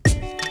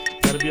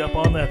Gotta be up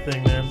on that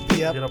thing, man.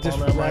 Yep, Get up just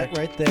on that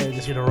right there.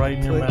 Just get it right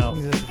in your mouth.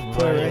 Just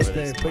put it right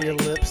there. Put your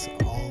lips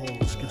all over.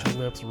 Just get your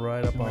lips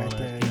right up on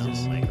there. it.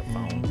 Just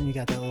microphone. You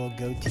got that little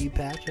goatee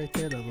patch right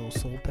there, that little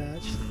soul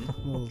patch.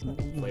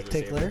 Little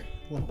tickler.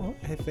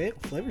 Hey,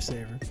 flavor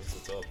saver.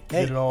 Hey,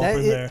 Get it all up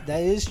in there.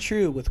 That is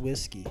true with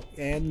whiskey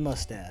and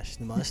mustache.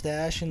 The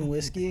mustache and the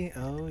whiskey.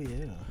 Oh yeah.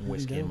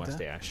 Whiskey and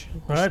mustache.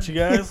 All right, you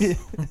guys.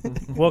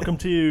 Welcome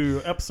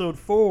to episode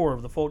 4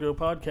 of the Full Go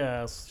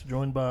Podcast.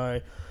 Joined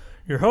by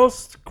your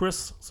host,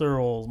 Chris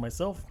Searles,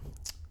 myself,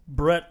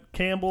 Brett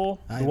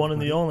Campbell, the one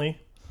and the only,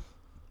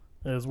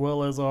 as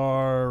well as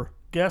our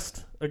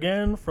guest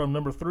again from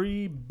number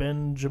 3,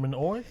 Benjamin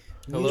Oy.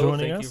 Hello,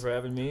 thank you for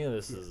having me.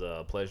 This is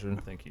a pleasure.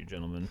 Thank you,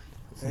 gentlemen.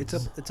 It's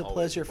a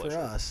pleasure for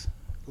us.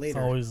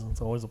 Later.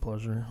 It's always a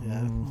pleasure.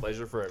 Yeah.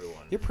 Pleasure for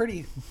everyone. You're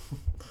pretty.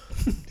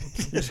 You're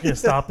just gonna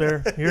stop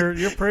there.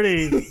 You're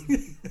pretty.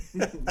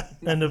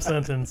 End of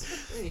sentence.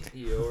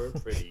 You're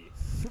pretty.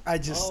 I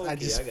just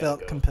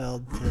felt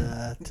compelled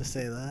to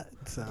say that.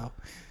 So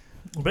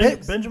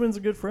Benjamin's a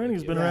good friend.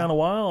 He's been Yeah. around a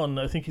while, and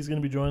I think he's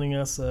going to be joining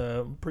us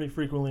pretty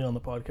frequently on the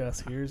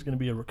podcast here. He's going to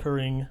be a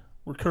recurring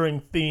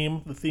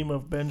theme, the theme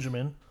of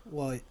Benjamin.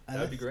 well,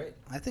 That'd be great.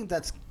 I think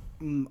that's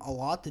a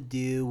lot to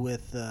do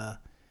with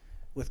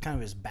kind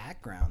of his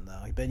background,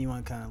 though. Ben, you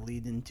want to kind of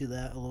lead into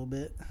that a little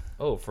bit?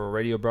 Oh, for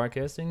radio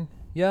broadcasting?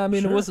 Yeah, I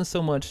mean, Sure. It wasn't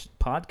so much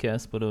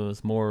podcast, but it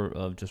was more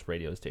of just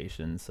radio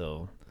stations.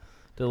 So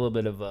did a little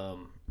bit of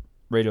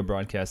radio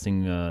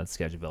broadcasting at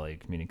Skagit Valley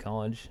Community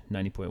College,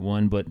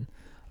 90.1, but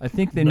I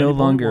think they no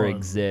longer 90.1.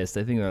 exist.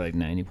 I think they're like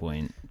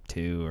 90.2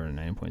 or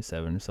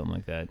 90.7 or something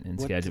like that in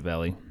Skagit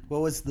Valley.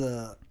 What was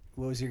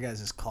your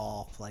guys'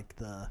 call? Like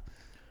the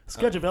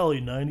Skagit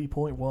Valley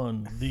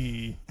 90.1,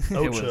 the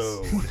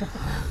Ocho.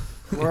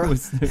 It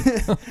was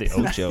the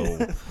Ocho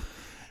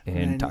and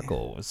And-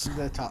 tacos.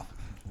 the top.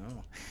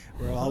 Oh,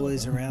 we're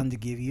always around to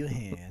give you a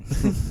hand.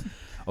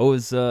 Oh,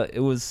 it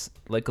was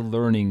like a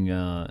learning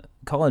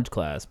college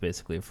class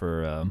basically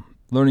for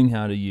learning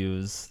how to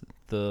use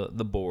the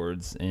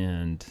boards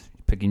and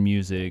picking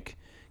music,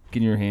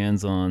 getting your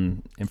hands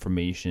on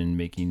information,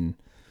 making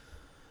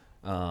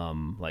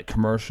like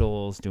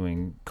commercials,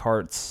 doing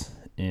carts,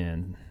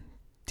 and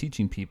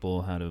teaching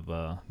people how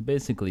to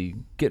basically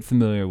get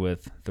familiar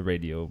with the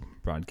radio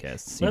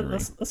broadcast scenery.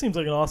 That seems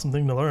like an awesome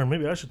thing to learn.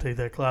 Maybe I should take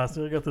that class.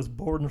 I got this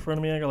board in front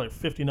of me. I got like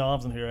 50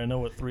 knobs in here. I know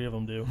what 3 of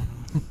them do.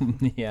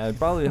 Yeah, it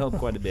probably helped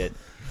quite a bit.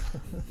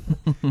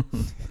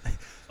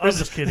 I'm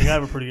just kidding. I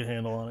have a pretty good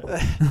handle on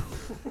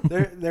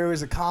it. There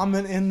was a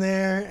comment in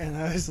there, and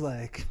I was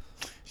like,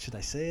 should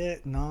I say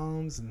it?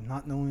 Noms and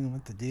not knowing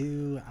what to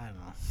do. I don't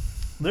know.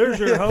 There's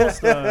your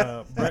host,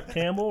 Brett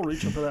Campbell,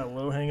 reaching for that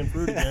low-hanging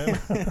fruit again.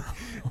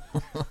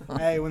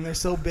 Hey, when they're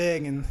so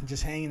big and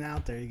just hanging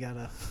out there, you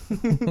gotta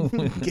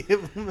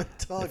give them a The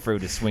tug.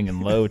 fruit is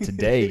swinging low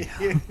today.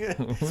 So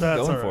that's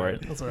all Going for right.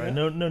 it. That's all right.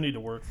 No need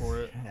to work for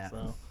it. Yeah.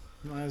 So.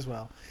 Might as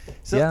well.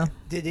 So, Yeah.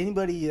 did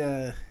anybody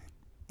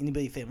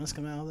famous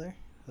come out of there?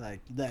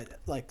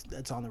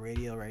 That's on the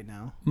radio right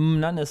now.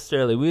 Not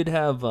necessarily. We'd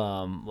have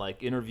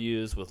like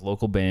interviews with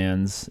local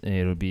bands.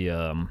 It would be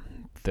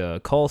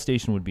the call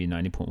station would be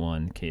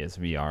 90.1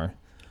 KSVR.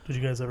 Did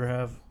you guys ever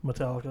have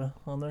Metallica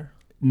on there?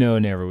 No,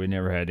 never. We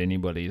never had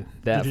anybody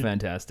that Did you-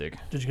 fantastic.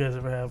 Did you guys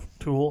ever have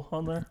Tool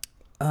on there?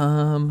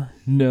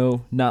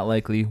 No, not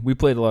likely. We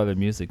played a lot of their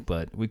music,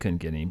 but we couldn't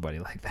get anybody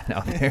like that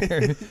out there.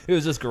 It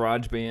was just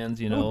garage bands,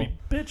 you That know. would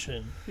be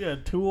bitching. Yeah,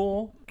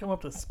 Tool come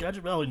up to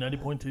Skagit Valley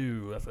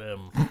 90.2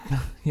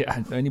 FM.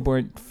 Yeah, any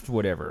point,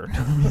 whatever.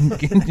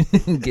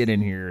 Get in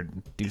here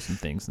and do some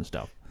things and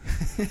stuff.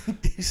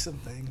 Do some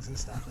things and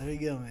stuff. There you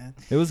go, man.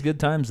 It was good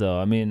times, though.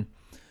 I mean,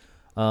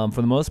 for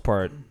the most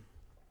part,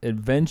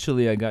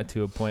 eventually I got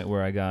to a point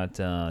where I got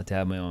to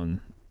have my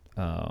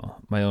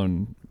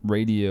own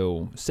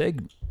radio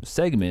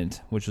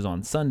segment, which was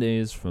on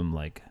Sundays from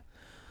like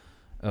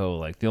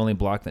the only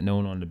block that no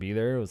one wanted to be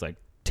there. It was like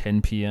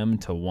 10 p.m.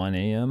 to 1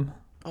 a.m.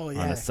 Oh on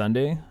yeah, a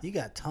Sunday. you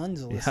got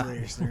tons of Yeah.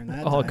 listeners during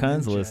that. All time,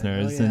 kinds of didn't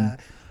you? listeners, Oh, yeah. and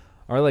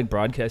our like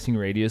broadcasting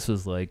radius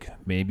was like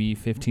maybe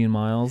 15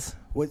 miles.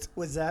 Was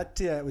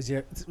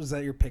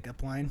that your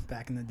pickup line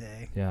back in the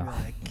day? Yeah. You're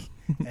like,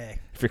 hey,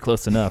 If you're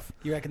close enough.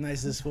 you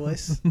recognize this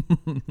voice?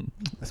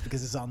 That's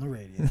because it's on the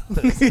radio.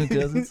 That's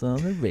because it's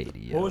on the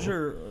radio. What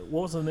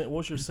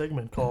was your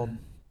segment called?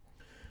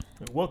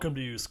 Welcome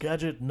to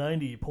Skagit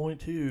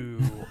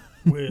 90.2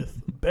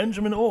 with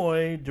Benjamin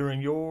Oy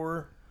during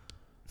your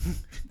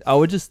I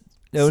would just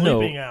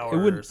sleeping It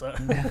wouldn't, hours.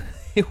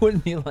 it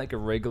wouldn't be like a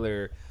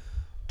regular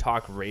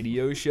talk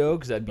radio show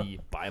because I'd be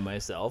by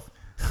myself.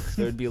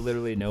 There'd be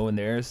literally no one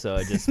there, so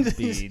I'd just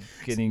be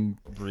getting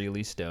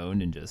really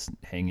stoned and just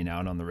hanging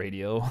out on the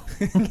radio.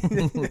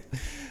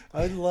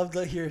 I would love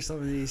to hear some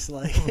of these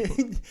like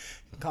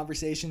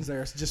conversations that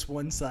are just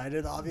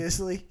one-sided.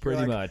 Obviously, You're, Pretty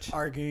like, much.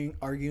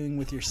 arguing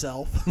with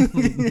yourself.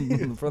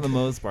 For the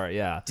most part,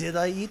 yeah. Did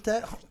I eat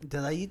that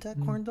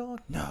corn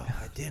dog? No,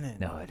 I didn't.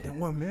 No, I didn't.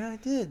 Well, man, I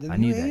did. Then I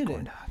you need that ate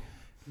corn it.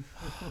 dog.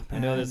 I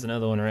know there's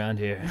another one around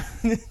here.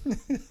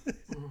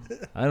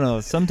 I don't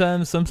know.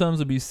 Sometimes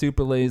I'd be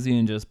super lazy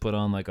and just put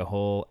on like a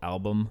whole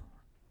album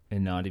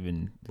and not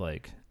even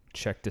like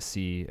check to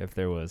see if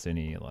there was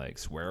any like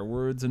swear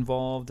words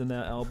involved in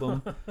that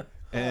album.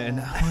 And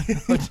I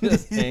would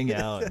just hang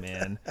out,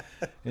 man,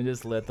 and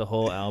just let the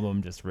whole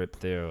album just rip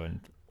through. And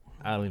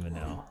I don't even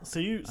know. So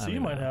you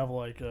might have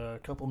like a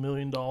couple $1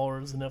 million in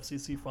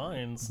FCC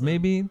fines.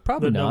 Maybe,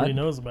 probably that not. Nobody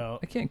knows about.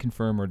 I can't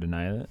confirm or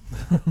deny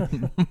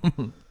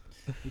that.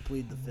 You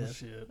plead the fifth.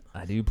 Shit.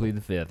 I do plead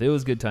the fifth. It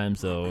was good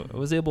times, though. I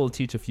was able to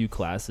teach a few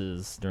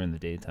classes during the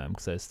daytime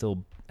because I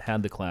still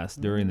had the class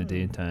during the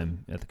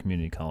daytime at the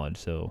community college.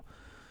 So,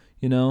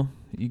 you know,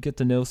 you get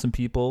to know some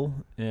people,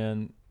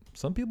 and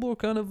some people are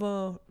kind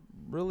of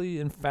really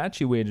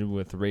infatuated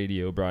with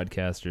radio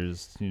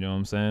broadcasters. You know what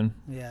I'm saying?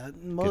 Yeah,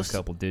 Get most. a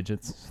couple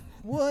digits.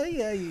 Well,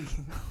 yeah. You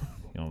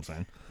know what I'm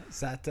saying?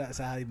 That's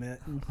how you met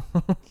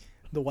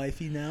the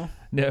wifey now.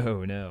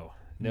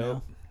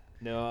 No.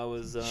 I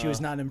was. She was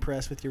not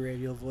impressed with your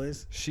radio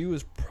voice. She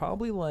was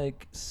probably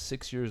like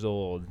 6 years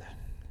old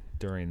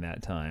during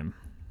that time.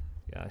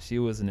 Yeah, she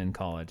wasn't in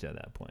college at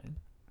that point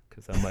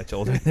because I'm much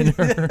older than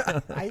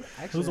her.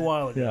 It was a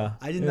while ago. Yeah,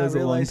 I did it not was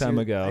realize a long time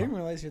I ago. didn't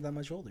realize you're that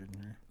much older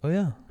than her. Oh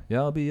yeah,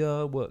 I'll be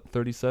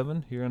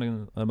 37 here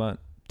in about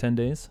 10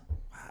 days.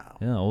 Wow.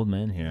 Yeah, old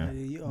man Yeah, here.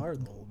 you are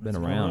the old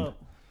Been man. around.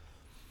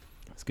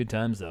 It's good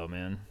times though,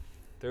 man.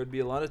 There would be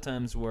a lot of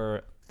times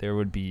where there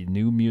would be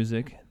new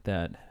music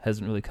that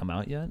hasn't really come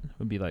out yet. It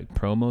would be like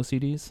promo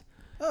CDs.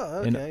 Oh,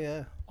 okay, And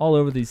yeah. All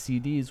over these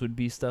CDs would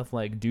be stuff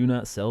like "Do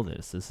not sell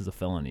this. This is a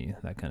felony."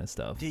 That kind of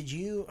stuff. Did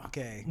you?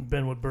 Okay.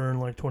 Ben would burn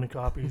like 20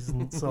 copies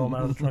and sell them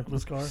out of the trunk of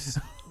his car.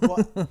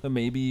 What,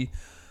 Maybe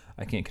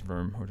I can't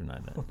confirm or deny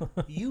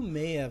that. you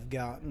may have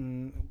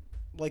gotten,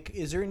 like,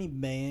 is there any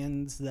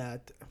bands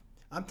that,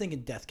 I'm thinking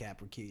Death Cab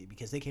for Cutie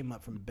because they came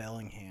up from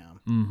Bellingham.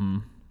 Mm-hmm.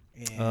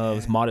 And It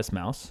was Modest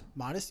Mouse.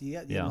 Modest,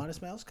 yeah, Yeah.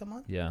 Modest Mouse, come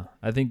on. Yeah,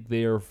 I think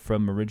they are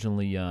from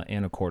originally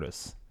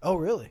Anacortes. Oh,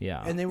 really?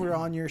 Yeah. And they were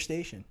on your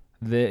station.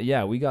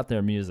 We got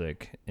their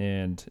music,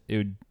 and it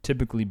would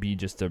typically be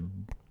just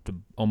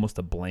almost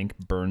a blank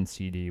burn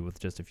CD with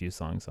just a few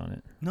songs on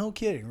it. No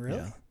kidding,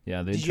 really?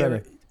 Yeah, they Did you try ever-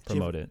 to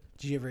promote it.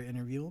 Did you ever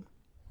interview them?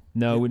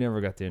 No, we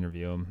never got to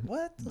interview them.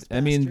 What? Those I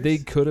mean, they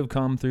bastards. could have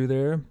come through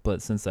there,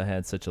 but since I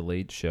had such a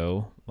late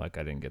show, like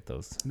I didn't get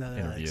those No,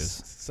 they're like,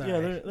 interviews. sorry.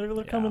 Yeah,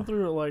 they're coming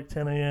through at like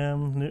 10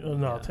 a.m. No,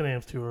 Yeah. 10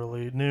 a.m.'s too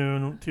early.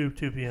 Noon, 2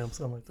 p.m.,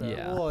 something like that.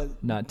 Yeah, Well,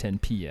 not 10 the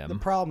p.m.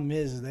 problem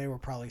is they were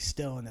probably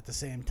stoned at the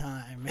same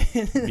time.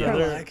 Yeah, They're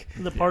they're- like,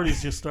 the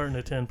party's just starting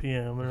at 10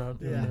 p.m. They're not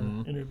doing Yeah.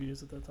 Mhm.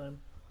 interviews at that time.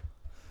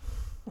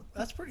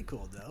 that's pretty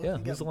cool, though. Yeah,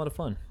 You it was got- a lot of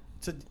fun.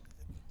 So,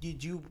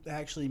 did you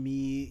actually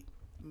meet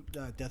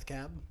Death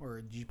Cab,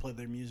 or did you play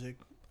their music?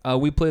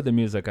 We played the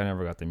music. I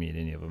never got to meet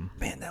any of them.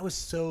 Man, that was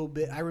so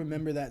big. I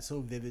remember that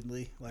so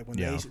vividly. Like when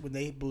Yeah.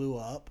 they blew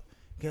up,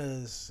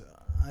 because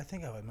I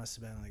think I must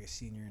have been like a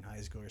senior in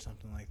high school or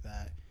something like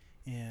that,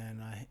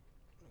 and I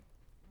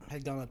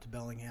had gone up to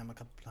Bellingham a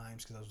couple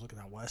times because I was looking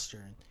at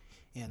Western,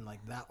 and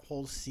like that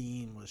whole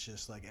scene was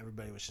just like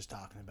everybody was just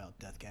talking about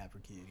Death Cab for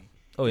Cutie.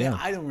 Oh yeah.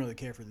 I don't really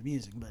care for the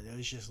music, but it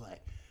was just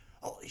like,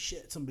 holy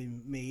shit, somebody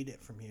made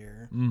it from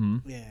here.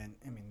 Mm-hmm. And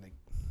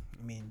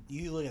I mean,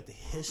 you look at the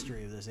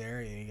history of this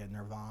area. You got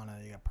Nirvana,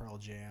 you got Pearl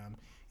Jam.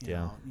 You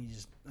know, you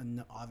just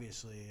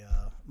obviously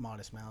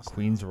Modest Mouse. now.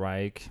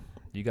 Queensryche.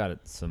 You got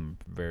some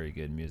very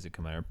good music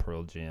coming out.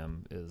 Pearl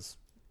Jam is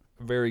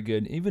very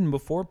good. Even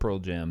before Pearl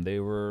Jam, they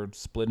were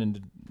split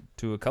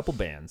into a couple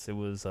bands. It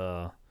was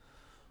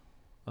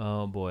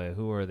oh boy,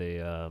 who are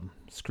they?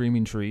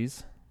 Screaming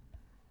Trees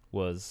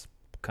was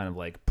kind of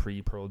like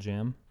pre-Pearl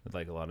Jam.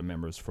 Like a lot of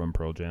members from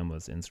Pearl Jam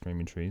was in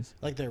Screaming Trees.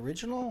 Like the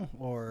original,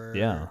 or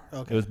Yeah.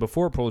 okay. It was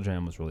before Pearl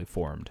Jam was really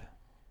formed.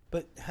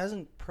 But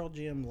hasn't Pearl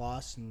Jam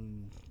lost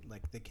and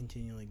like they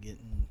continually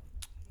getting?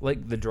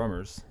 Like the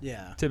drummers.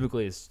 Yeah,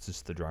 Typically it's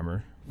just the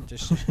drummer.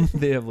 just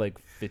They have like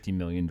 50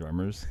 million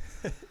drummers.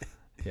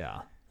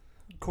 Yeah.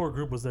 Core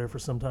group was there for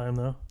some time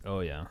though. Oh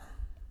yeah.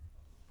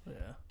 Yeah.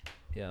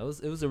 Yeah,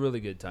 it was a really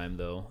good time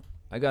though.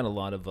 I got a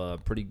lot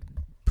of pretty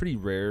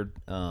rare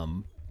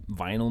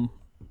vinyl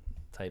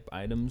type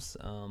items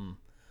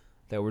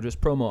that were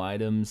just promo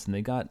items, and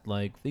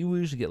they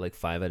usually get like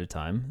 5 at a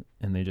time,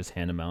 and they just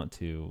hand them out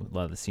to a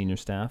lot of the senior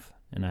staff.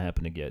 And I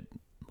happen to get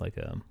like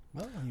a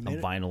well, you made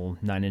it. vinyl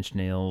 9 Inch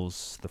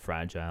Nails, the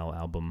Fragile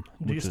album,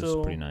 Do you which is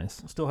still- pretty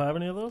nice. Still have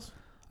any of those?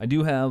 I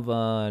do have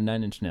 9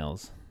 Inch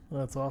Nails,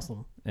 That's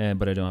awesome.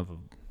 but I don't have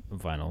a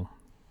vinyl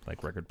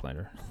like record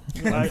player,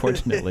 I-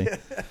 unfortunately.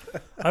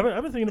 I've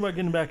been thinking about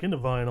getting back into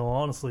vinyl.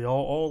 Honestly,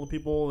 all the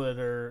people that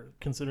are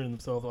considering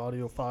themselves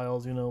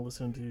audiophiles, you know,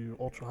 listening to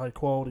ultra high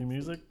quality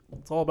music,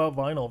 it's all about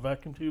vinyl,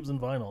 vacuum tubes, and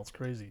vinyl. It's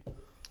crazy.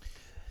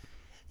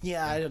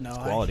 Yeah, I don't know. It's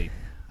quality.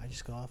 I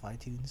just go off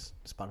iTunes,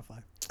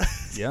 Spotify.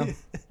 Yeah.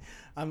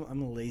 I'm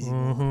a lazy.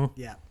 Mhm.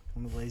 Yeah,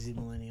 I'm a lazy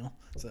millennial.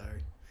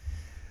 Sorry.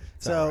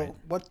 It's all So right.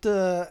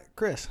 what,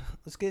 Chris?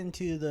 Let's get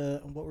into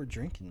what we're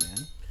drinking,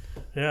 man.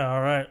 Yeah,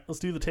 all right. Let's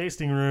do the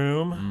tasting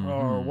room,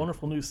 our Mhm.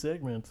 wonderful new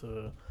segment.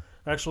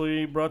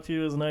 Actually brought to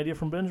you as an idea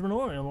from Benjamin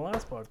Ory on the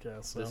last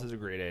podcast. So. This is a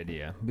great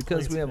idea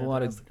because it's we a have a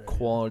lot of fantastic idea.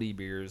 quality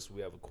beers. We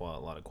have a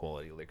lot of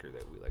quality liquor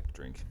that we like to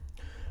drink.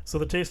 So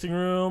the tasting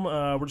room,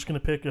 we're just going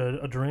to pick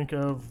a drink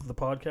of the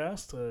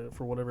podcast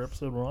for whatever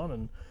episode we're on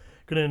and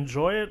going to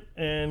enjoy it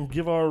and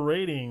give our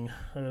rating,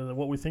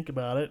 what we think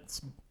about it.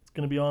 It's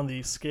going to be on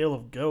the scale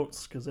of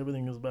goats because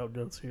everything is about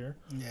goats here.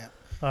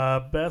 Yeah.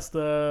 Best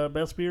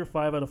beer,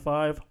 5 out of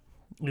 5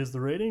 is the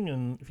rating.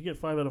 And if you get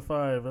 5 out of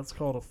 5, that's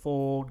called a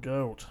full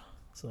goat.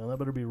 So that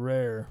better be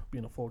rare,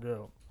 being a full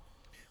goat.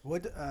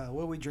 What are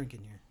we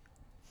drinking here?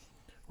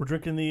 We're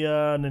drinking the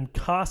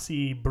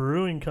Ninkasi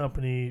Brewing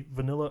Company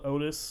Vanilla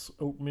Otis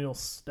Oatmeal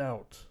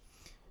Stout.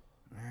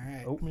 All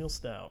right. Oatmeal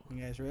Stout.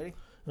 You guys ready?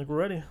 I think we're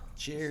ready.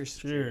 Cheers.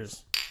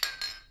 Cheers.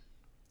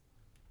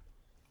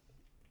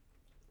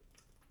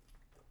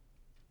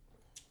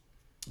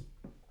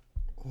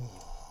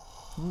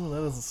 Ooh,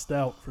 that is a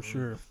stout for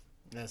sure.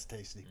 That's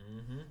tasty.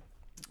 Mm-hmm.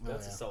 Oh,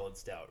 That's yeah. a solid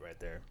stout right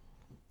there.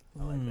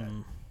 I like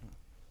that.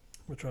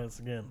 We'll try this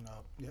again. No.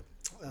 Yep.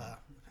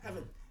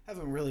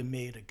 Haven't really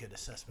made a good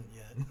assessment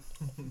yet.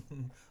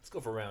 Let's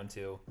go for round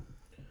 2.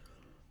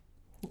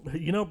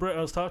 You know, Brett,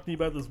 I was talking to you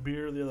about this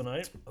beer the other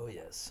night, Oh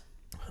yes.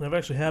 and I've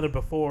actually had it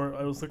before.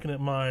 I was looking at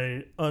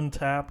my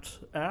Untapped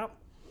app.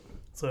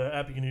 It's an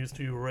app you can use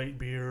to rate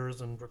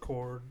beers and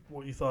record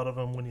what you thought of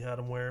them when you had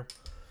them where.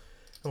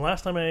 And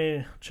last time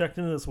I checked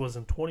into this was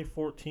in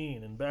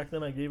 2014, and back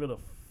then I gave it a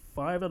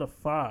 5 out of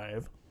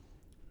 5.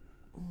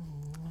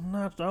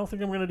 I don't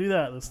think I'm going to do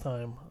that this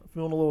time. I'm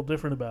feeling a little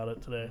different about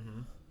it today.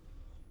 Mm-hmm.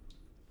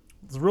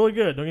 It's really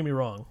good, don't get me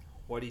wrong.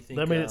 What do you think?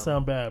 That made it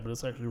sound bad, but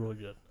it's actually really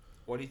good.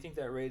 What do you think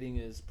that rating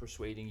is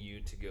persuading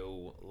you to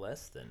go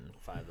less than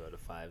 5 out of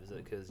 5? Is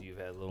it because you've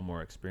had a little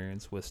more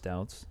experience with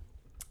stouts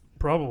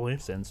Probably.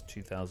 since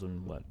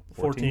 2014?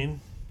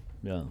 14.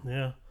 Yeah,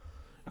 Yeah.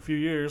 A few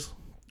years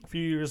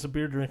of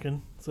beer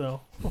drinking,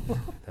 so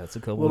that's a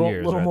couple little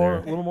years right there.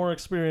 little more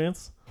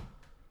experience.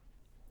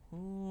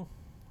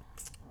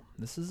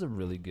 This is a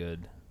really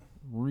good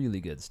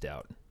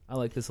stout. I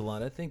like this a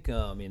lot. I think,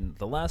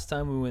 the last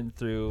time we went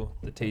through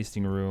the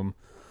tasting room,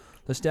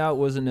 the stout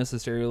wasn't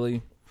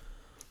necessarily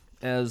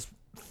as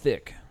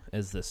thick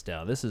as this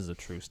stout. This is a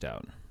true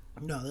stout.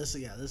 No, this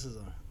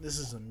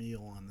is a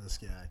meal on this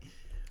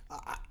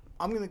guy.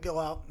 I'm gonna go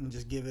out and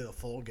just give it a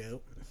full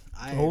goat.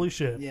 Holy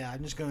shit. Yeah,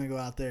 I'm just gonna go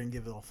out there and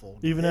give it a full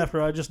goat. Even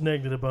after I just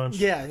negged it a bunch.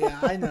 Yeah,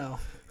 I know.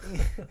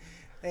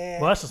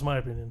 And, Well, that's just my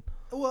opinion.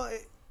 well,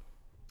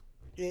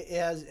 it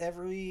has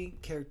every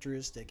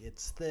characteristic.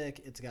 It's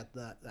thick. It's got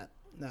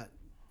that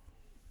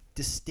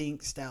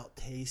distinct stout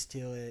taste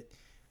to it,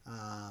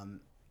 and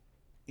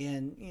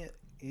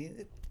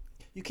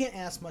you can't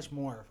ask much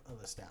more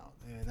of a stout.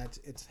 And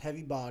it's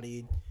heavy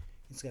bodied.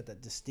 It's got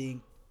that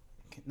distinct,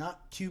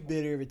 not too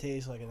bitter of a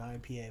taste like an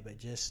IPA, but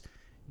just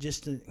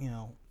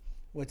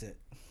what's it?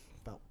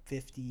 About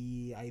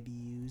 50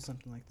 IBUs,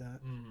 something like that.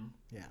 Mm-hmm.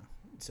 Yeah.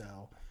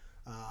 So,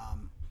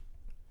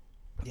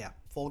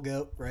 full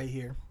goat right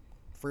here.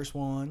 First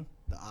one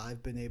that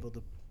I've been able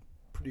to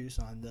produce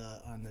on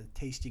the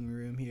tasting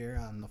room here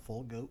on the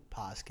Full Goat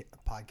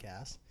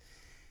podcast.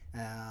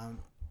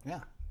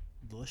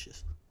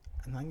 Delicious.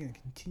 And I'm going to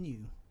continue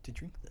to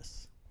drink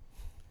this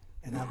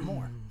and have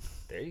more.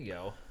 There you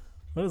go.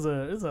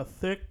 It's a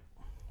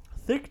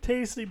thick,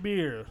 tasty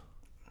beer.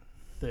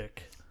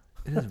 Thick.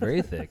 It is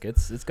very thick.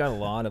 It's got a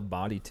lot of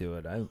body to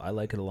it. I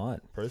like it a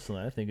lot.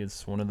 Personally, I think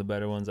it's one of the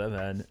better ones I've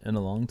had in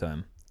a long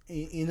time.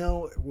 You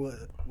know what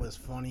was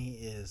funny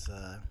is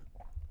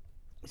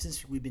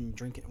since we've been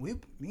drinking,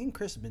 me and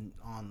Chris have been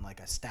on like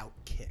a stout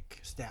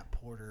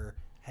porter,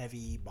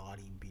 heavy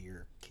body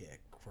beer kick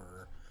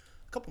for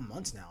a couple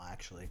months now,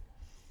 actually,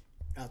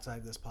 outside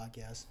of this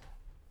podcast.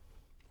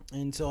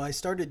 And so I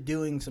started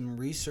doing some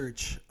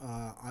research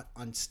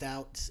on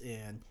stouts,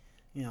 and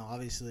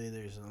obviously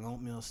there's an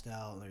oatmeal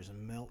stout, there's a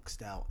milk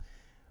stout.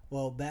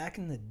 Well, back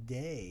in the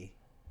day,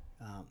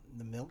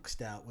 the milk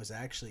stout was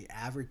actually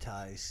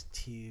advertised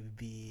to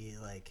be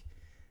like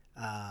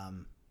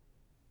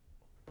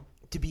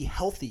to be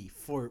healthy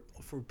for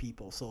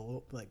people.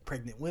 So like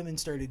pregnant women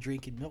started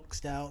drinking milk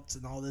stouts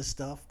and all this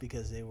stuff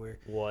because they were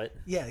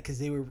because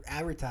they were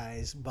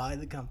advertised by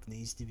the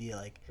companies to be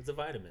like, it's a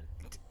vitamin.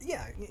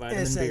 Yeah,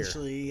 Vitamin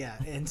essentially, beer.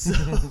 yeah. And so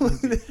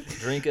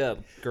Drink up,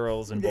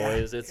 girls and Yeah.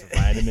 boys. It's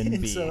vitamin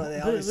and B. so they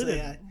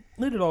obviously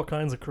They did all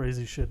kinds of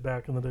crazy shit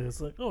back in the day.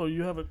 It's like, oh,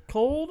 you have a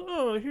cold?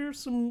 Oh, here's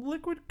some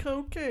liquid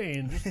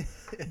cocaine.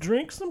 Just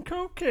drink some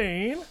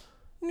cocaine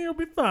and you'll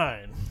be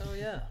fine. Oh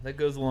yeah, that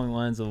goes along the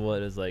lines of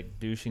what is like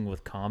douching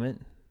with Comet.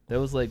 That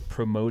was like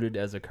promoted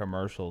as a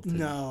commercial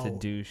to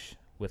douche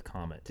with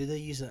Comet. Did they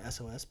use an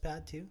SOS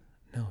pad too?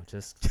 No,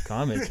 just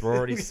Comets were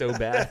already so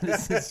bad.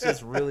 This is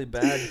just really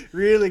bad.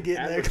 Really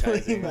getting their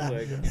Advertising. clean I was out.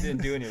 like, you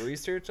didn't do any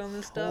research on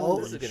this stuff.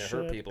 Holy This is gonna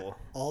hurt shit. people.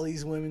 All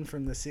these women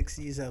from the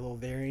 60s have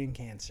ovarian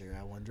cancer.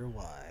 I wonder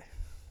why.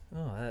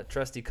 Oh, that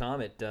trusty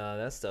Comet,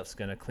 that stuff's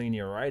gonna clean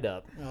you right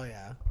up. Oh,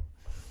 yeah.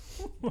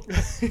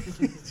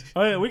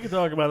 Oh yeah, we could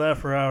talk about that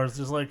for hours.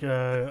 Just like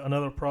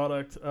another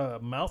product,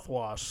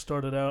 mouthwash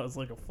started out as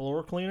like a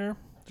floor cleaner.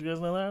 Did you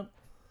guys know that?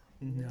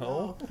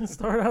 No. It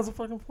started out as a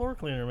fucking floor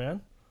cleaner,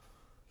 man.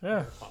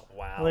 Yeah. Oh,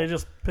 wow. And they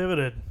just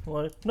pivoted.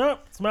 Like, nope,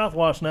 it's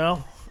mouthwash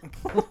now.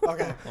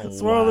 Okay. Oh,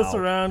 Swirl this wow.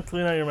 around,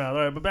 clean out your mouth.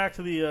 All right, but back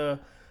to the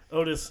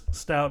Otis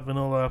Stout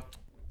Vanilla.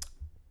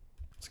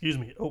 Excuse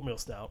me, oatmeal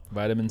stout.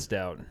 Vitamin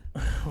Stout.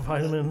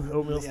 Vitamin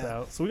oatmeal Yeah.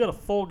 stout. So we got a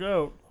full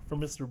goat from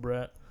Mr.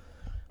 Brett.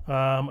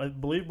 I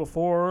believe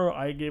before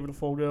I gave it a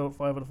full goat,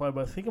 5 out of 5,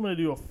 but I think I'm going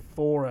to do a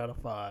 4 out of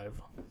 5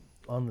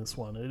 on this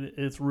one.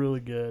 It's really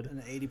good.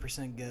 And an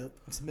 80% goat.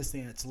 It's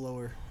missing its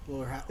lower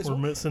half. We're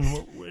missing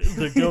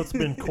the goat's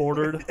been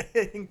quartered.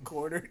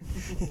 Quartered.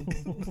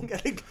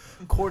 Got a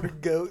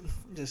quartered goat.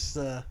 Just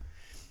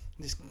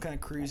kind of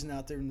cruising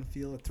out there in the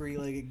field, a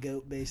 3-legged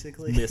goat,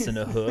 basically. Missing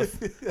a hoof.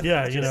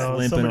 Yeah, you know,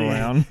 limping somebody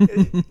around.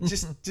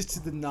 just to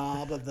the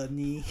knob of the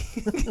knee.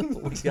 We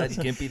got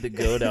Gimpy the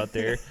goat out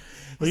there.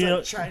 Well, He's you like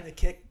know, trying to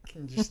kick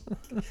and just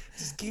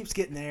keeps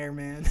getting there,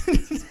 man.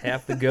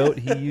 Half the goat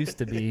he used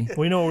to be.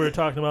 we know what we were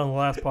talking about in the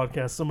last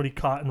podcast. Somebody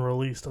caught and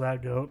released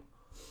that goat.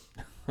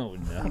 Oh,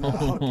 no.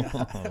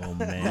 Oh,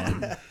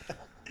 man.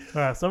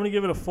 All right, so I'm gonna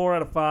give it a 4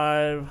 out of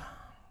 5.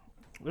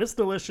 It's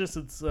delicious.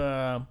 It's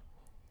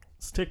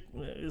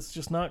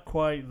just not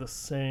quite the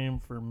same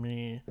for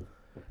me.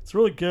 It's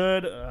really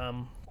good.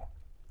 I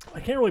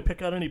can't really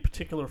pick out any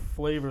particular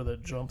flavor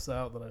that jumps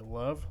out that I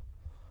love.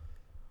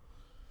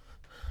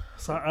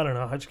 So I don't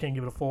know. I just can't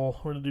give it a full.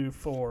 We're gonna do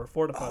 4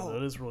 out of 5. Oh, Though.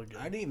 It is really good.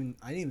 I didn't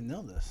even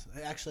know this.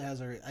 It actually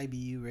has our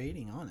IBU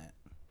rating on it.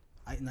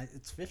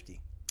 It's 50.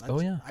 Oh,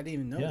 yeah. I didn't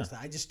even notice that.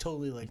 I just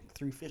totally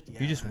threw 50.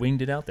 You just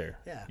winged it out there.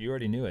 Yeah. You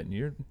already knew it.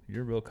 You're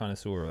a real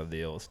connoisseur of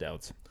the old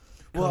stouts.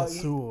 Well,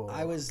 Connoisseur.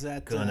 I was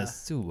at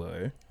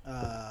Connoisseur.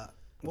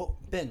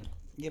 Ben,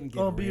 you haven't given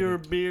Oh,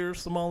 beer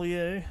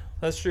sommelier.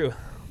 That's true.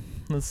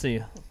 Let's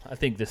see. I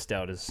think this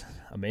stout is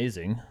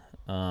amazing.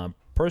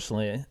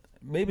 Personally,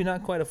 maybe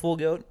not quite a full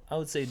goat. I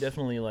would say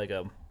definitely like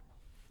a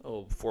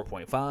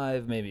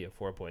 4.5, maybe a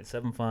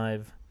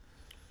 4.75.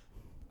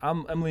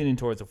 I'm leaning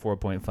towards a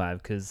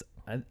 4.5 because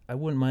I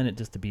wouldn't mind it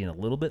just to being a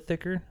little bit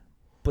thicker,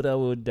 but I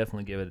would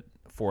definitely give it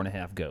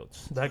 4.5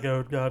 goats. That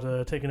goat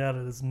got taken out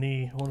at his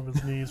knee. One of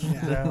his knees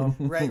down.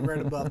 right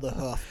above the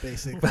hoof,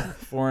 basically.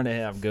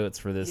 4.5 goats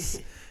for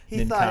this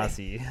He thought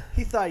Ninkasi.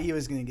 he thought he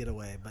was gonna get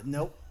away, but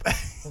nope.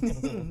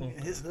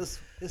 his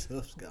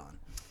hoof's gone.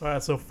 All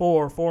right, so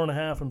 4,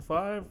 4.5, and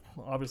 5.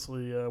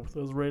 Obviously, with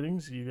those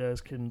ratings, you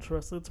guys can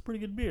trust that it's a pretty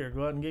good beer.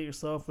 Go out and get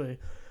yourself a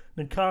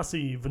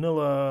Ninkasi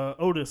Vanilla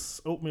Otis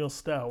Oatmeal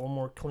Stout. One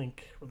more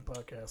clink for the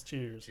podcast.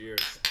 Cheers.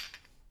 Cheers.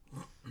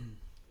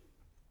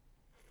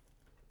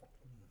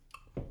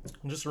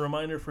 And just a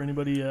reminder for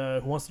anybody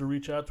who wants to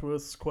reach out to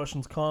us,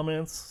 questions,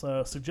 comments,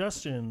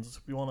 suggestions.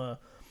 If you want a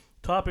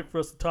topic for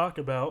us to talk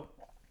about,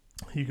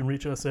 you can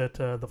reach us at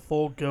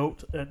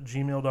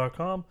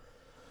thefullgoat@gmail.com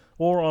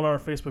or on our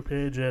Facebook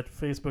page at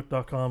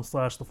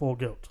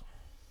facebook.com/thefullgoat.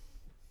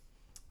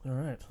 All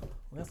right.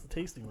 That's the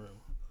tasting room.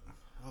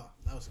 Oh,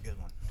 that was a good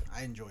one.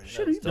 I enjoyed it.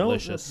 Shit, was he's done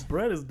with- delicious.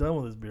 Brett is done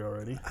with his beer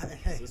already. I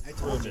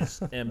told you.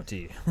 It's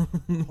empty.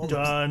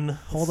 Done.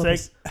 Hold up.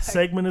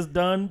 Segment is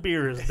done.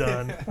 Beer is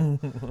done.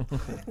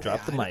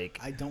 Drop the mic.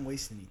 I don't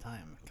waste any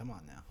time. Come on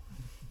now.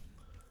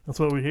 That's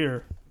what we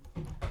hear.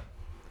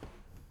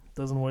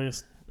 Doesn't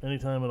waste any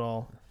time at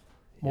all.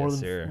 Yes,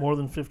 sir. More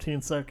than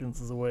 15 seconds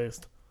is a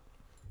waste.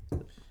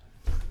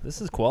 This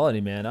is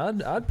quality, man.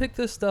 I'd pick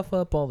this stuff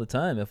up all the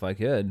time if I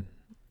could.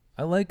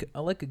 I like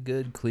a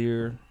good,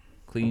 clean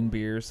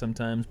beer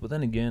sometimes, but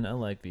then again, I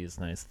like these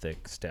nice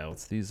thick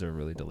stouts. These are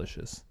really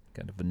delicious.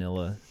 Got a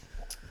vanilla.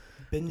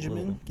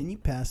 Benjamin, can you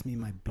pass me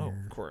my beer? Oh,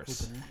 of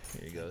course. opener?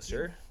 Here you go,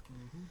 sir.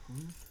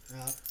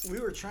 We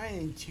were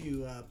trying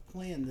to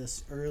plan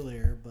this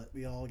earlier, but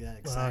we all got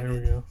excited.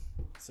 Here we go.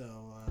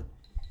 So,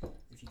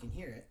 if you can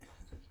hear it.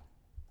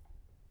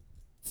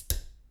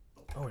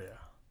 Oh, yeah.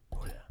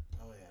 Oh, yeah.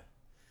 Oh, yeah.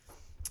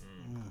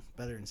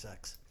 Better than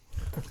sex.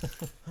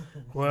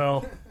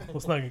 Well,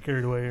 let's not get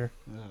carried away here.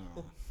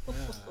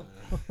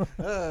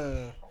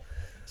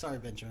 Sorry,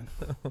 Benjamin.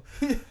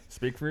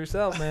 Speak for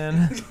yourself,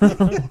 man.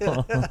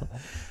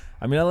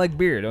 I mean, I like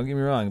beer. Don't get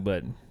me wrong,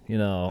 but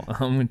I'm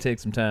gonna take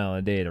some time on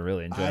a day to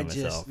really enjoy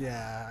myself.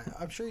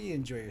 I'm sure you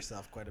enjoy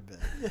yourself quite a bit.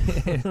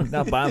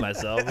 Not by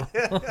myself.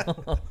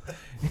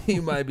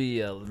 You might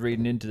be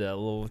reading into that a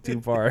little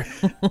too far.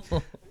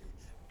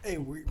 Hey,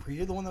 were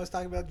you the one that was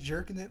talking about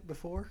jerking it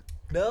before?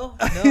 No,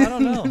 I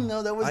don't know.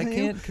 No, that wasn't I you?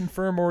 can't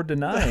confirm or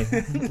deny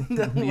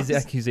these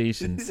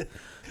accusations.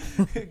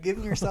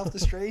 Giving yourself to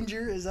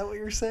stranger? Is that what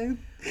you're saying?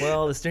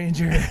 Well, the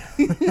stranger,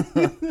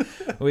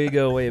 we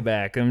go way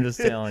back. I'm just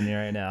telling you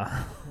right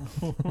now.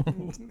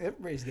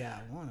 Everybody's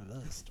got one of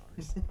those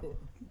stories.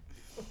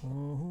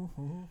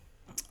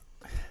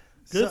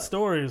 Good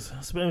stories.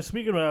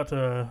 Speaking about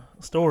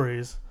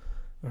stories,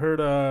 I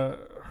heard a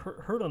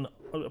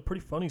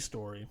pretty funny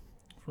story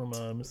from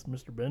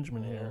Mr.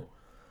 Benjamin here.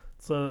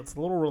 It's a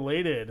little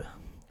related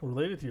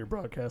related to your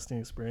broadcasting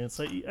experience.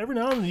 So every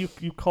now and then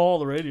you call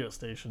the radio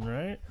station,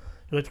 right?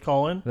 You like to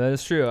call in? That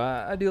is true.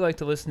 I do like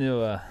to listen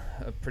to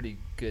a pretty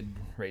good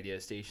radio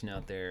station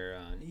out there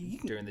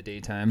during the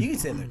daytime. You can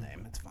say their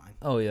name. It's fine.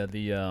 Oh yeah,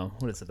 the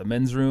what is it? The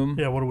Men's Room.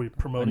 Yeah. What are we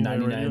promoting?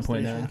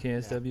 99.9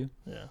 KSW.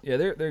 Yeah,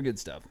 they're good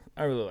stuff.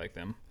 I really like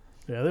them.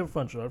 Yeah, they're a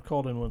fun show. I've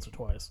called in once or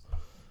twice.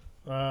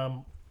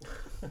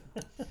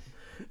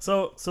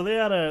 So they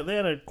had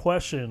a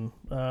question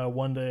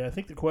one day. I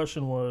think the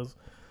question was,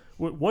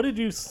 what did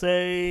you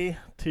say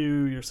to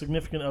your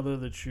significant other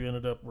that you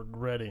ended up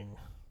regretting?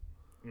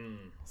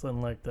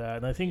 Something like that.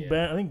 And I think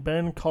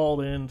Ben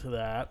called into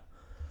that,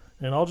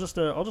 and I'll just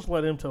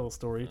let him tell the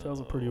story. He tells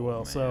it pretty well.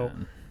 Man. So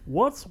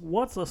what's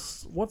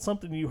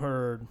something you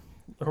heard,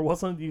 or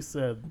what's something you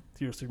said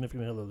to your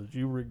significant other that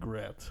you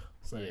regret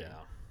saying? Yeah,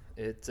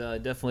 it's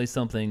definitely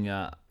something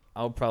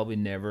I'll probably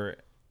never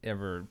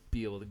ever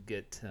be able to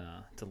get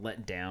to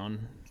let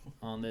down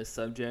on this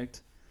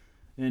subject.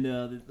 And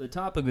the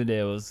topic of the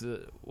day was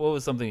what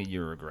was something that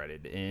you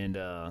regretted.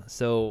 And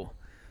so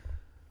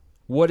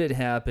what had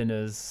happened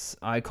is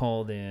I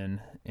called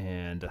in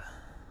and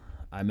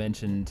I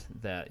mentioned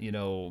that,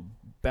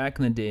 back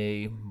in the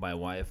day, my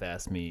wife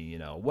asked me,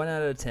 1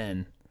 out of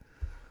 10,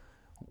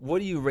 what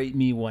do you rate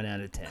me 1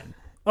 out of 10?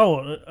 Oh,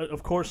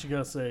 of course you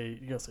gotta say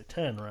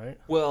 10, right?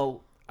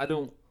 Well, I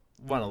don't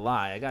want to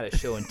lie. I gotta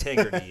show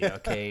integrity,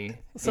 okay?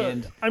 So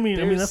and I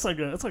mean that's like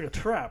a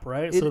trap,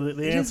 right? So the it is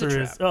a answer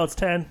is trap. it's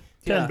 10,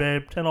 Yeah.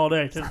 babe, 10 all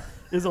day. 10.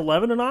 Is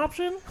 11 an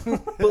option?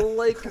 But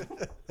like,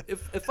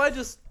 if I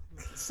just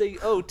say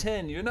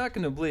 10, you're not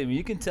gonna believe me.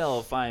 You can tell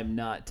if I'm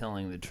not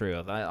telling the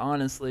truth.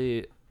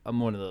 I'm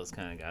one of those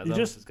kind of guys. You I've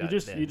just got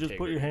put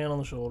integrity. your hand on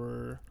the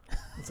shoulder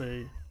and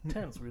say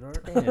 10,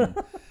 sweetheart. 10.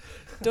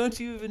 Don't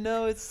you even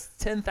know it's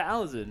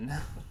 10,000?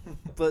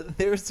 But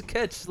there's the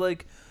catch.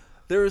 Like,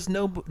 there's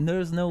no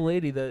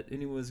lady that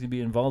anyone's gonna be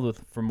involved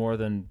with for more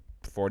than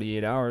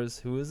 48 hours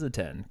who is a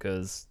 10,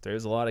 because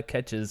there's a lot of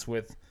catches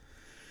with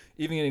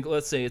even getting.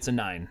 Let's say it's a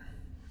 9.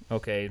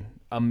 Okay,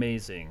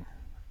 amazing.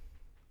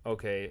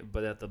 Okay,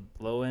 but at the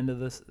low end of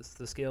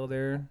the scale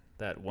there,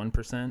 that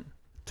 1%,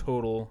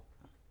 total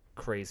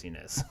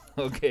craziness.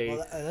 Okay,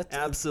 Well,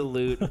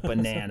 absolute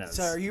bananas.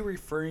 So are you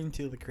referring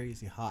to the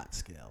crazy hot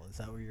scale? Is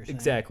that what you're saying?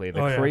 Exactly,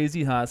 the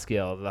crazy hot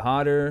scale. The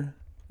hotter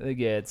it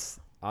gets,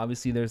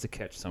 obviously there's a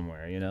catch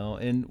somewhere,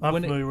 And I'm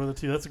when familiar with it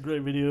too. That's a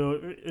great video.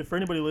 If for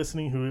anybody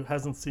listening who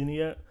hasn't seen it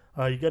yet,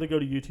 you got to go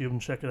to YouTube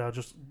and check it out.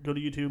 Just go to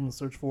YouTube and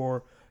search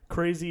for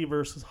 "crazy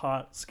versus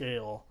hot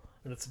scale,"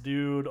 and it's a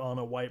dude on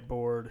a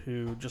whiteboard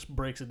who just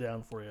breaks it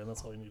down for you, and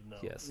that's all you need to know.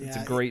 yes, it's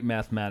a great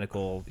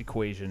mathematical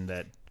equation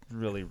that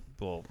really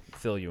will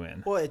fill you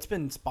in. Well, it's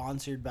been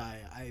sponsored by,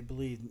 I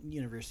believe,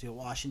 University of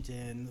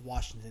Washington,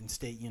 Washington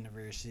State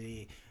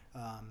University,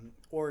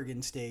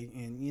 Oregon State,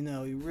 and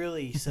it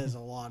really says a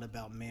lot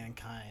about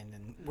mankind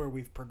and where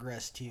we've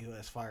progressed to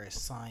as far as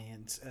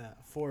science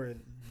for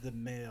the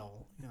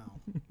male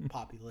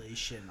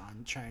population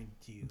on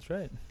That's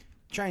right.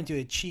 trying to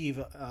achieve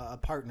a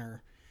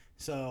partner.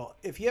 So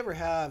if you ever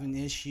have an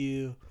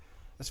issue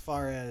as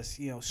far as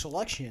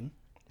selection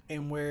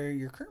and where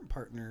your current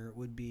partner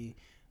would be,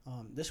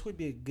 this would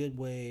be a good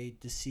way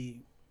to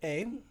see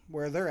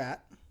where they're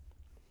at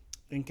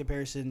in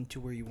comparison to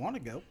where you want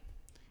to go,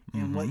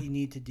 and what you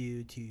need to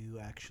do to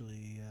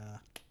actually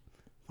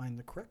find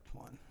the correct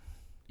one.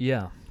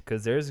 Yeah,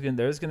 because there's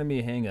gonna be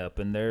a hang up,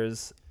 and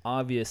there's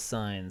obvious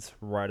signs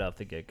right off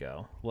the get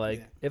go.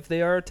 Like if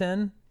they are a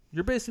 10,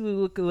 you're basically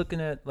looking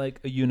at like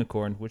a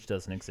unicorn, which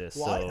doesn't exist.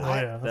 Well, so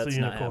that's a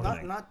not unicorn.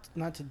 happening.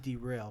 Not to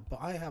derail, but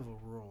I have a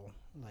rule.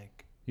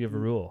 Like You have a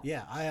rule.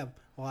 yeah, I have.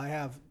 Well, I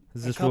have.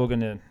 Is this rule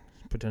gonna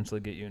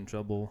potentially get you in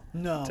trouble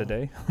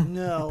today?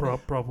 No.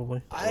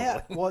 Probably. I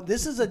have. Well,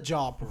 this is a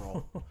job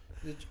rule.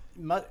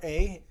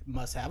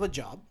 Must have a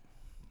job.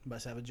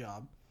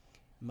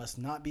 Must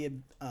not be a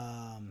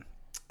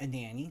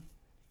nanny,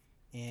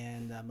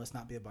 and must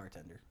not be a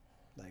bartender.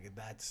 Like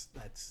that's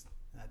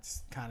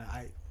kind of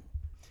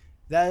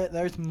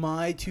there's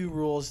my 2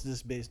 rules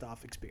just based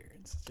off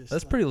experience.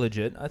 That's pretty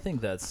legit. I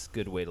think that's a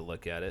good way to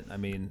look at it. I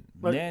mean,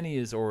 nanny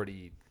is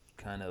already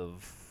kind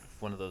of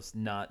one of those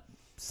not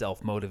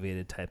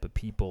self-motivated type of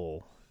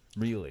people.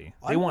 Really,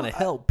 they want to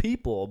help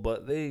people,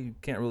 but they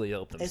can't really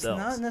help themselves.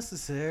 It's not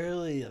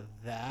necessarily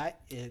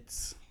that.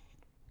 It's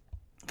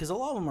because a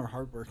lot of them are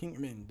hardworking. I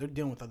mean, they're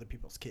dealing with other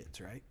people's kids,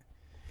 right?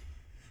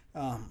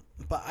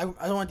 But I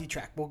don't want to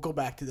detract. We'll go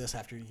back to this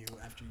after you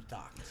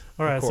talk.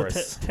 All right, Of so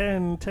course.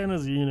 10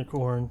 is a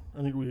unicorn.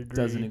 I think we agree.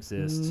 Doesn't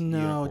exist.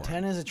 No, Unicorn.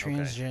 10 is a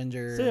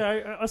transgender. See,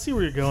 I see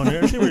where you're going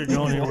here. I see where you're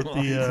going here with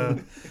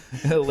the.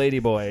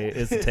 Ladyboy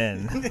is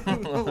 10.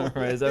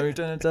 Right, is that what you're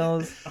trying to tell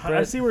us?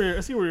 I see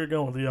where you're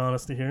going with the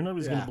honesty here.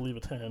 Nobody's Yeah. gonna believe a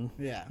 10.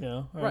 Yeah. Yeah.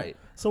 All Right.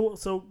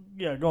 So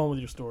yeah, go on with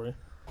your story.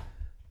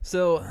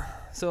 So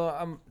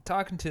I'm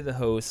talking to the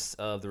hosts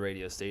of the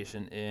radio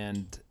station,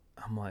 and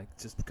I'm like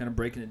just kind of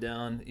breaking it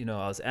down.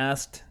 I was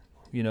asked,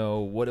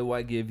 what do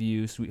I give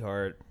you,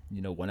 sweetheart?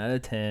 1 out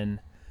of 10.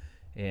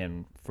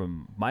 And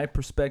from my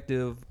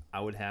perspective,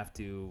 I would have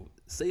to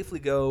safely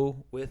go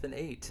with an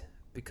 8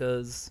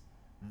 because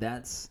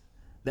that's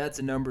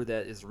a number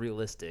that is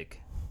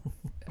realistic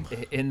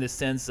in the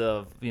sense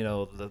of,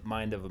 the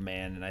mind of a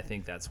man, and I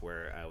think that's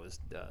where I was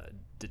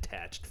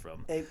detached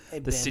from Ben,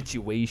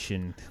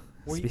 situation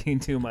speaking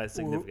to my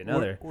significant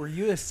other. Were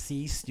you a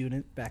C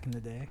student back in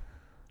the day?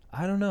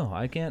 I don't know.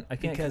 I can't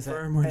Because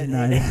confirm or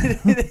deny it.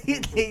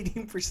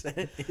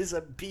 18% is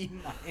a B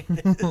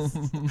minus.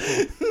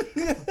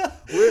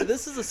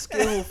 This is a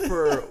skill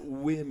for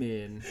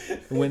women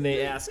when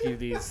they ask you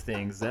these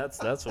things. That's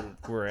what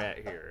we're at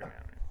here.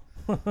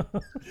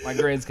 My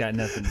grades got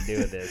nothing to do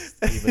with this,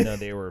 even though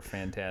they were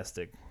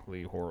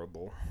fantastically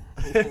horrible.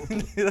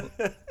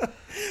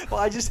 Well,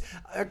 I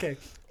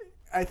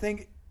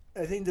think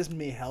this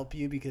may help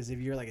you because if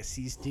you're like a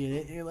C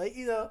student, you're like,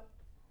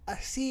 a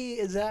C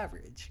is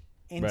average,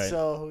 and Right.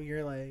 so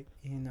you're like,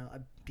 a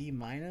B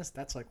minus.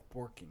 That's like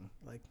working,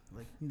 like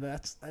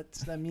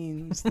that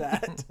means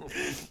that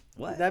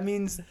What? that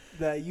means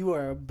that you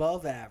are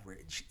above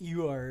average.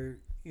 You are,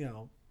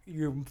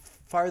 you're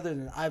farther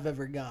than I've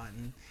ever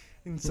gotten.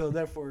 And so,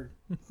 therefore,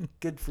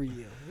 good for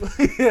you.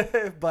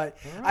 But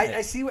right.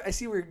 I see where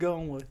you're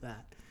going with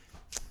that.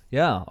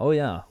 Yeah. Oh,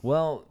 yeah.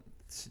 Well,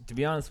 to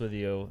be honest with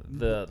you,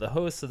 the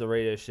hosts of the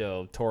radio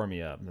show tore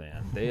me up,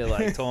 man.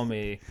 They told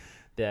me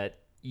that,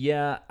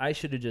 I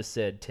should have just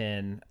said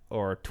 10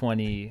 or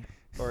 20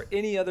 or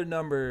any other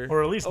number,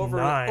 or at least over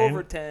 9.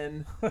 over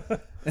 10.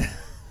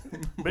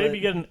 Maybe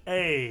get an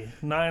A,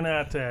 9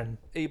 out of 10.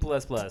 A++.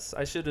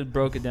 I should have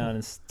broke it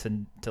down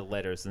to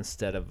letters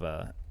instead of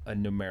a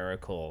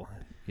numerical,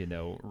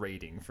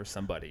 rating for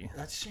somebody.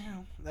 That's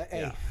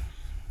that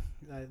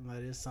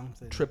is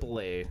something.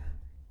 AAA,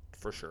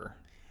 for sure.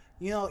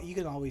 You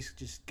can always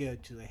just go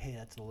to hey,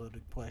 that's a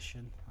loaded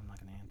question. I'm not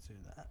going to answer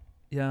that.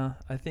 Yeah,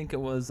 I think it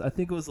was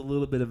a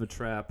little bit of a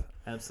trap,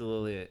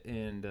 absolutely,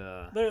 and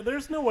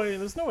There's no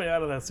way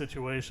out of that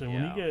situation.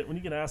 Yeah. When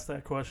you get asked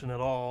that question at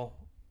all,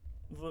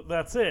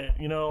 that's it.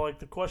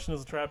 The question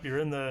is a trap. You're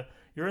in the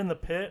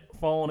pit,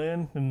 falling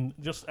in, and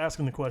just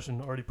asking the question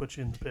already puts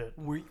you in the pit.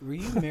 Were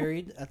you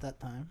married at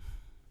that time?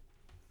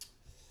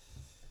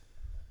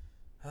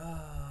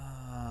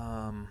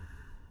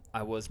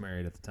 I was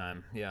married at the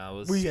time. Yeah, I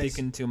was Were you guys-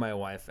 speaking to my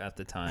wife at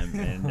the time,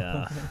 and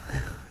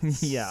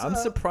I'm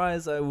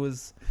surprised I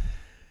was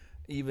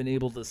even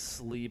able to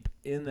sleep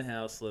in the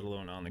house, let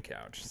alone on the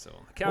couch. So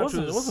the couch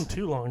It wasn't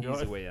too long ago.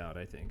 easy way out,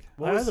 I think.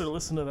 I either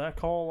listened to that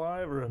call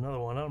live or another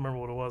one. I don't remember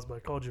what it was, but I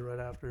called you right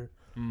after.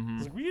 I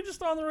was like, were you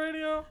just on the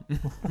radio?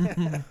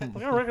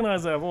 I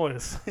recognize that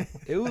voice.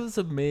 It was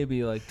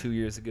maybe 2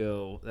 years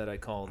ago that I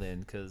called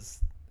in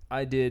because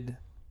I did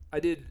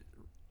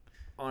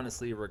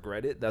honestly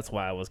regret it. That's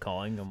why I was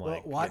calling. I'm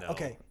like, why?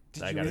 Okay.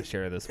 I got to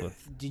share this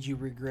with. Did you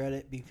regret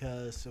it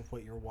because of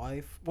what your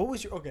wife? What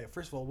was your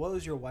First of all, what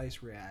was your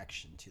wife's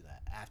reaction to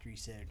that after you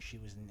said she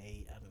was an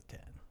 8 out of 10?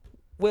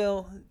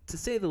 Well, to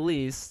say the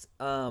least,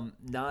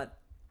 not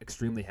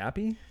extremely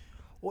happy.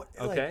 What,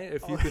 Okay,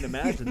 if you can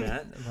imagine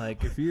that,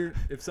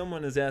 if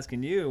someone is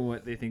asking you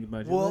what they think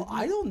about you, well,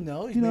 I don't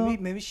know.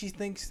 Maybe she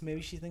thinks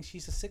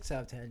she's a 6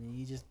 out of 10, and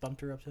you just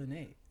bumped her up to an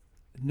 8.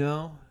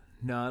 No,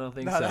 I don't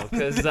think so.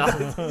 Because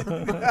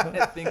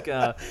I think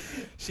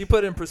she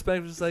put it in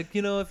perspective. It's like,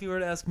 if you were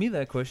to ask me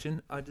that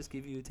question, I'd just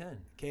give you a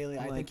 10. Kaylee,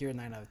 I think you're a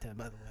 9 out of 10,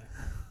 by the way.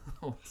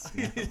 Oh,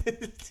 snap.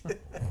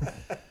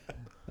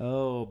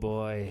 Oh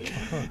boy.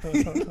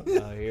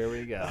 Oh, here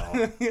we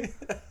go.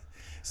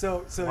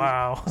 So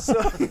Wow.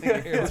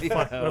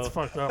 That's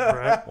fucked up,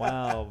 Brett.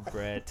 Wow,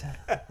 Brett.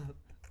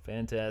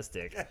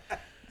 Fantastic.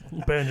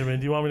 Benjamin,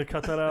 do you want me to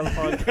cut that out of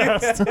the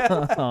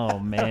podcast? Oh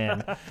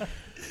man.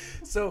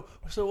 So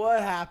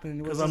what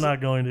happened? Because I'm not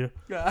going to.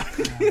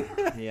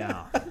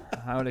 Yeah,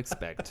 I would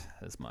expect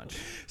as much.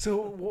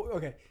 So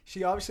okay,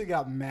 she obviously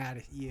got mad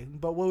at you,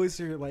 but what'd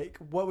she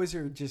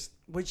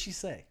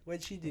say?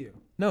 What'd she do?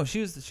 No, she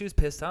was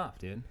pissed off,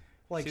 dude.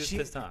 She was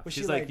pissed off.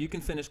 She's like, you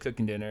can finish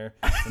cooking dinner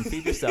and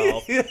feed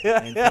yourself,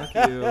 and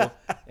fuck you.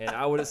 And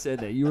I would have said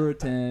that you were a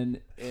 10,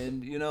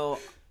 and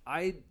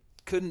I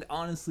couldn't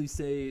honestly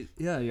say,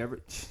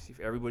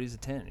 everybody's a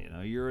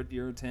 10. You're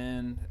a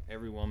 10.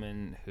 Every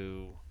woman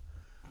who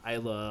I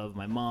love,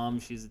 my mom,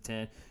 she's a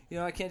 10.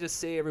 I can't just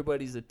say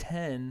everybody's a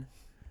 10.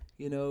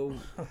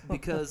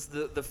 Because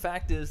the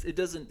fact is, it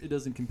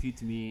doesn't compute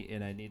to me,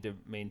 and I need to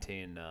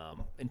maintain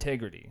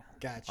integrity.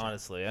 Gotcha.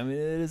 Honestly, I mean,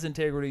 it is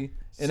integrity,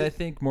 and I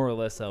think more or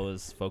less I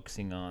was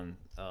focusing on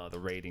the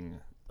rating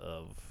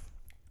of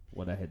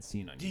what I had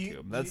seen on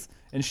YouTube.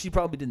 And she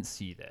probably didn't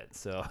see that,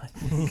 so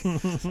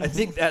I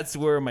think that's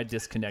where my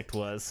disconnect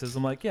was. Because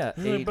I'm like,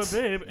 8. But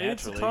babe, naturally.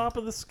 8's the top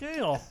of the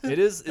scale. It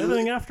is.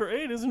 Everything after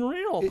 8 isn't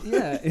real.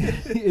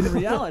 In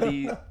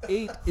reality,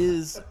 8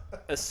 is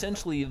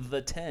essentially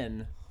the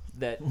 10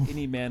 that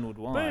any man would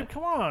want. Babe,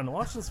 come on.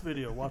 Watch this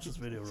video. Real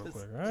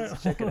quick, all right?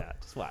 Just check it out.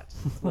 Just watch.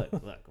 Look,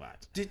 watch.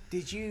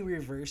 Did you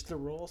reverse the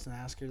roles and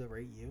ask her to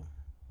rate you?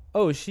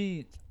 Oh,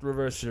 she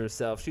reversed it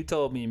herself. She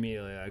told me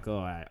immediately,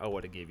 I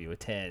would have gave you a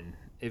 10.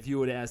 If you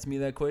would have asked me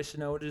that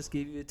question, I would have just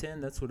gave you a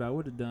 10. That's what I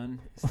would have done,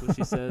 is what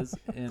she says.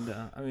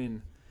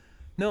 And,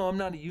 No, I'm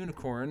not a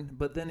unicorn.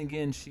 But then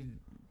again, she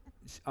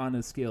on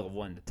a scale of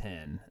 1 to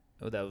 10,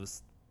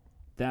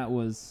 that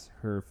was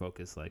her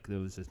focus. Like it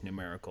was just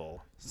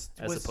numerical,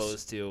 as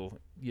opposed to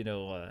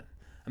a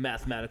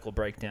mathematical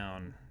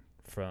breakdown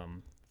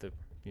from the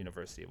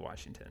University of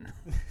Washington.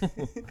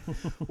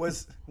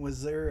 Was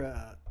there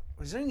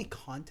any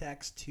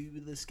context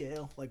to the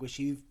scale? Like, was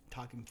she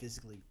talking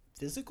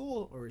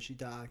physical, or was she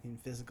talking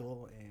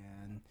physical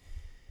and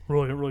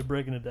really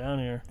breaking it down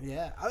here?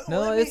 Yeah.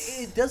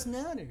 It does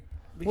matter.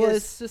 Well,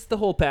 it's just the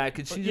whole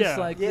package. She's just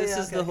like, this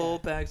is the whole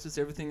package. It's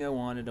everything I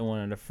wanted. I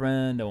wanted a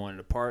friend. I wanted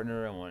a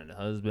partner. I wanted a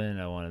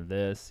husband. I wanted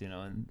this,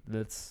 and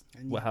that's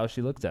how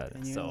she looked at it.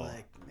 And you're so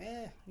like,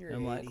 you're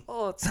I'm 80. like,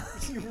 oh, it's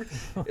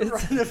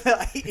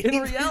about in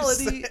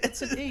reality,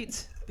 it's an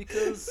 8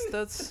 because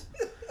that's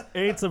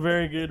 8's a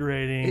very good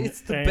rating.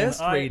 It's the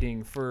best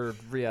rating for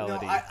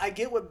reality. No, I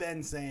get what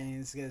Ben's saying.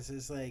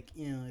 It's like,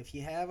 if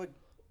you have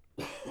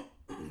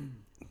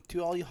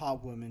to all you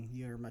hot women,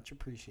 you're much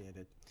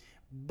appreciated.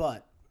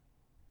 But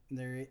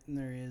there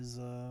is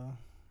a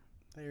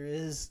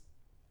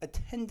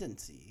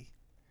tendency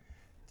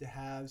to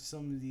have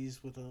some of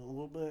these with a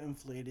little bit of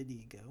inflated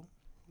ego.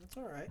 That's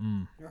all right.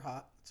 You're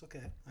hot. It's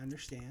okay. I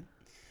understand.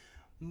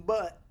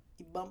 But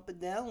you bump it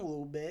down a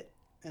little bit,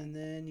 and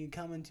then you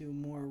come into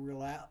more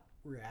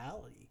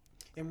reality.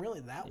 And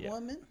really, that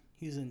woman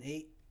who's an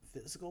 8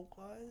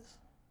 physical-wise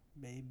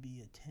may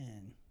be a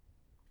 10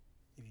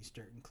 if you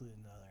start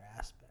including the other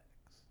aspects.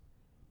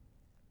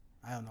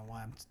 I don't know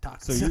why I'm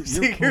talking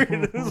so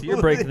you're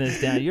breaking this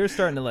down. You're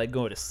starting to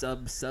go to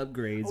sub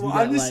grades.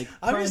 Well, we got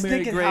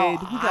primary grade.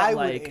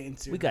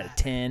 We got that.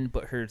 a 10,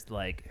 but her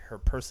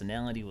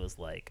personality was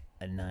like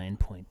a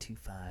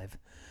 9.25.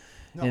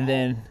 No, and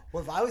then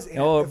if I was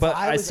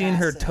I seen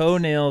her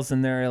toenails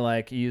and they're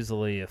like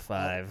easily a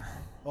 5.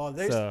 If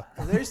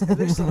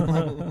there's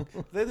some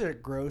they're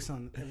gross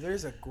if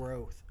there's a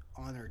growth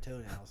on her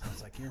toenails, I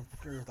was like, you're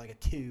like a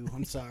 2.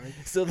 I'm sorry.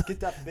 So get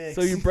that fixed.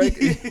 So you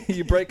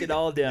break it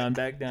all down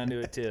to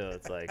a 2.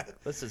 It's like,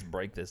 let's just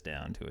break this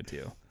down to a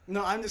 2.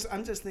 No, I'm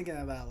just thinking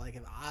about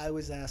if I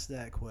was asked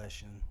that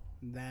question,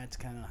 that's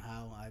kind of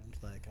how I'm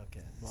like,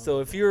 okay.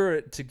 So if you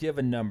were to give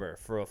a number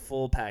for a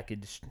full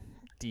package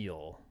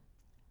deal,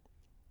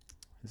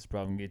 this is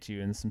probably going to get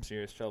you in some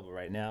serious trouble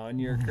right now in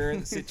your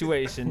current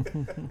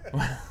situation.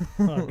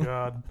 Oh,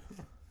 God.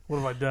 What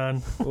have I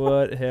done?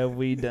 What have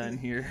we done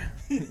here?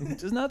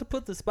 Just not to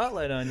put the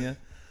spotlight on you.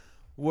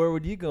 Where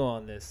would you go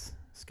on this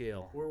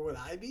scale? Where would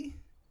I be?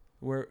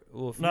 We're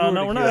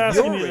not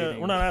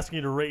asking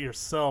you to rate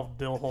yourself,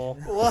 Dillhole.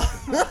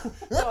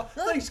 Well,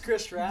 thanks,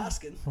 Chris, for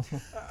asking.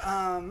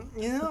 To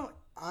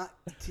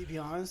be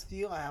honest with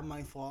you, I have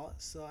my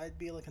faults, so I'd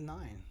be like a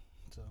 9.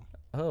 So.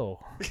 Oh,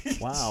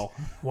 wow.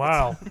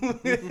 Wow.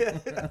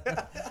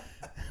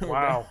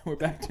 Wow. We're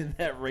back to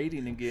that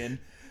rating again.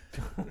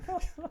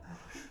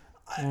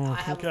 I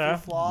have a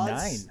few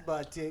flaws, 9.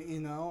 but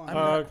I'm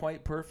not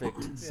quite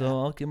perfect, so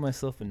I'll give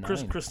myself a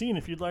 9. Christine,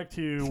 if you'd like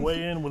to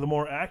weigh in with a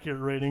more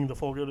accurate rating,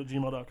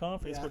 thefullgoat@gmail.com,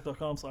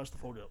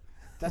 facebook.com/thefullgoat.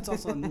 That's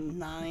also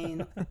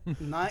 9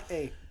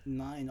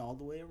 all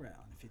the way around.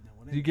 If you know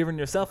what I mean. You're giving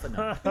yourself a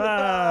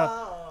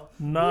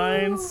 9.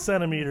 9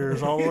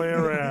 centimeters all the way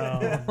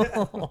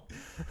around.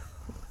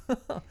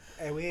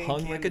 Hey, we ain't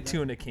hung like a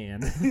tuna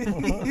can.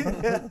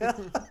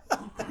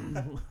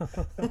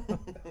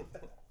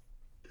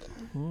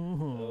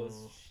 Oh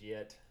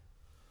shit!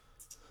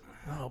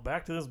 Oh,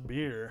 back to this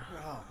beer.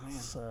 Oh man!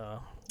 So,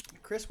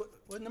 Chris,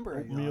 what number are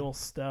you Oatmeal on?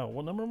 Stout.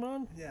 What number am I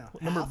on? Yeah.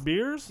 What number of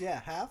beers?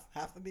 Yeah, half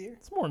a beer.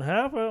 It's more than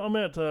half. I'm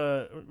at. If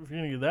you're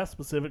gonna get that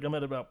specific, I'm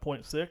at about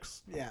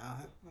 0.6. Yeah.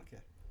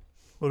 Okay.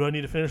 Well, do I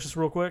need to finish this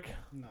real quick?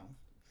 No.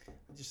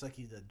 I'd just like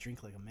you to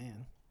drink like a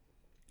man.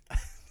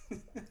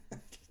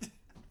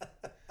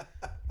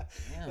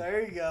 Damn.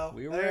 There you go.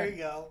 We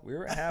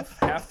were at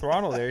half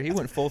throttle there. He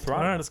went full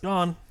throttle. All right, it's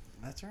gone.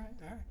 That's all right.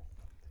 All right.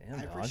 Damn,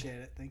 I appreciate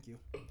it. Thank you.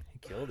 He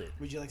killed it.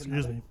 Would you like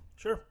Excuse another? me.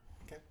 Sure.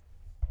 Okay.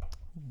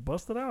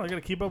 Bust it out. I got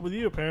to keep up with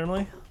you,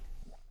 apparently.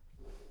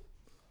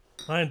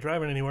 I ain't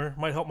driving anywhere.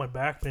 Might help my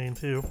back pain,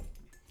 too.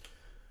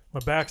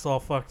 My back's all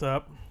fucked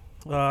up.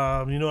 You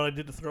know what I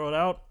did to throw it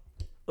out?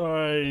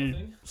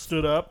 I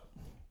stood up.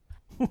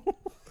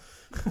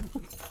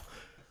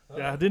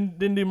 Yeah,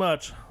 didn't do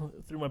much.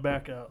 Threw my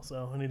back out,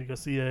 so I need to go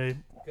see a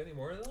Got any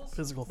more of those?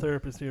 physical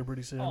therapist here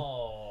pretty soon.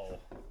 Oh.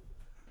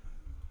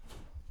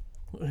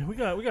 We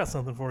got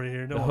something for you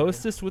here. The Don't worry.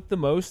 hostess with the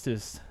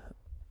mostest.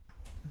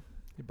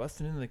 You're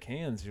busting into the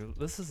cans.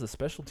 This is the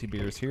specialty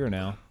beers here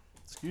now.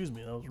 Excuse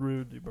me, that was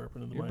rude. You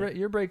burping into the mic.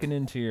 You're breaking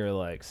into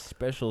your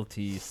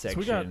specialty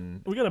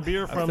section. So we got a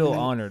beer from. I feel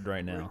honored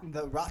right now.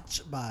 The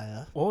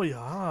Rotschmeier. Oh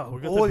yeah, we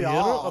got Oh the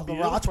yeah, beer.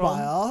 the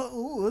Rotschmeier.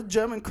 Ooh,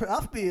 German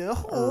craft beer.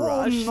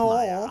 Oh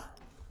no.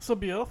 It's a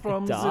beer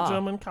from the Da.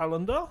 German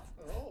calendar.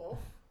 Oh.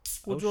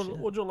 Would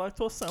you like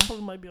to sample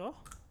my beer?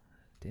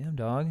 Damn,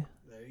 dog.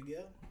 There you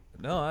go.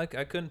 No, I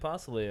couldn't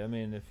possibly. I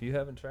mean, if you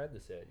haven't tried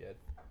this yet,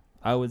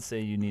 I would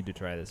say you need to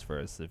try this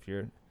first.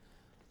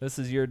 This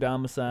is your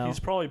domicile.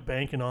 He's probably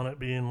banking on it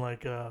being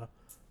like a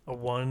a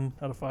 1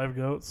 out of 5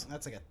 goats?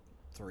 That's like a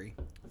 3.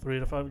 3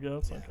 out of 5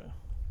 goats? Yeah. Okay.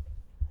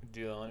 Do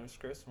you honors,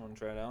 Chris? Want to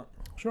try it out?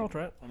 Sure, I'll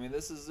try it. I mean,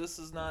 this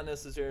is not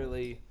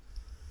necessarily.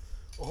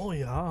 Oh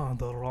yeah,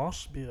 the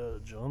Rosh beer,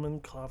 German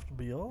craft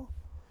beer.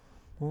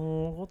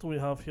 What do we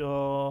have here?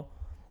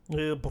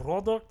 A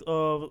product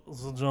of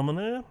the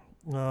Germany,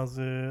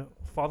 the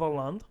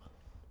fatherland.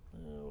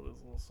 What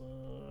is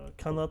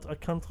this? I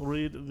can't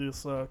read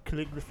this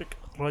calligraphic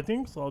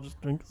writing, so I'll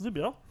just drink the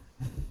beer.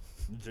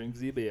 Drink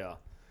the beer.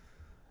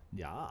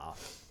 Yeah.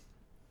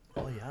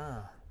 Oh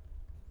yeah.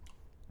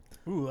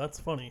 Ooh, that's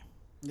funny.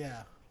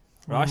 Yeah.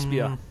 Rosh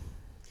beer.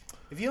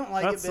 If you don't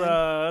like That's it, Ben,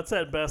 that's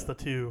at best a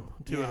 2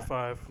 out Yeah. of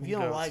 5. if you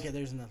don't goats. like it,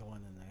 there's another one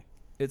in there.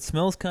 It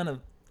smells kind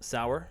of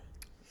sour.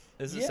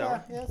 Is it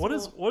sour? Yeah, What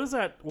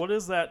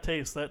is that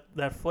taste?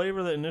 That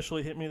flavor that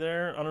initially hit me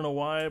there. I don't know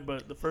why,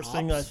 but the first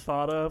thing I Hops.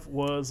 thought of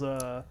was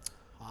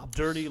Hops.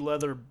 dirty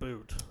leather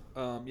boot.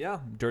 Yeah.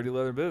 Dirty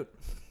leather boot.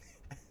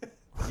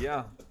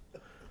 Yeah.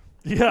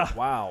 Yeah.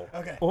 Wow.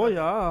 Okay. Oh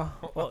yeah.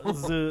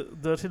 The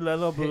dirty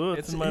leather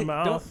boot in my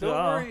mouth. Don't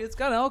yeah. worry, it's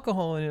got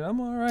alcohol in it. I'm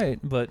all right,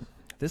 but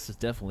this has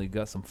definitely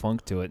got some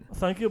funk to it.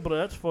 Thank you,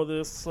 Brett, for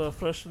this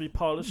freshly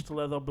polished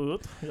leather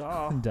boot.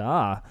 Yeah.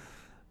 Da.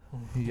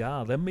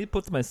 Yeah, let me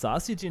put my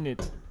sausage in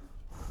it.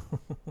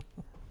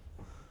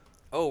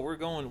 Oh, we're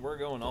going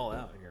all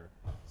out here.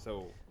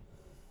 So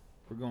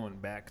we're going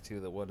back to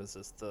the what is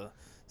this? The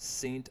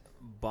Saint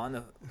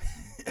Bonifade.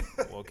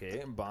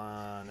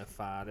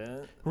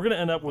 We're gonna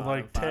end up with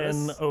like 10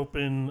 Bonifades.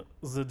 open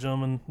the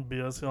German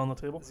beers here on the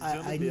time.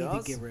 I need to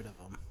beers? get rid of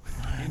them.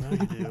 I know you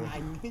do.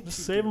 I need Just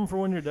to save get- them for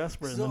when you're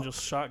desperate, and then So-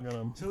 just shotgun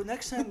them. So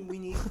next time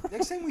we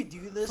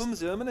do this, From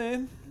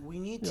Germany. we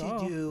need to Yeah.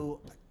 do.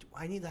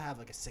 I need to have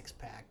like a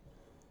 6-pack.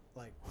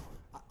 Like,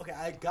 okay,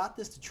 I got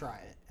this to try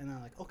it, and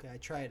I'm like, okay, I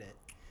tried it.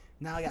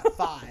 Now I got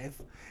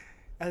 5,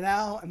 and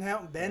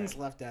now Ben's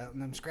left out,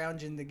 and I'm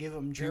scrounging to give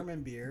him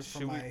German beer for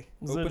should we- my.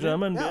 The Open it?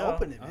 German Yeah, beer.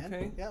 open it, man.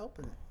 Okay. Yeah,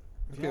 open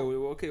it. Okay,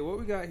 okay. What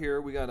we got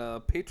here? We got a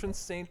patron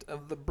saint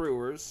of the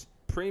brewers,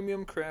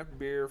 premium craft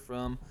beer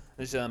from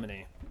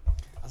Germany.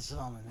 That's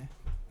all, man.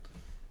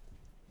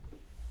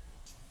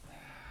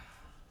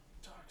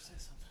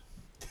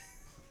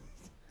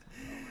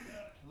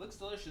 Looks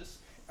delicious.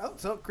 Oh,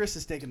 so Chris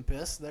is taking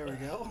piss. There we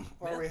go.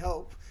 Or we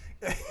hope.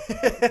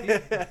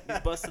 He's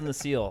busting the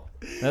seal.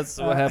 That's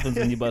what happens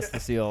when you bust the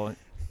seal.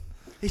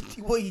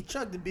 He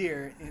chugged the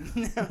beer,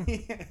 and now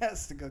he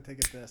has to go take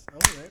a piss.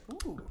 Oh, right.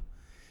 Ooh.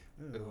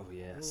 Oh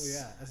yes. Oh,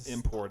 yeah. That's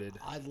Imported.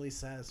 oddly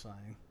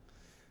satisfying.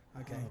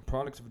 Okay.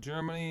 Products of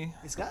Germany.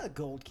 It's got a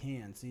gold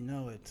can, so you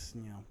know it's,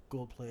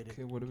 gold plated.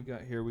 Okay, what do we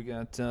got here? We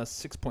got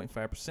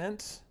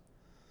 6.5%.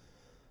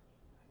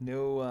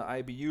 No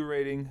IBU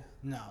rating.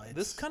 No, it's,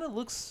 This kind of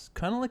looks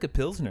kind of like a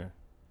Pilsner.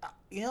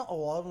 a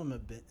lot of them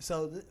have been.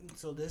 So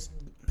this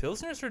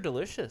Pilsners are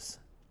delicious,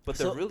 but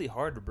they're So, really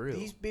hard to brew.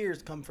 these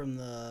beers come from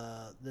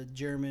the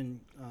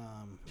German.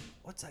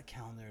 What's that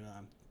calendar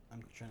that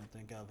I'm trying to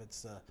think of?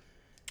 It's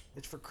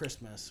for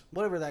Christmas.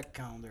 Whatever that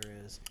calendar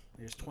is.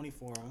 There's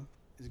 24 of them.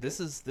 This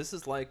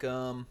is like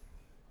I'd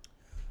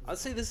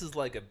say this is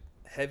like a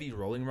heavy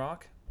Rolling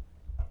Rock.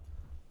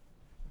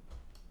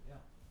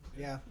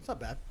 Yeah, it's not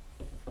bad.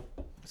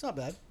 It's not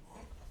bad.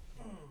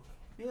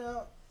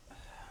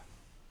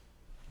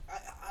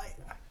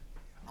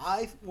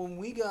 I when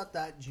we got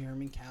that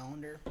German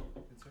calendar,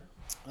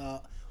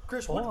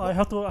 Chris, Oh, I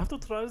have to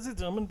try the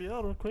German beer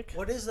real quick.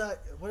 what is that?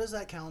 What is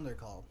that calendar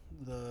called?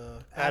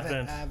 The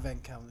Advent.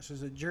 Advent calendar. So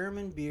it's a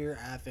German beer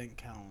Advent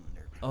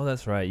calendar. Oh,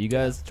 that's right. You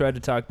guys tried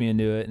to talk me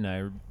into it, and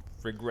I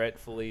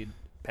regretfully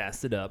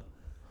passed it up.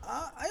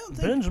 I don't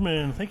think.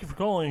 Benjamin, thank you for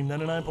calling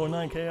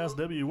 99.9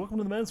 KSW. Welcome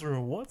to the men's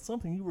room. What's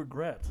something you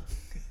regret?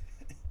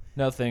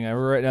 Nothing. I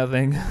regret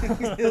nothing.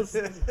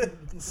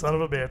 Son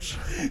of a bitch.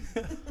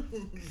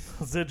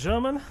 the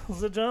German,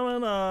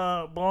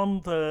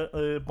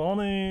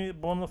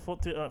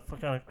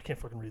 I can't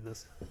fucking read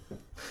this.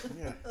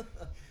 Yeah.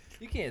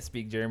 You can't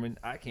speak German.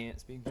 I can't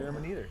speak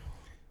German either.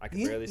 I can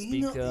You- barely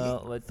you speak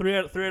know- like 3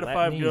 out of 5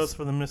 Latinese. goes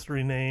for the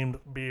mystery named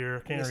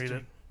beer. Can't read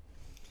it.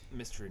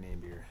 mystery name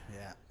beer.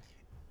 Yeah.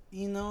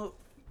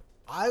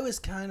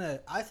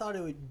 I thought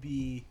it would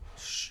be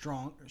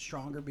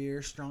stronger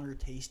beers, stronger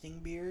tasting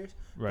beers.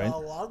 Right. But a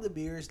lot of the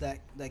beers that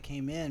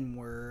came in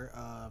were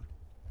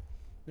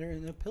they're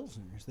in the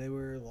pilsners. They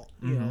were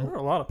Mm-hmm. There are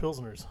a lot of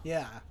pilsners.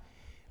 yeah.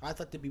 I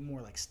thought they'd be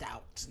more like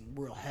stouts and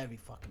real heavy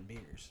fucking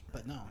beers,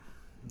 but no.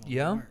 they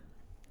Yeah? weren't.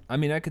 I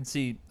mean, I could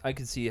see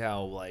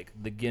how like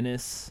the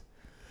Guinness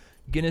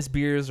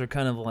beers are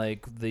kind of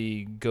like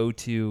the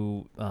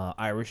go-to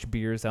Irish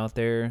beers out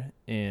there,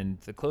 and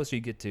the closer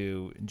you get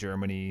to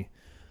Germany,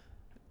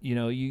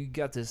 you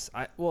got this.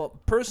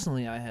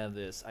 Personally, I have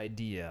this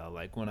idea.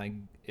 Like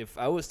if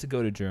I was to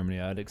go to Germany,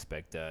 I'd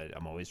expect that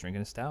I'm always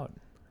drinking a stout.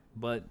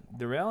 But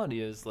the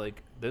reality is,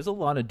 like, there's a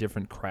lot of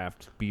different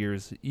craft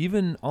beers,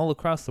 even all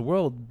across the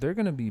world. They're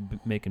gonna be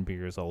making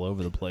beers all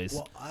over the place.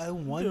 Well, I Do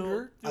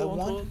wonder. you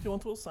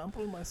want to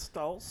sample my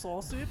stout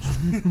sausage?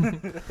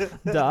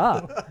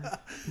 Da,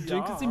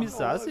 drinking some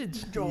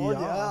sausage. Oh,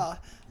 yeah.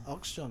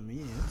 auction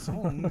me.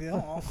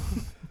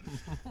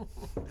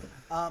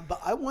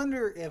 But I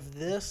wonder if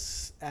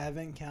this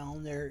advent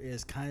calendar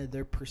is kind of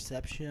their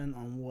perception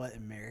on what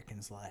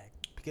Americans like,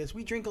 because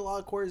we drink a lot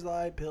of Coors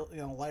Light,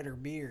 lighter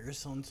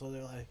beers, and so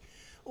they're like,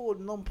 "Oh,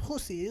 no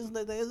pussies,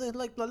 they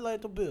like the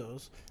lighter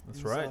beers." That's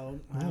And right.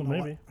 So,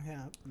 Maybe. I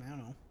don't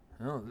know.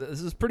 Oh, this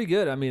is pretty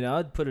good. I mean,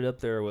 I'd put it up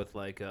there with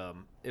like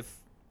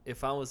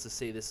if I was to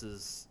say this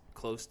is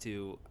close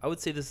to, I would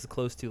say this is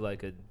close to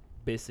like a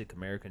basic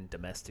American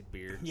domestic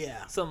beer.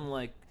 Yeah. Something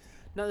like,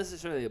 not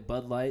necessarily a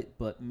Bud Light,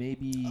 but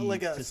maybe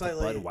Like a just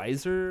slightly- a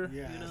Budweiser.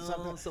 Yeah, you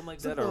know, something like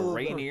that, something or a a little-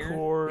 Rainier.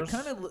 Coors. It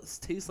kind of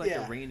tastes like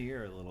Yeah. a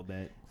Rainier a little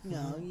bit. You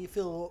know, you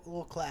feel a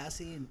little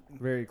classy and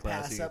Very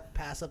classy.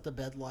 pass up the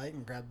Bud Light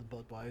and grab the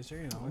Budweiser.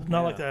 You know. Not Yeah.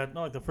 like that.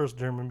 Not like the first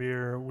German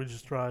beer. We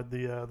just tried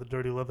the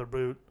Dirty Leather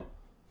Boot.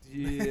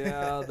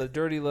 Yeah, the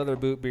dirty leather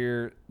boot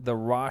beer, the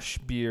Roche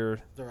beer.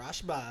 The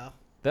Rashba.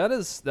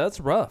 That's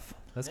rough.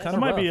 That's Yeah. kind There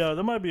of might rough. be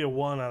there might be a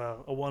 1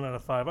 out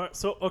of 5. All right,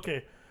 so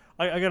okay,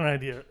 I got an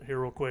idea here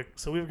real quick.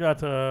 So we've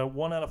got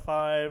 1 out of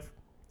 5,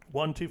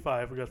 1, 2,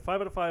 5. We got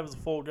 5 out of 5 as a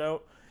full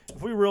goat.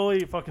 If we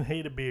really fucking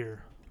hate a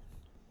beer,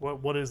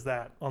 what is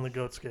that on the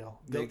goat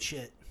scale? Goat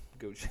shit.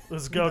 Go,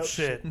 It's goat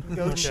shit.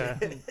 Goat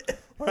Okay. shit.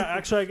 Well,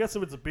 actually, I guess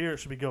if it's a beer, it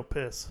should be goat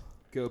piss.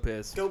 go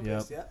piss. Goat Yep.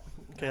 piss, yeah.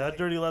 Okay, that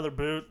dirty leather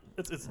boot.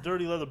 It's a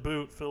dirty leather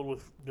boot filled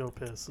with goat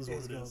piss. Is what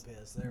It's it goat is.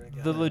 piss. There we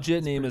go. The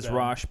legit name pretty is bad.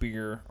 Roche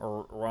beer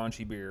or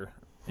raunchy beer,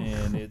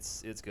 and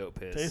it's goat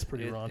piss. Tastes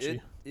pretty raunchy.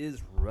 It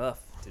is rough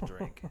to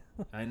drink.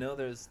 I know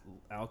there's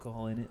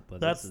alcohol in it,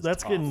 but That's this is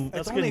that's tough. getting It's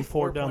that's only getting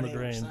poured down the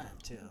drain.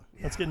 4.8% too.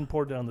 That's getting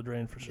poured down the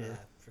drain for sure. Yeah,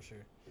 for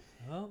sure.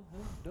 Well,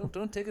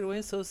 don't take it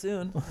away so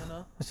soon. You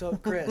know. So,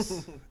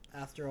 Chris,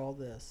 after all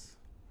this,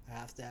 I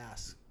have to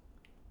ask,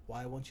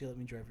 why won't you let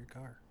me drive your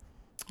car?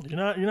 You're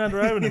not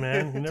driving it,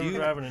 man. You're never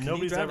driving it. Can you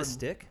Nobody's drive ever. a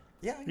stick?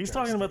 Yeah, I can He's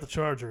drive talking a about the stick.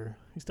 Charger.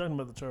 He's talking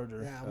about the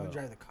Charger. Yeah, I want Oh. to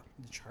drive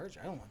the Charger.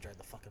 I don't want to drive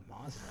the fucking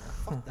Mazda.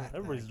 Fuck that.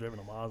 Everybody's thing. driving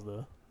a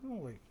Mazda.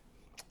 Holy-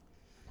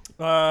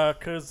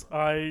 Because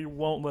I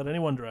won't let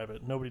anyone drive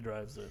it. Nobody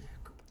drives it.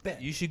 Ben,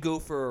 You should go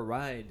for a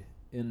ride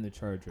in the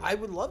Charger. I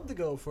would love to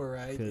go for a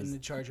ride in 'Cause the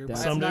Charger, but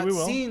that's- I've Someday not we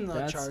will. seen the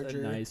That's Charger.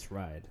 a nice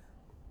ride.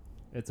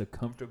 It's a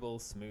comfortable,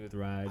 smooth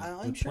ride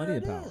I'm with sure plenty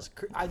it of power. is.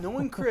 I know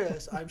in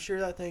Chris, I'm sure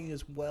that thing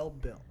is well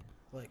built.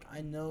 Like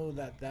I know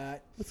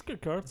that. It's a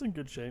good car. It's in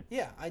good shape.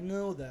 Yeah, I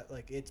know that.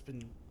 Like it's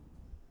been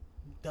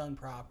done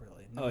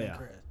properly. Oh, knowing yeah.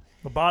 Chris.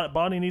 The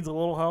body needs a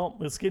little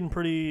help. It's getting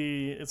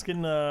pretty. It's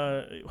getting.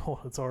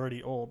 It's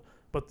already old.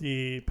 But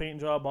the paint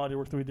job, body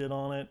work that we did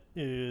on it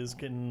is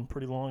getting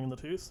pretty long in the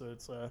tooth. So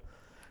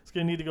it's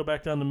gonna need to go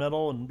back down to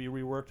metal and be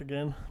reworked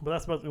again. But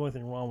that's about the only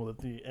thing wrong with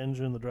it. The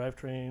engine, the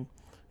drivetrain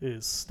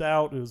is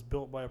stout. It was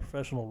built by a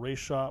professional race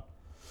shop.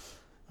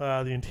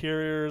 The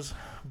interior's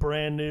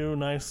brand new,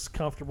 nice,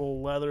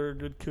 comfortable leather,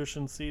 good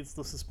cushion seats.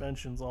 The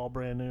suspension's all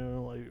brand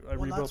new. Like I Well,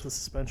 rebuilt that's- the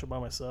suspension by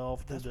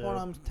myself. That's did, what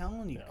I'm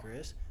telling you, yeah.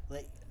 Chris.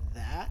 Like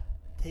that,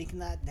 taking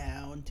that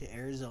down to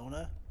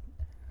Arizona,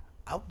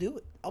 I'll do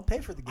it. I'll pay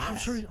for the gas. I'm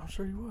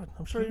sure you would.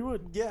 I'm sure you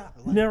would. Yeah.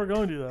 You're never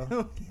going to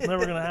though.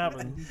 Never gonna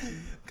happen.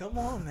 Come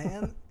on,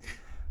 man.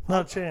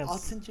 Not a chance. I'll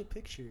send you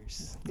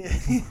pictures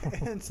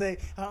and say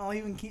I'll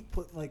even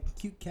put like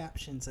cute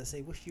captions that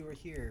say "Wish you were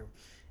here"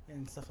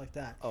 and stuff like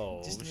that.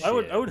 Oh, Just to shit.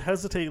 make- I would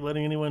hesitate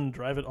letting anyone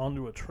drive it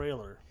onto a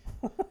trailer.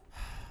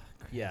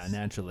 Yeah,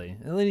 naturally.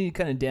 And any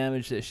kind of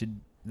damage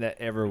that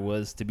ever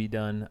was to be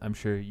done, I'm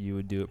sure you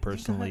would do it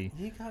personally.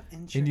 You got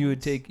insurance. And you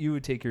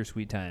would take your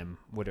sweet time,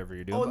 whatever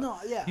you're doing. Oh But no,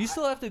 yeah. You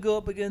still have to go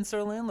up against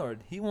our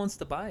landlord. He wants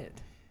to buy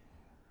it.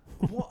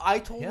 Well, I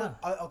told Yeah.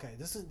 him. Okay,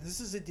 this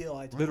is a deal.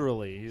 I told him.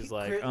 Literally, he's He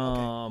like, crit-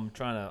 okay.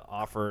 trying to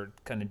offer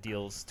kind of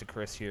deals to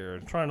Chris here.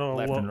 Trying to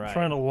Left and right.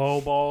 trying to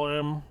lowball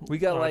him. We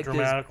got like this.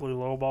 dramatically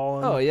lowball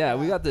him. Oh yeah,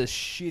 we got this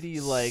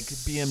shitty like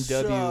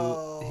BMW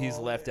So- he's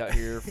left out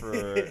here for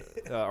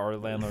our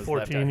landlord's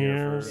left 14 out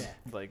years. here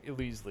for like at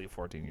least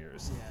 14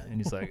 years. Yeah. And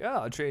he's like, "Oh,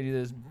 I'll trade you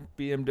this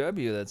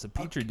BMW that's a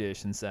petri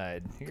dish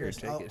inside. Here, Chris,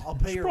 take it." I'll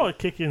pay Should your. probably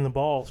kick you in the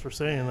balls for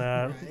saying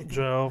that, Right.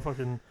 Joe.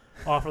 Fucking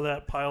offer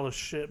that pile of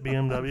shit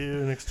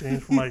BMW in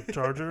exchange for my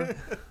Charger.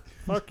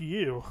 Fuck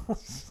you.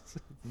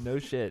 No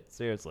shit,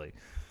 seriously.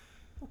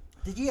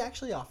 Did you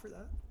actually offer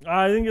that?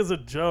 I think it's a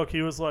joke.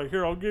 He was like,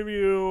 "Here, I'll give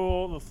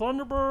you the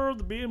Thunderbird,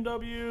 the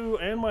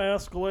BMW, and my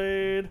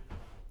Escalade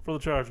for the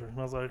Charger." And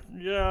I was like,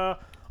 "Yeah,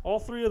 all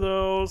three of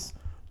those.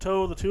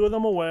 Tow the two of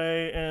them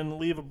away and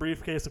leave a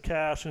briefcase of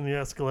cash in the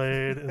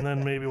Escalade, and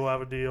then maybe we'll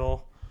have a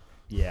deal."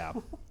 Yeah.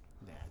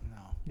 Yeah, no.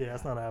 Yeah,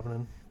 it's not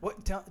happening.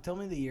 What? Tell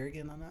me the year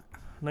again on that.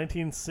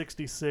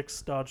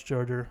 1966 Dodge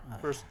Charger,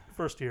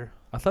 first year.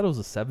 I thought it was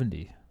a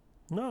 70.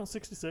 No,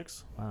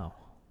 66. Wow.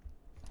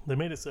 They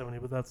made it 70,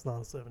 but that's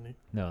not a 70.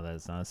 No,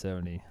 that's not a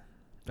 70.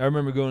 I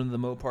remember going to the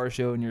Mopar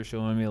show and you're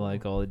showing me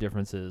like all the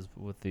differences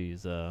with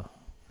these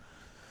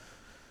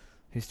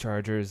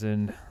Chargers,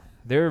 and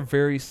they're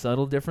very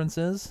subtle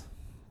differences,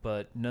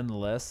 but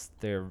nonetheless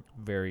they're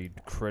very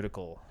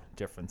critical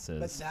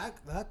differences.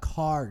 But that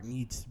car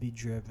needs to be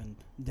driven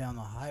down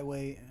the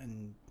highway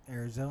and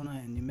Arizona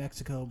and New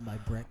Mexico by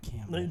Brett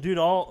Campbell. Dude,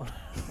 all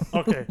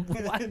okay.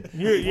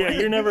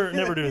 You're never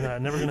doing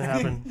that. Never gonna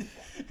happen.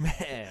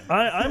 Man,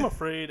 I'm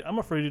afraid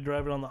to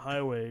drive it on the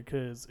highway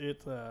because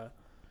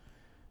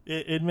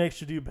it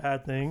makes you do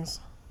bad things.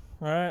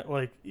 All right,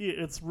 like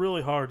it's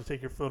really hard to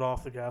take your foot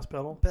off the gas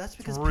pedal. But that's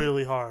because it's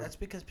really hard. That's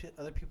because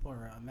other people are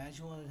around.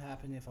 Imagine what would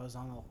happen if I was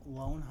on a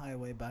lone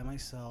highway by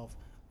myself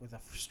with a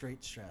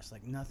straight stress.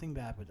 Like nothing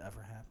bad would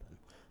ever happen.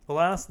 The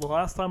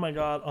last time I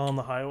got on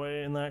the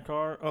highway in that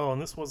car,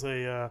 and this was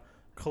a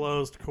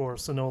closed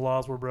course, so no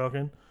laws were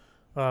broken.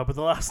 But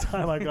the last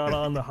time I got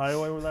on the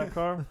highway with that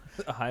car,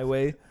 a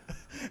highway.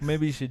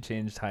 Maybe you should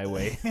change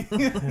highway.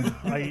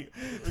 I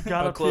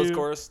got a closed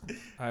course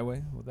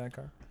highway with that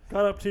car.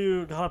 Got up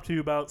to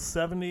about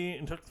 70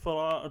 and took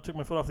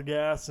my foot off the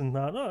gas, and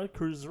no, it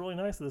cruises really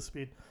nice at this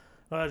speed.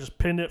 I just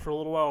pinned it for a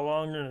little while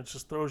longer, and it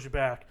just throws you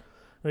back.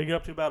 Then you get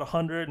up to about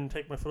 100 and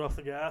take my foot off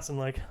the gas, and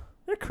like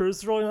it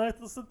cruises really nice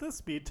at this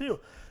speed too.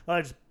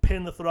 I just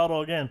pinned the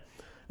throttle again,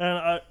 and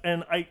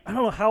I don't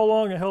know how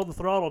long I held the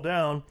throttle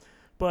down,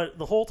 but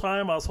the whole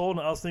time I was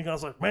holding it, I was thinking, I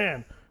was like,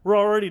 man, we're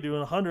already doing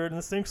 100, and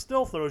this thing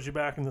still throws you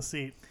back in the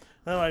seat.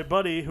 And my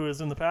buddy, who was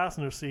in the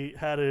passenger seat,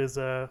 had his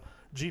GPS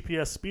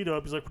speedo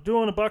up. He's like, we're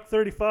doing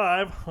 $135.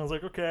 I was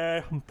like,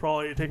 okay, I'm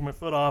probably taking my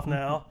foot off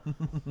now.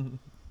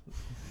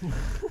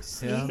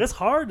 Yeah. It's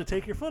hard to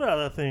take your foot out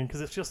of that thing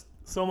because it's just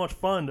so much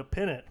fun to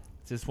pin it.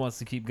 Just wants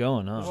to keep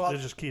going, huh? Well, it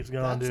just keeps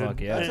going, dude.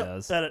 Fuck yeah, it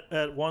does. At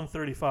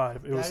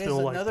 135, it was That still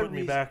is like another putting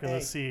me back in reason-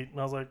 the seat, and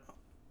I was like,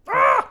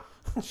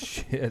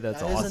 Shit, that's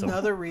That is awesome.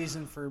 another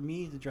reason for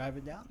me to drive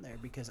it down there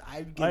because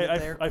I'd get it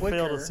there I quicker.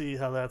 fail to see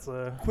how that's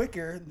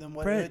quicker than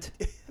what Brett,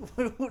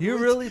 it would. You're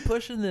really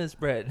pushing this,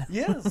 Brett.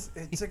 Yes,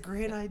 it's a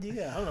great I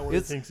idea. don't know where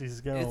It's- he thinks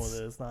he's going it's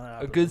with it. It's not A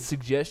happening. good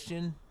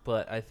suggestion,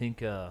 but I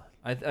think I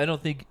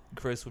don't think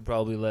Chris would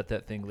probably let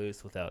that thing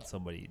loose without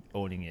somebody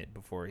owning it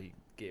before he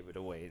gave it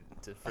away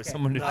for Okay.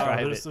 someone to No, drive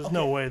there's it.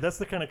 no way. That's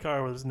the kind of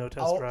car where there's no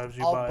test drives.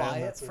 You I'll buy, buy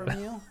and it that's from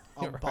you.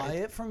 I'll Right. buy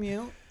it from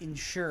you,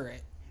 insure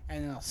it,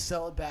 and then I'll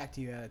sell it back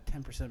to you at a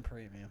 10%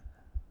 premium.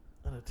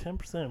 At a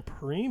 10%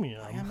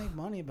 premium. I gotta make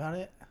money about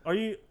it. Are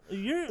you're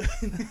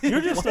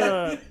just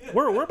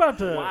we're about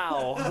to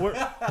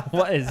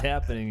What is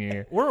happening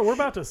here? we're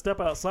about to step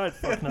outside,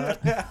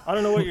 fucknut. I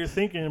don't know what you're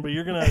thinking, but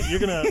you're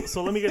gonna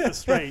so let me get this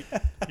straight.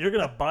 You're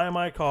gonna buy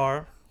my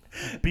car,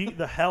 beat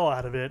the hell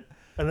out of it,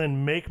 and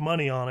then make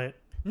money on it,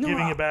 No,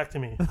 giving it back to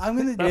me. I'm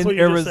gonna. That's In what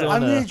you just said. Arizona.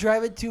 I'm gonna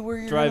drive it to where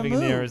you're Driving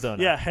gonna in move.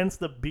 Arizona. Yeah, hence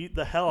the beat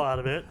the hell out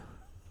of it.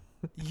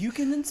 You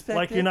can inspect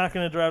Like it. you're not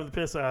gonna drive the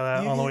piss out of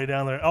that You on the can- way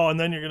down there. Oh, and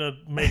then you're gonna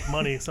make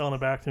money selling it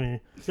back to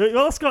me.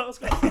 Well, let's go.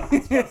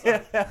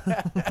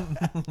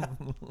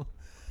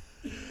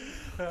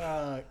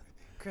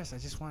 Chris, I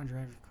just want to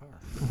drive your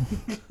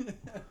car.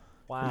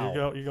 Wow.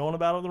 You're going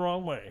about it the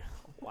wrong way.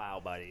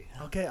 Wow, buddy.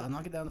 Okay, I'll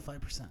knock it down to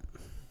 5%.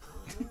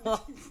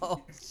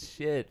 Oh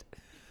shit.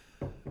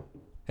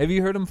 Have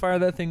you heard him fire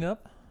that thing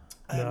up?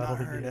 I have No, I not don't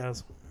think heard he it.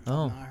 has.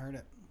 Oh, I've not heard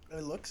it.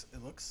 It looks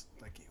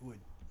like it would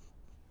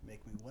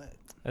make me wet.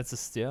 it's a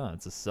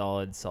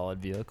solid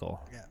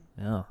vehicle. Yeah.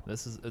 Yeah,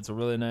 it's a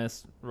really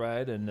nice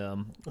ride, and I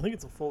think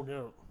it's a full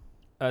goat.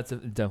 it's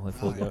definitely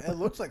full go. It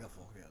looks like a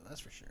full go, that's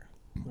for sure.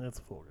 It's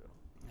a full goat.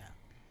 Yeah.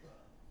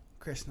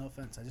 Chris, no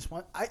offense.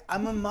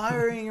 I'm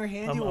admiring your I'm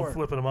handiwork.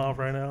 flipping him off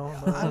right now.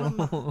 I'm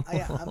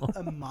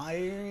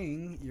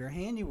admiring your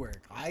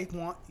handiwork. I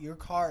want your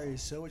car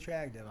is so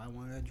attractive. I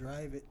want to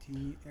drive it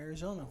to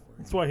Arizona for you.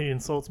 That's why he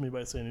insults me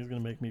by saying he's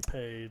going to make me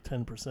pay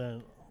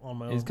 10% on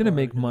my own. He's gonna car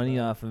make to get money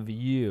that. off of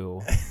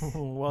you.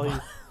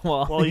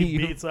 while he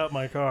beats up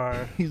my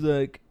car. He's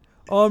like,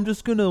 oh, I'm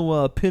just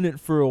gonna pin it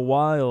for a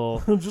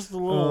while. Just a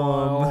little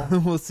while.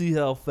 We'll see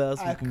how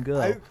fast we can go.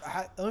 let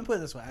me put it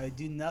this way: I would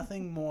do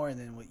nothing more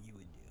than what you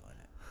would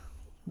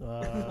do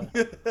on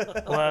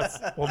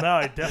it. Well, now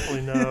I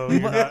definitely know you're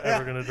not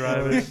ever going to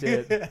drive Oh, it.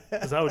 shit.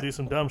 Because I would do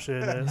some dumb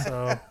shit in it,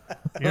 so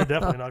you're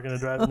definitely not going to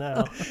drive it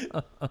now.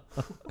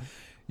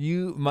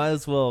 You might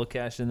as well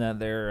cash in that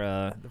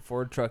there the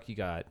Ford truck you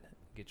got.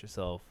 Get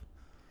yourself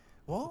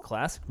a Well,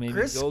 classic, maybe.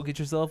 Chris- Go get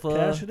yourself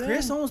Cash it in.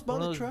 Chris almost bought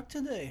One of a those- truck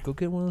today. Go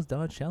get one of those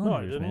Dodge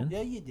Challengers, didn't. man.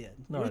 Yeah, you did.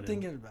 No, you I were didn't.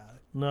 thinking about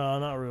it. No,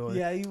 not really.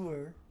 Yeah, you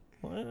were.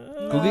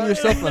 Go get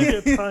yourself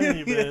a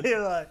tiny bit.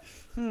 You're like,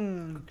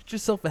 Get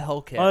yourself a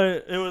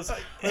Hellcat.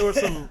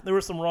 There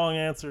were some wrong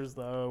answers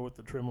though with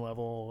the trim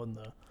level and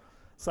the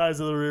size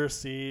of the rear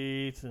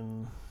seat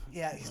and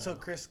Yeah. So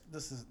Chris,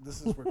 this is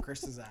where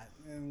Chris is at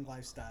in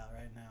lifestyle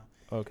right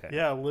now. Okay.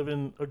 yeah,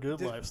 living a good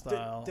Does-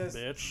 lifestyle, does-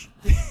 bitch.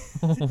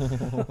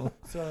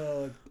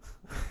 So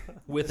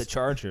With a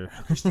Charger.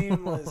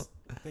 Christine was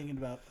thinking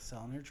about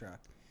selling her truck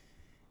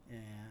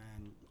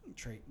and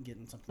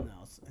getting something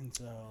else, and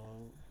so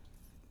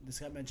this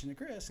got mentioned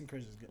to Chris, and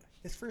Chris is good.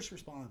 His first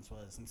response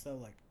was, instead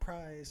of like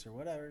price or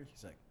whatever,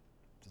 he's like,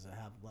 "Does it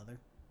have leather?"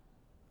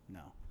 No,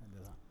 it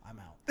doesn't. I'm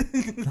out.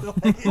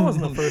 That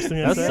wasn't the first thing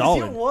I That's said. solid.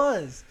 Yes, it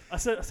was. I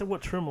said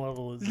what trim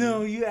level is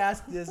No, it? you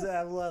asked, "Does it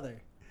have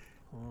leather?"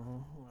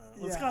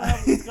 It's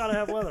gotta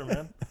have leather,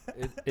 man.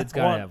 It's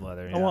gotta have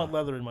leather. I want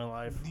leather in my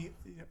life.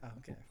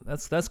 Okay.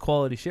 That's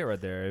quality shit right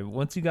there.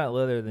 Once you got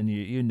leather, then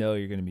you know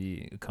you're gonna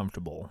be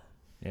comfortable.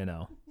 You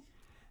know.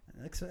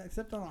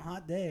 Except on a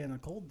hot day and a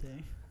cold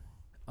day.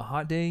 A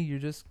hot day, you're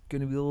just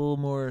gonna be a little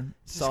more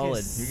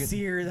solid. You're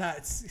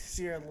gonna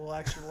sear a little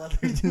extra leather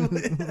to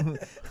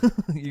it.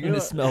 You're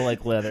gonna smell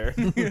like leather.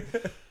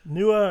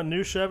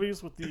 New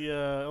Chevys with the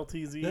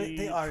LTZ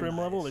they trim nice.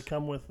 level. They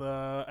come with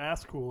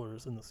ass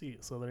coolers in the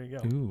seat. So there you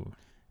go. Ooh.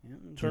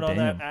 Turn on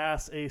that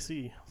ass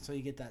AC. So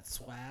you get that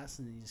swass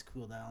and then you just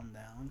cool down.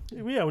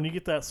 Yeah, when you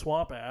get that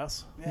swamp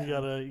ass, Yeah. you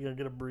gotta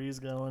get a breeze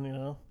going. You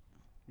know.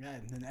 Yeah,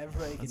 and then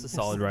everybody That's can a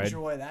solid ride.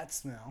 enjoy that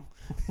smell.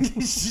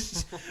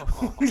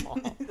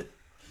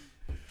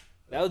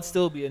 That would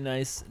still be a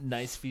nice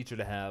feature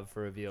to have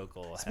for a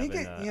vehicle.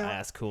 Speaking- having an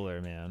ass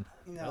cooler, man.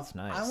 That's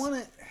nice. I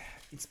want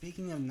to.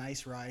 Speaking of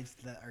nice rides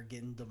that are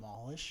getting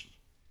demolished,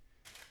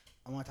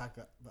 I want to talk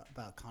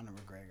about Conor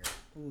McGregor.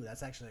 Ooh,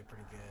 that's actually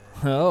pretty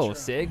good. Oh, intro.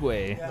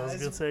 segue. That was a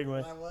good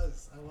segue. I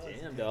was.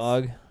 Damn,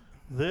 dog.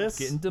 This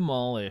Getting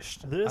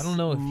demolished. This I don't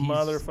know if he's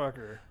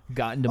motherfucker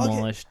gotten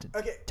demolished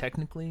Okay.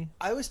 technically,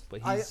 I was.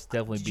 but he's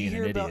definitely did you being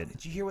hear an about- idiot.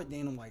 Did you hear what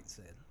Dana White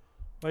said?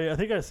 Wait, I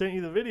think I sent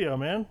you the video,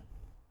 man.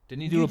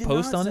 Didn't he do a did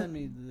post not on send it?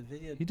 me the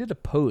video. He did a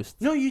post.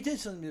 No, you did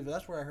send me, but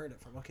that's where I heard it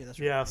from. Okay, that's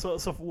right. Yeah. So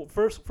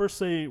first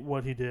say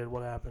what he did.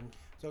 What happened?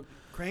 So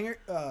Kranger,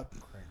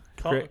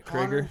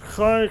 Krager.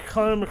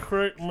 Conor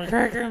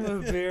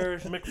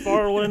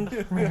McFarland.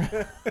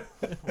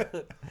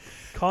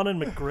 Conor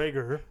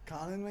McGregor.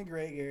 Conor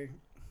McGregor.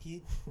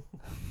 He.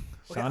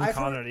 Sean I've heard-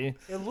 Connery.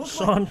 It looked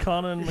Sean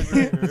Conor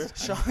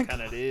McGregor. Sean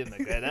Connery.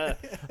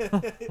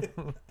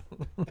 McGregor.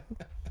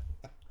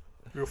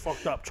 You're a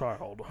fucked up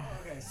child.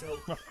 Okay, so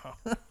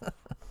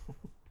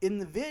in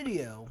the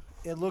video,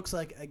 it looks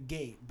like a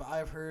gate, but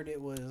I've heard it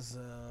was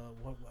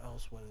what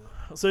else was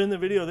it? So in the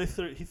video,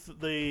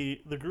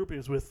 the group he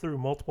was with threw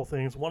multiple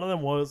things. One of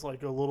them was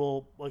like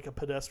a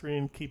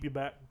pedestrian keep you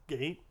back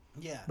gate.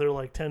 Yeah. They're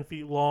like 10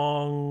 feet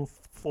long,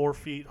 4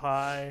 feet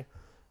high,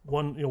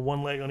 one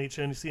leg on each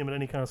end. You see them at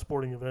any kind of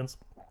sporting events.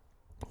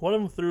 One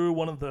of them threw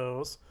one of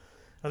those.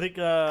 I think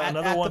another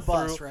at one the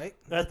bus, threw right?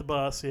 at the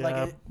bus. Yeah,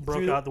 Like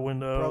broke out the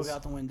windows. Broke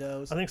out the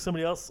windows. I think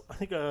somebody else. I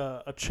think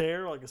a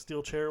chair, like a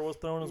steel chair, was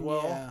thrown as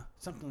well. Yeah,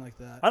 something like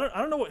that. I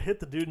don't know what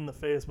hit the dude in the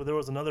face, but there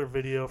was another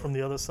video from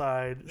the other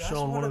side That's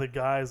showing one what of the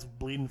guys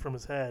bleeding from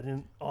his head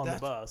on the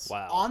That's- bus.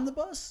 Wow. On the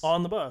bus?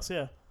 On the bus,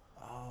 yeah.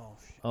 Oh,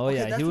 shit. Oh Okay,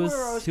 yeah, that's he where was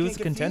I he was a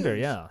getting contender.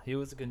 confused. Yeah, he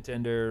was a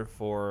contender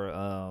for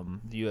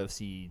the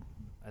UFC.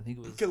 I think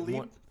it was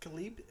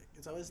Khalib,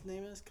 is that what his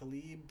name is?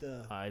 Khalib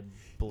the. I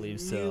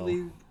believe so.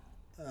 newly,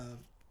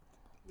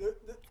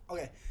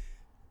 okay.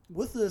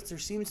 With this, there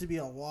seems to be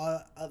a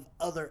lot of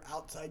other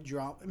outside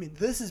drama. I mean,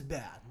 this is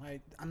bad,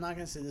 right? I'm not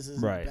gonna say this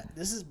is Right. bad.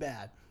 This is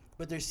bad,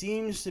 but there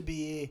seems to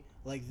be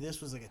like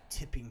this was like a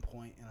tipping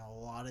point in a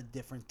lot of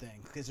different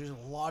things because there's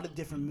a lot of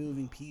different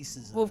moving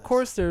pieces. Well, of this.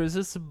 course, there was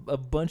just a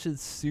bunch of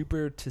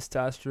super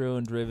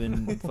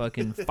testosterone-driven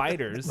fucking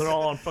fighters They're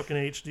all on fucking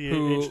HGH.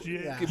 who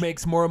Yeah.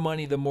 makes more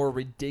money the more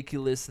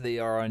ridiculous they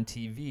are on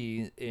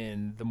TV,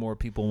 and the more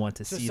people want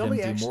to So see them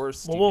somebody do actually- more Well,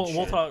 stupid we'll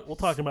shit. we'll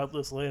talk about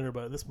this later,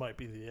 but this might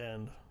be the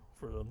end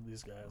for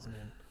these guys.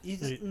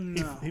 I mean,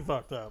 he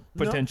fucked up.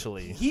 No,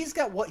 Potentially. he's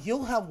got what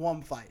he'll have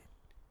one fight.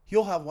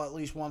 He'll have at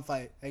least one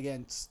fight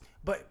against.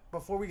 But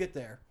before we get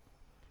there,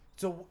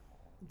 so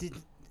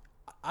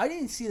I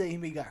didn't see that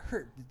anybody got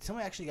hurt. Did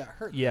somebody actually got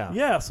hurt? Yeah.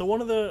 Yeah, so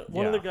one of the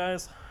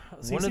guys.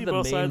 So One you of see the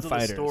both main sides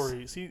fighters. of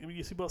the story.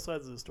 You see both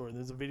sides of the story.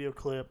 There's a video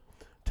clip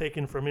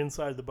taken from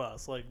inside the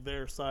bus. Like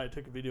their side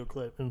took a video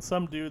clip, and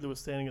some dude that was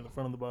standing at the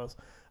front of the bus.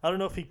 I don't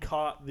know if he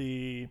caught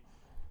the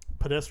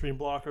pedestrian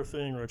blocker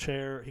thing or a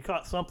chair. He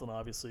caught something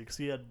obviously because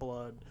he had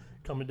blood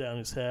coming down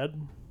his head.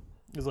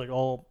 It was like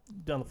all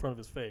down the front of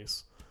his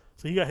face.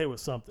 So he got hit with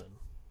something.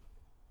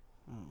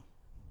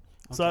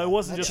 So Okay. it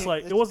wasn't That just cha-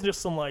 like that- it wasn't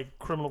just some like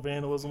criminal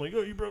vandalism, like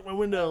oh you broke my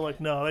window.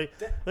 Like no,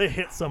 they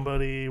hit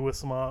somebody with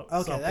some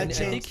something. that And I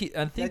changed- think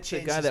that the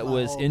changes guy that my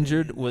was whole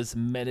injured opinion. was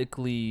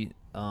medically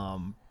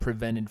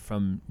prevented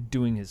from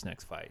doing his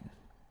next fight.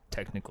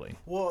 Technically,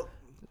 Well,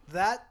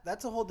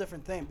 that's a whole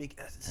different thing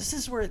because this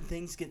is where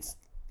things get.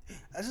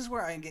 This is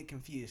where I get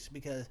confused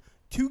because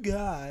two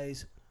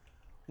guys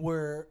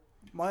were,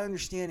 my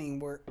understanding,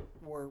 were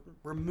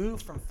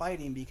removed from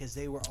fighting because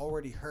they were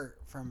already hurt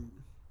from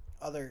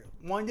other.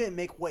 One didn't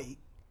make weight,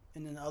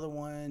 and then the other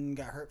one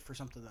got hurt for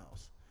something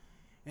else.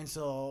 And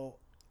so,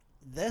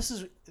 this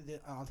is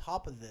on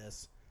top of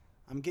this.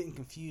 I'm getting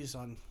confused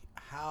on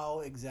how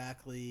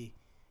exactly,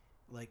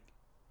 like,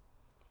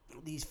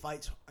 these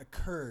fights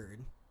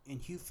occurred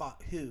and who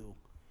fought who,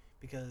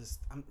 because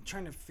I'm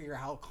trying to figure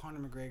out how Conor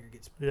McGregor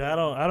gets. Yeah, I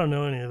don't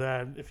know any of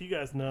that. If you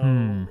guys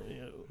know,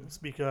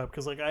 speak up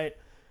because like I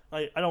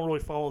don't really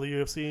follow the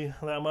UFC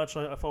that much.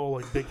 I follow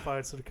like big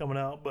fights that are coming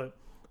out, but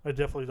I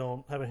definitely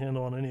don't have a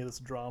handle on any of this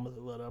drama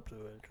that led up to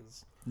it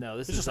because no,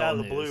 this it's is just all out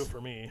of the blue news. for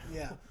me.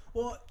 Yeah.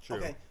 Well, True.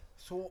 okay.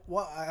 So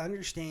what I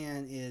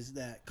understand is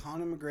that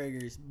Conor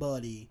McGregor's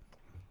buddy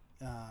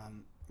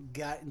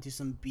got into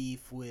some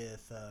beef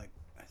with,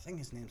 I think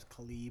his name's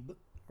Khabib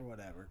or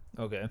whatever.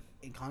 Okay.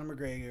 And Conor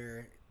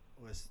McGregor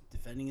was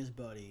defending his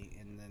buddy,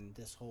 and then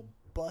this whole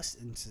bus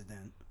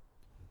incident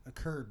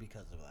occurred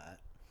because of that.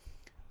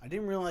 I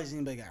didn't realize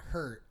anybody got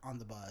hurt on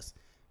the bus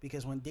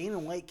because when Dana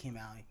White came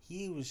out,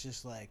 he was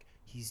just like,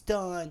 he's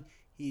done,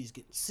 he's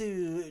getting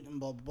sued, and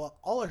blah, blah, blah.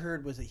 All I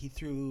heard was that he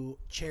threw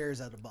chairs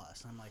at a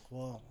bus. I'm like,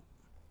 well,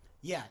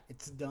 yeah,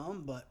 it's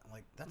dumb, but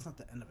like that's not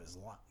the end of his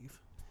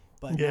life.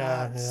 But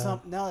now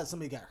that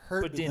somebody got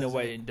hurt, but Dana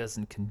White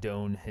doesn't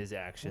condone his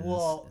actions.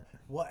 Well,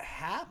 what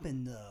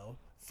happened though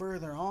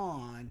further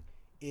on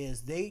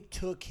is they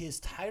took his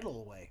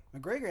title away.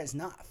 McGregor has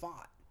not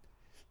fought.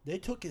 They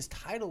took his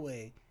title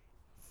away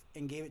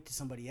and gave it to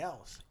somebody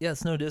else. Yeah,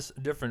 it's no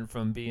different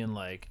from being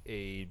like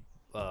a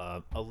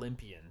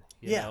Olympian.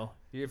 You know,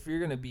 if you're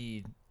gonna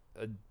be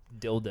a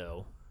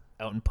dildo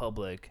out in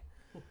public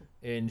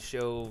and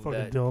show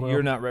that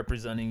you're not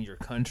representing your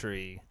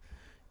country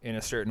in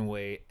a certain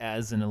way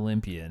as an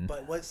Olympian.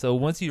 So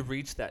once you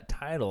reach that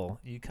title,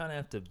 you kind of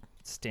have to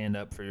stand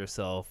up for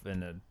yourself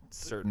in a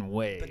certain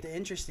way. But the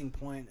interesting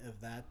point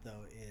of that,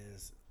 though,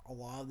 is a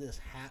lot of this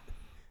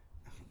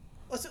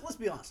Let's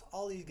be honest.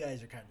 All these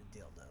guys are kind of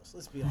dildos.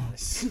 Let's be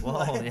honest.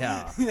 Well,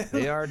 yeah,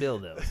 they are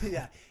dildos.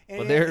 Yeah,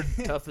 but they're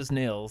tough as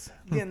nails.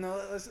 Yeah,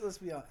 no. Let's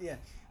be honest. Yeah,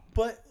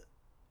 but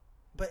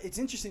it's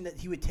interesting that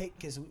he would take,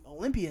 because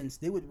Olympians,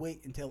 they would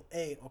wait until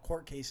a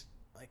court case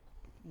like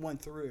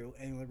went through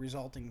and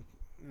resulting,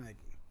 like,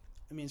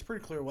 I mean, it's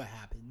pretty clear what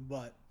happened,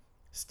 but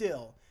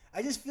still,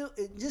 I just feel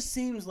it just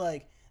seems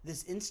like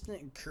this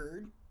incident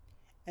occurred,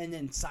 and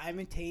then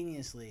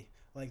simultaneously,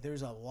 like,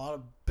 there's a lot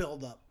of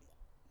buildup.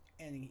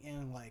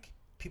 And like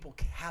people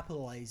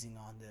capitalizing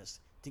on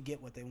this to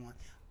get what they want.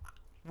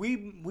 We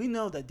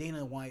know that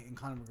Dana White and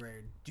Conor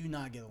McGregor do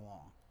not get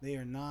along. They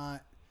are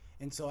not,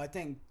 and so I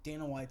think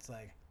Dana White's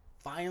like,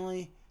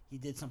 finally he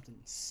did something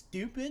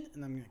stupid,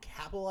 and I'm gonna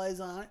capitalize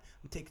on it.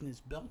 I'm taking his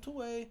belt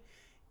away,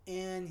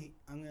 and he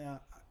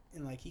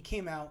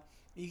came out.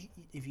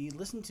 If you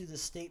listen to the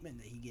statement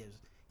that he gives,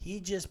 he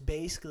just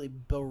basically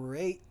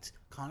berates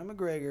Conor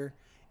McGregor.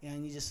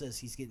 And he just says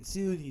he's getting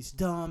sued, he's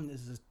dumb,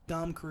 this is a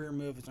dumb career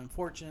move, it's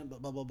unfortunate, blah,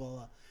 blah, blah, blah,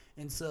 blah.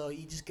 And so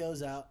he just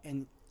goes out,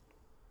 and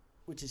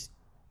which is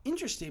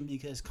interesting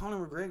because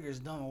Conor McGregor has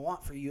done a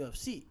lot for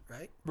UFC,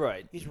 right?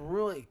 Right. He's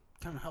really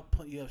kind of helped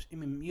put UFC, I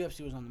mean,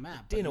 UFC was on the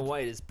map. Dana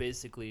White is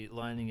basically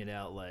lining it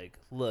out like,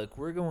 look,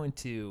 we're going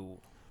to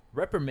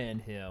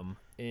reprimand him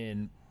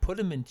and put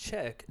him in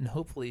check, and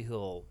hopefully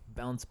he'll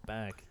bounce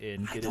back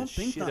and get his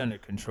shit under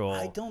control.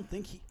 I don't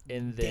think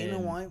Dana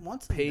White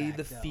wants to pay back,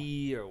 the though.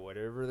 fee or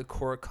whatever the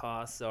court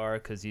costs are,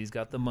 because he's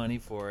got the money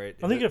for it.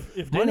 I think if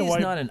Dana money's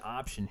White, not an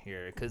option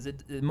here, because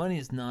money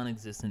is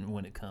non-existent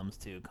when it comes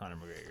to Conor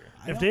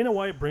McGregor. If Dana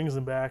White brings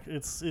him back,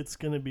 it's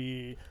going to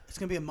be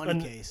a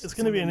money case. It's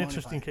going to be an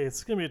interesting case.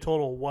 It's going to be a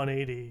total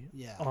 180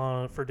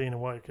 Yeah. For Dana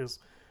White, because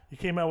he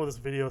came out with this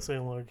video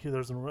saying, look,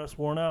 there's an arrest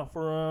warrant out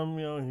for him,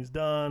 and he's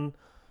done.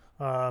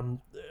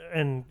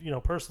 And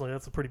personally,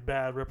 that's a pretty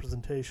bad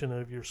representation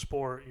of your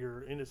sport,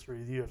 your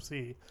industry, the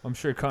UFC. I'm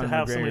sure Conor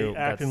McGregor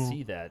got to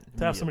see that.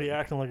 To have somebody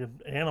acting like an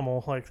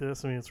animal like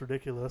this, I mean, it's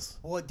ridiculous.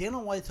 Well, Dana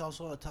White's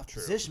also in a tough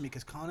position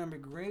because Conor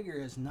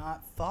McGregor has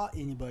not fought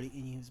anybody,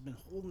 and he's been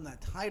holding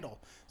that title.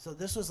 So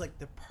this was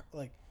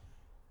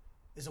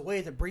is a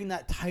way to bring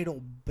that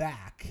title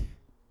back.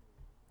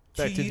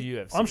 Back to the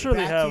UFC. I'm sure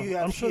they have.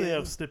 I'm sure they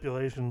have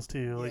stipulations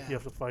too. Like you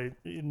have to fight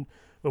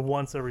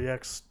once every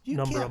X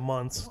number of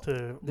months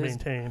to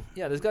maintain.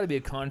 Yeah, there's got to be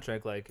a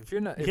contract. Like if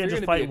you're not, you can't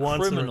just fight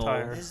once and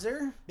retire. Is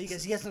there?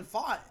 Because he hasn't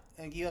fought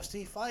a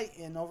UFC fight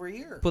in over a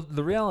year. But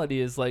the reality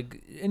is,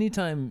 like,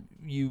 anytime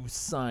you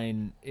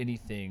sign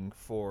anything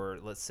for,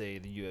 let's say,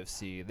 the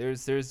UFC,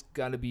 there's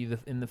got to be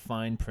in the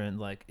fine print,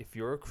 like, if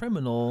you're a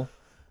criminal.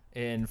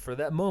 And for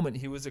that moment,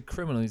 he was a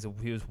criminal.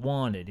 He was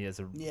wanted. He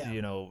has a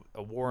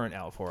warrant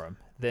out for him.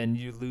 Then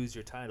you lose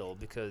your title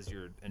because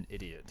you're an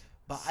idiot.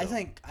 But so.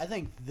 I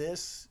think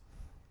this.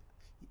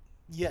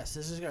 Yes,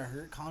 this is gonna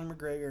hurt Conor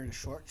McGregor in the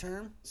short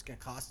term. It's gonna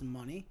cost him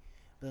money,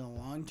 but in the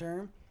long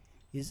term,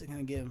 he's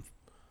gonna give him.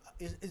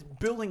 Is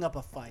building up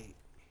a fight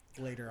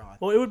later on.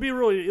 Well, it would be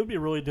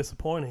really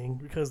disappointing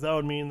because that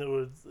would mean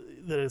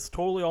that it's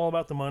totally all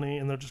about the money,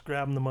 and they're just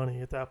grabbing the money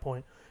at that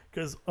point.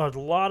 Because a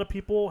lot of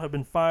people have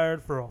been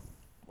fired for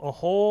a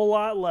whole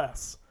lot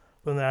less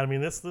than that. I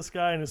mean, this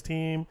guy and his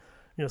team,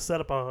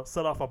 set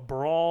off a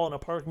brawl in a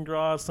parking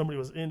garage. Somebody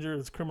was injured.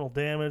 It's criminal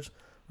damage.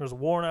 There's a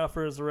warrant out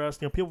for his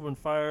arrest. People have been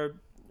fired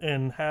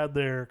and had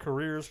their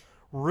careers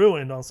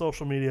ruined on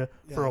social media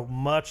for a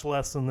much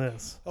less than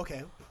this.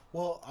 Okay.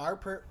 Well,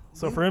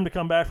 so for him to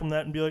come back from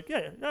that and be like,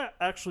 yeah,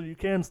 actually, you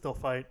can still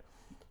fight,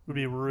 would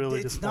be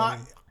really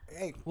disappointing.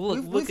 Hey, well,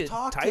 look at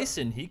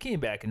Tyson. He came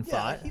back and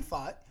fought. Yeah, he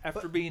fought.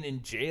 After being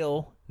in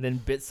jail, then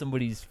bit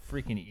somebody's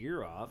freaking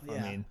ear off. Yeah.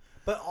 I mean,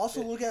 but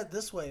also look at it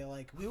this way.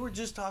 Like, we were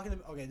just talking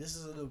about, okay, this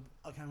is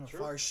a kind of a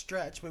far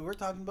stretch, but we're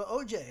talking about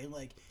OJ.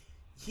 Like,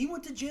 he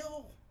went to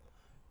jail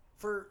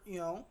for,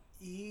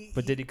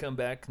 But did he come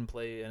back and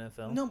play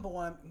NFL? No,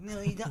 but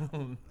he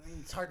don't.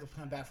 It's hard to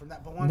come back from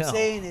that. But what I'm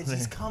saying is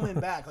he's coming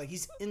back. Like,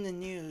 he's in the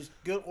news,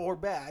 good or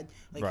bad.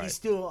 Like, he's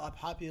still a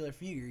popular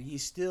figure.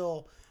 He's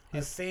still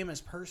a famous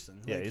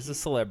person. Yeah, like, he's a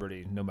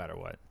celebrity no matter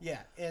what.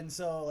 Yeah, and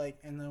so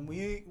and then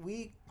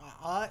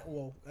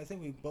I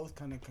think we both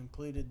kind of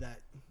concluded that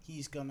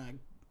he's gonna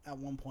at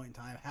one point in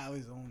time have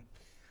his own,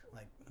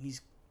 like,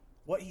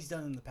 what he's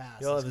done in the past.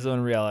 He'll have his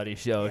own reality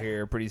show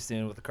here pretty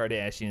soon with the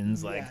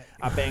Kardashians. Like,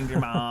 I banged your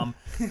mom.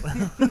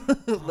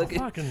 Look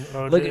at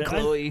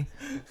Khloe.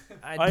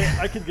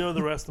 I could go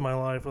the rest of my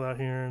life without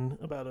hearing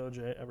about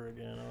OJ ever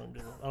again.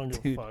 I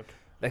don't give a fuck.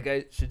 That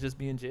guy should just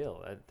be in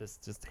jail. That's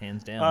just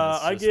hands down.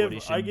 I give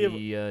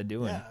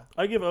doing. Yeah.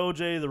 I give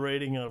OJ the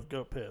rating of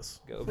goat piss.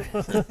 Goat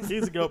piss.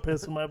 He's a goat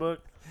piss in my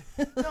book.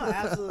 No,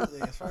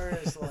 absolutely. As far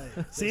as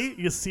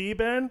you see,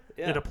 Ben,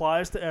 it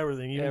applies to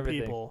everything, even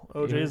people.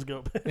 OJ's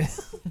goat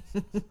piss.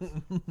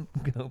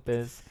 Goat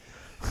piss.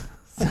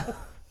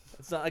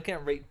 So I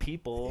can't rate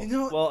people.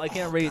 I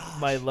can't rate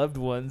my loved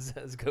ones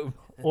as goat piss.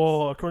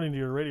 Well, according to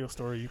your radio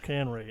story, you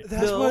can rate.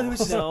 That would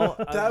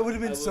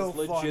have been so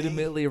funny.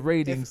 Legitimately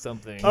rating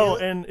something. Oh,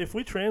 and if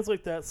we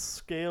translate that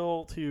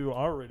scale to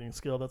our rating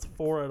scale, that's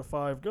 4 out of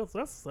 5 goats.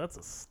 That's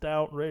a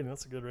stout rating.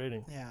 That's a good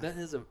rating. Yeah, that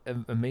is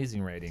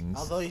amazing ratings.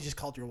 Although you just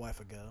called your wife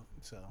a goat,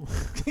 so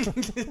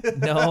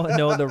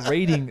no, the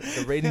rating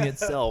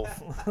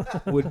itself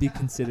would be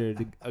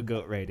considered a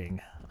goat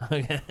rating.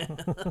 Okay.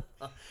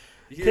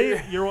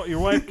 Your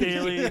wife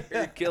Kaylee,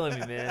 you're killing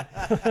me, man.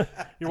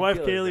 Your wife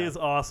Kaylee is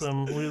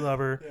awesome. We love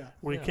her. Yeah.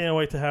 We can't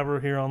wait to have her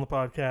here on the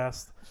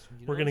podcast.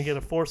 We're gonna get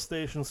a 4th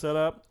station set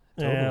up,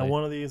 and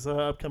one of these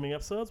upcoming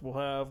episodes we'll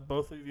have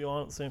both of you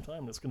on at the same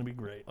time. It's gonna be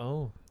great.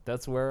 Oh,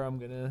 that's where I'm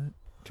gonna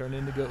turn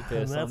into goat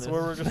piss. And that's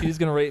where we're gonna. She's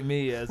gonna rate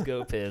me as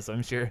goat piss.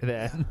 I'm sure of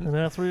that. And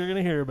that's where you're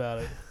gonna hear about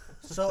it.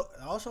 So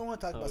I also want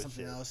to talk about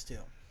something else too.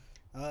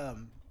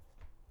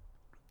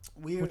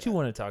 What you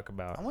want to talk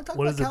about? I want to talk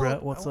what about is it,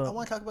 Brett? What's up? I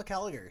want to talk about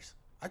Caligars.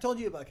 I told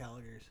you about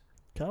Caligars.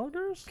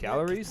 Caligars?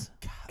 Calories?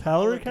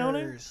 Calorie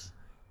counting?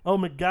 Oh,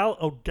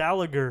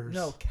 Gallagher's.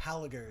 No,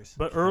 Caligars.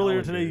 But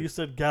earlier today you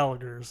said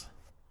Gallagher's.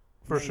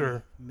 For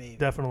sure. Maybe.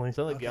 Definitely. Is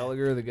that like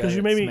Gallagher, the guy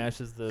you that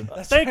smashes the...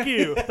 Thank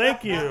you.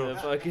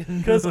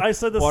 Because I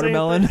said the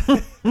watermelon. Same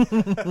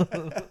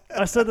thing.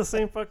 I said the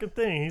same fucking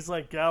thing. He's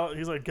like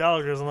Gallagher's,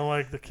 and I'm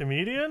like, the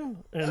comedian?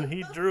 And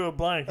he drew a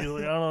blank. He's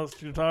like, I don't know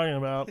what you're talking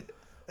about.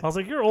 I was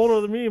like, you're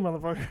older than me,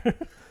 motherfucker.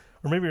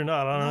 Or maybe you're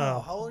not. I don't know.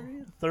 How old are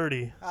you?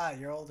 30.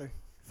 You're older.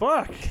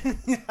 Fuck.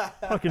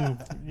 Fucking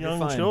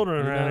young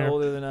children you're around here. You're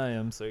older than I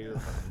am, so you're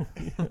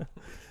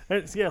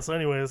fine. So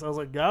anyways, I was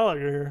like,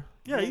 Gallagher.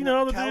 Yeah, you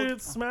know the dude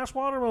smash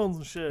watermelons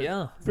and shit.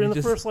 Yeah. If you're in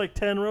the first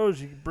 10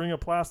 rows, you can bring a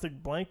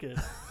plastic blanket.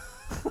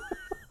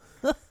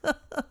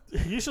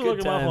 You should look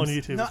him up on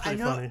YouTube. No, it's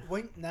pretty funny.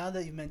 Wait, now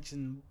that you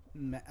mentioned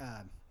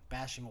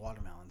bashing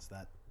watermelons,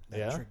 that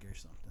triggers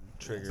something.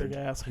 Triggered. Big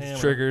ass hammer.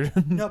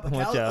 Triggered. No, but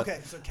Watch out. Okay,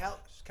 so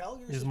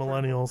Caligars. These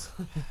millennials.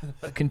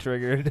 Fucking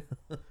triggered.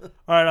 All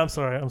right, I'm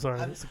sorry.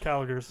 It's the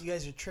Caligars. You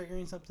guys are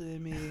triggering something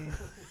in me.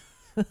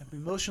 I'm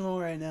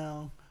emotional right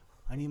now.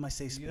 I need my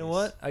safe space. You know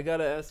what? I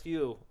gotta ask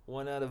you.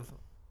 1 out of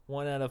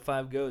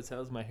 5 goats.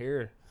 How's my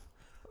hair?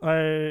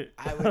 I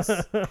was.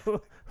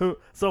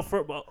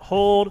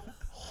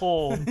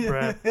 Hold,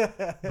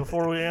 Brett.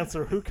 Before we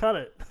answer, who cut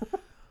it?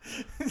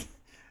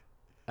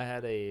 I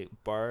had a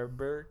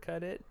barber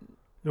cut it.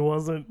 It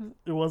wasn't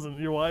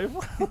your wife?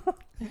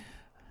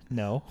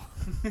 No.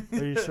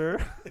 Are you sure?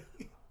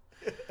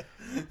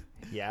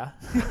 Yeah.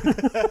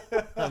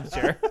 I'm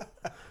sure.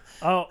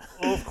 Oh,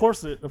 well, of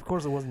course it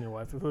wasn't your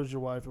wife. If it was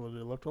your wife, it would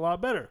have looked a lot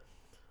better.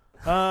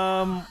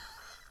 No,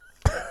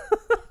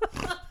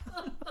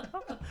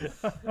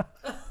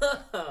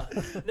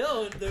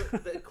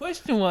 the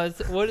question was,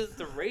 what is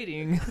the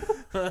rating?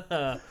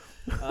 I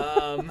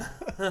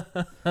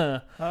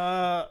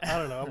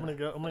don't know. I'm gonna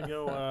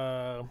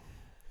go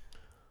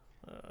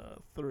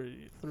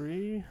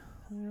 3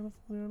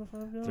 out of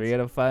 5 goats. 3 out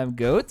of 5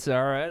 goats.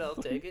 All right, I'll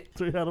take it.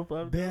 3 out of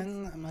 5.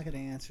 Ben, I'm not gonna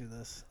answer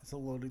this. It's a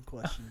loaded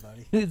question,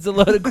 buddy. It's a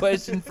loaded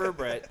question for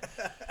Brett.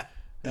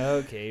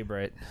 Okay,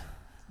 Brett.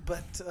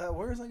 But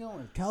where was I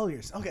going?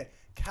 Caligars. Okay,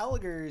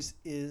 Caligars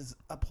is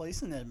a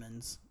place in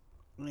Edmonds,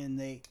 and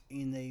they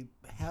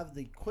have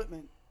the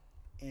equipment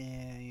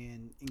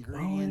and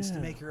ingredients to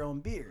make your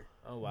own beer.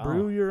 Oh wow!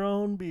 Brew your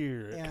own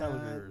beer at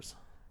Caligars.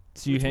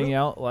 So you hang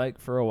out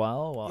for a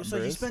while so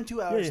you spend 2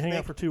 hours. Yeah, you hang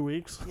out for 2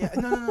 weeks. Yeah,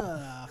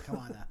 no. Come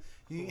on now.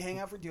 You hang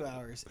out for 2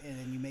 hours, and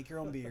then you make your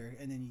own beer,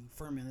 and then you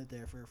ferment it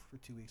there for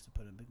 2 weeks to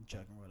put in a big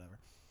jug or whatever.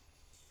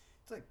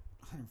 It's like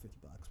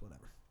 $150,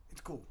 whatever. It's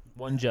cool.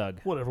 One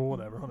jug. Whatever.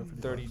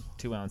 150.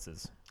 32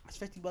 ounces. It's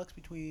 $50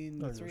 between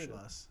the three of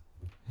us.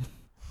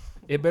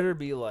 It better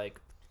be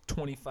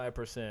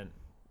 25%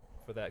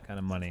 for that kind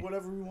of money.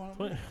 Whatever we want.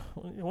 Why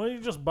don't you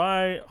just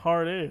buy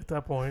Hard A at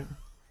that point?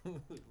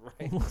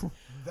 Right.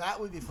 That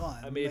would be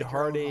fun. I made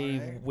Hard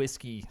A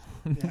whiskey.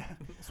 Yeah.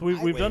 So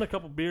we've done a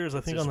couple beers.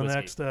 I think on the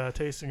whiskey. next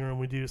tasting room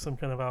we do some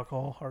kind of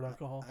alcohol, hard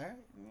alcohol. All right.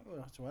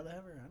 So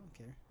whatever. I don't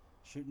care.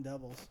 shooting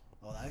doubles.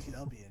 Oh,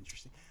 that'll be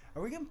interesting.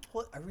 Are we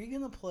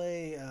gonna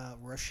play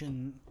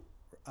Russian?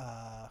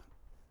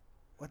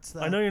 What's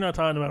that? I know you're not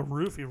talking about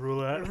roofie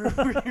roulette.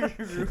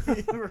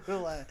 Roofie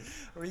roulette.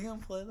 Are you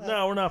gonna play that?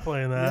 No, we're not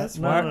playing that. Yes,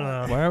 No.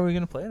 Why are we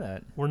gonna play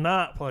that? We're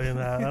not playing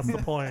that. That's the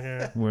point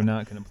here. We're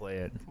not gonna play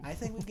it. I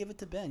think we give it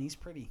to Ben. He's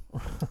pretty.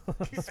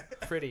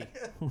 Pretty.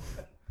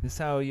 This is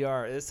how you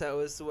are. This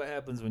is what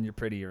happens when you're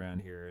pretty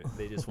around here.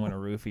 They just want to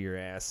roofie your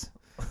ass.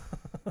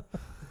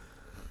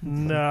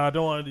 No, I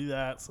don't want to do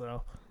that.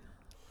 So,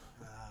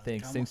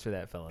 Thanks for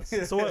that, fellas.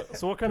 so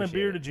what kind of Appreciate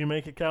beer it. did you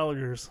make at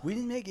Gallagher's? We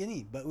didn't make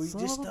any, but we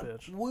Son just of a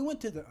bitch. we went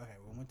to the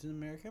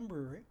American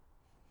Brewery.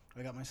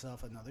 I got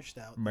myself another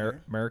stout.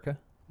 there. America?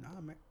 No,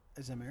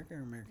 is it American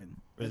or American?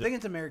 Is I think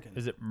it's American.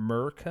 Is it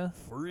Merca?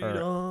 Freedom.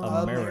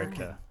 Or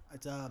America?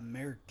 It's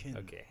American.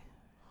 Okay.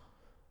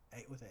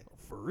 With a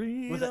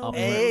Freedom. With an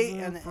American.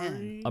 A and an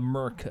N.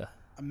 America.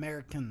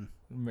 American.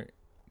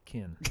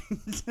 American.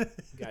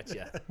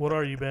 Gotcha. What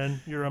are you, Ben?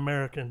 You're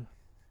American.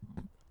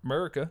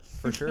 America,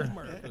 for sure.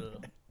 America.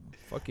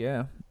 Fuck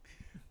yeah.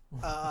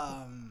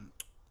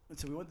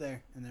 So we went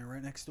there, and they're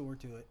right next door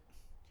to it,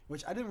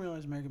 which I didn't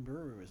realize American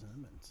Brewery was in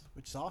Edmonds,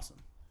 which is awesome.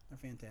 They're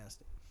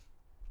fantastic.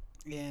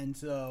 And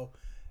so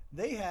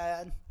they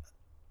had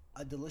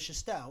a delicious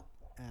stout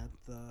at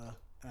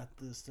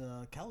this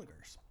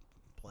Gallagher's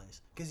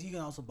place, because you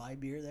can also buy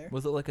beer there.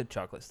 Was it like a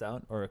chocolate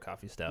stout or a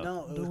coffee stout?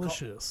 No, it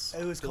Delicious.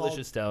 was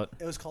Delicious stout.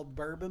 It was called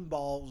Bourbon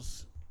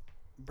Balls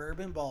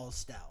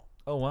Stout.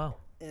 Oh, wow.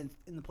 And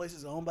the place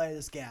is owned by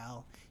this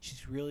gal.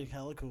 She's really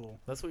hella cool.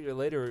 That's what your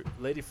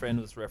lady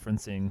friend was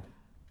referencing.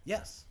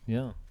 Yes.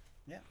 Yeah.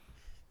 Yeah.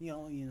 You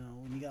know,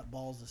 when you got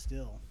balls to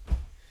still.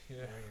 Yeah.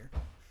 Right here.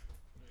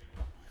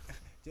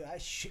 Dude, I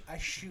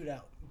shoot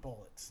out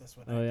bullets. That's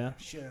what Oh, I yeah? do.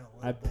 Shoot out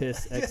I little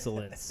piss bullets.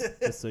 excellence,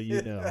 just so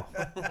you know.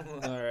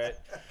 All right.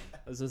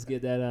 Let's just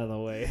get that out of the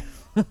way.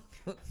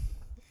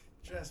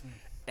 Trust me.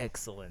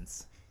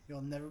 Excellence.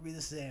 You'll never be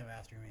the same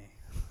after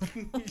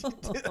me.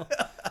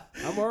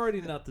 I'm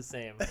already not the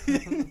same.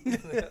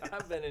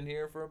 I've been in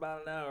here for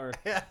about an hour.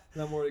 Yeah.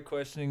 And I'm already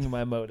questioning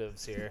my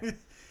motives here.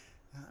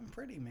 I'm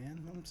pretty,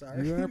 man. I'm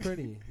sorry. You are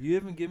pretty. You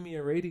haven't given me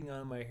a rating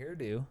on my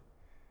hairdo.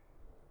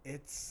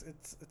 It's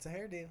a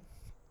hairdo.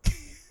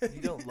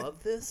 You don't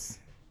love this?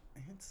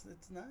 It's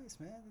nice,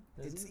 man.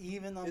 Is It's it?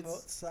 even on It's-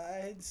 both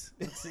sides.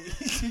 It's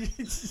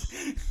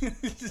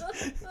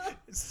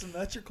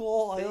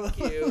symmetrical. Thank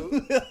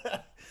you.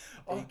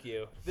 Thank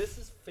you. This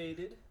is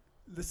faded.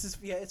 It's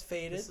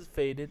faded. This is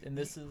faded, and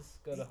this has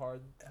got a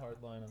hard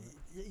line on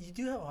it. You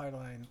do have a hard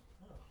line.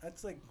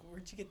 That's like,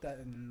 where'd you get that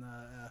in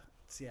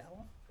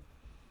Seattle?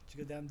 Did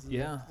you go down to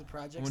the I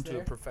projects went there?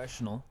 to a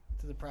professional.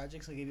 To the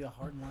projects, they gave you a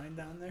hard line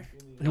down there.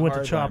 He went to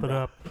Hard chop line, it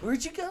bro. up.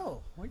 Where'd you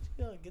go? Where'd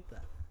you go get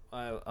that?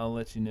 I'll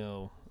let you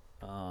know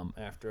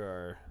after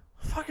our.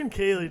 Fucking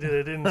Kaylee did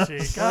it, didn't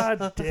she?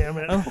 God damn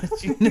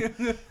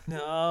it.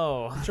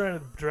 No. You're trying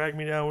to drag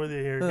me down with you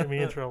here, get me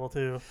in trouble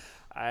too.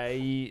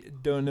 I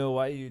don't know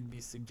why you'd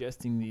be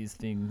suggesting these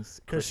things.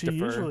 Because she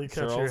Christopher usually cuts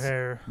your Searles,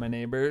 hair. My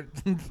neighbor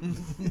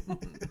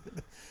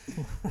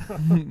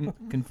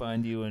can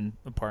find you an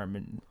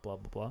apartment. Blah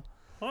blah blah.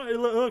 Oh, it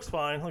looks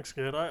fine. Looks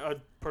good. I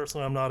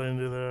personally, I'm not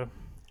into the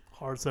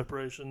hard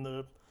separation,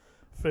 the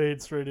fade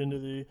straight into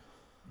the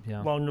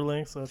Yeah. longer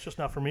length. So it's just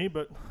not for me,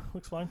 but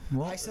looks fine.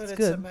 Well, I said it's it's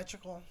good.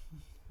 symmetrical.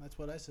 That's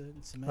what I said.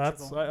 It's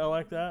symmetrical. I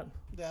like that.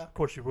 Yeah. Of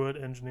course you would,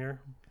 engineer.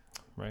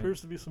 Right.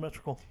 Appears to be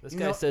symmetrical. This You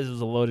guy know- says it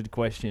was a loaded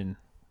question.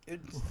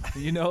 It's,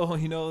 You know,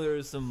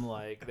 there's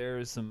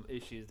some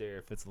issues there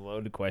if it's a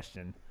loaded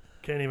question.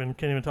 Can't even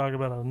talk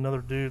about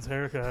another dude's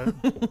haircut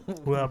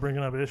without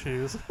bringing up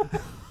issues.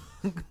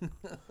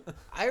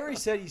 I already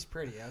said he's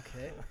pretty.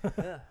 Okay.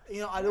 Yeah.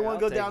 You know, I don't want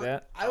to go down.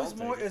 That. I was I'll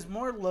more. take it. It's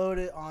more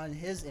loaded on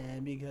his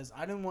end because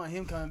I didn't want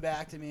him coming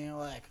back to me and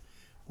like,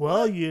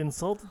 Well, you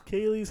insulted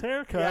Kaylee's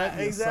haircut. yeah,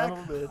 you exactly,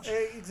 son of a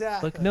bitch.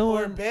 exactly. Look, no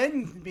or one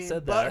Ben being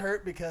said that.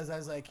 butthurt because I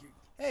was like,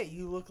 hey,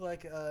 you look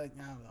like I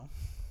don't know.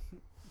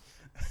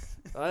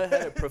 I had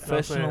it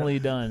professionally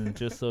done,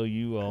 just so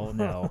you all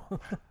know.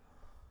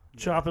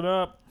 Chop it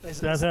up.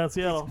 Is, Downtown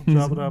Seattle.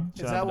 Chop it up.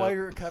 is Chop that it why up.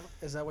 you're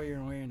is that why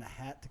you're wearing a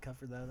hat to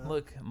cover that up?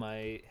 Look, my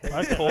I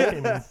head's came cold.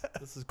 in,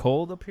 This is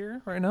cold up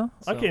here right now.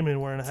 I so- came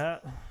in wearing a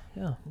hat.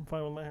 Yeah, I'm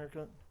fine with my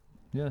haircut.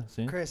 yeah.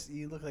 See, Chris,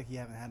 you look like you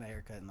haven't had a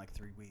haircut in like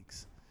 3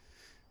 weeks.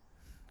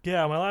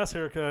 Yeah, my last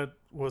haircut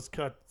was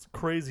cut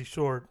crazy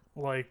short,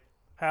 like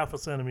half a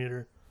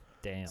centimeter.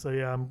 damn. So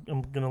yeah, I'm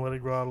gonna let it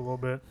grow out a little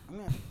bit.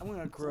 I'm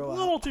gonna A grow out.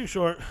 little too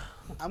short.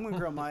 I'm gonna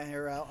grow my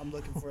hair out. I'm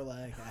looking for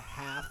like a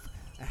half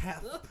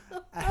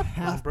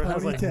Brett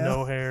has like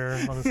no hair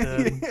on his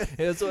head. Yeah,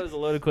 that's what was a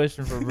loaded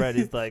question for Brett.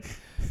 He's like,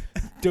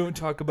 "Don't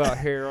talk about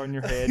hair on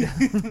your head.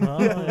 Oh,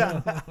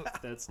 yeah.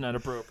 That's not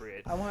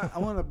appropriate." I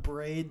want to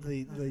braid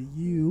the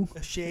U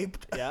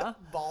shaped Yeah,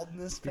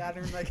 baldness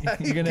pattern like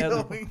You're gonna have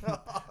the- going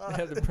on.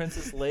 have the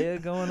Princess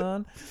Leia going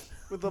on.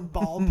 with a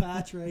bald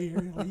patch right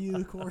here, like a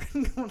unicorn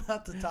going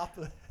out the top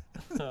of it.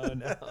 Oh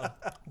no.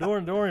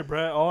 Don't worry,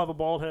 Brett. I'll have a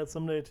bald head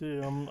someday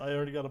too. I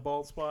already got a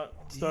bald spot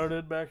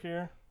started back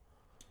here.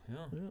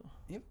 Yeah.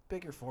 You have a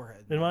bigger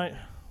forehead.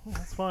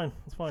 That's fine.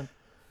 That's fine.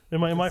 In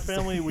my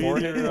family, we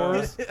either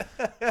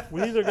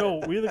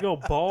go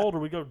bald or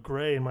we go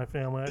gray. In my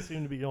family, I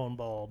seem to be going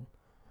bald.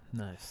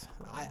 Nice.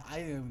 I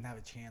didn't even have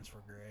a chance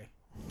for gray.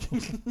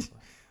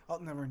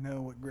 I'll never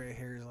know what gray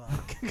hair is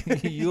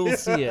like. You'll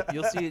see it.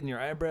 You'll see it in your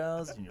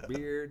eyebrows and your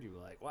beard.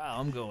 You're like, wow,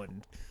 I'm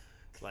going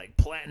like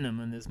platinum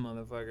in this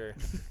motherfucker.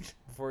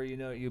 Before you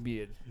know it, you'll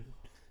be a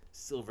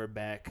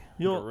silverback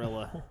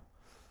gorilla.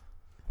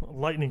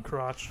 Lightning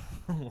crotch.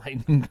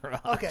 Lightning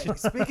crotch. Okay,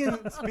 speaking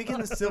of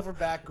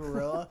silverback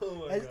gorilla.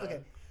 Okay,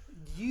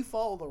 do you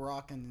follow The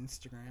Rock on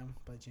Instagram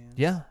by chance?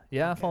 Yeah,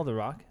 I follow The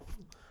Rock.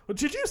 Well,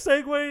 did you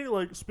segue?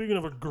 Like, speaking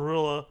of a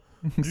gorilla,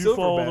 do you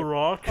follow The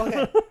Rock?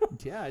 Okay.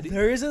 Yeah, I do.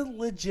 There is a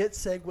legit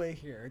segue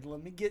here.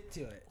 Let me get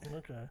to it.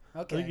 Okay.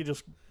 I think you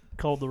just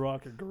called The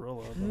Rock a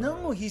gorilla.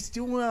 No, he's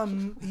doing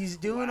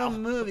a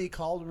movie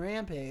called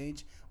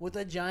Rampage with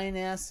a giant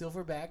ass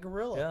silverback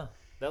gorilla. Yeah,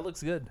 that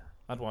looks good.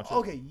 I'd watch it.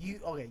 Okay,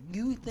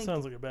 you think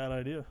sounds like a bad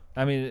idea?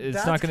 I mean,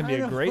 it's not going to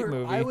be a great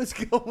movie. I was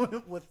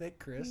going with it,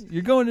 Chris.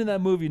 You're going in that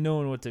movie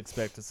knowing what to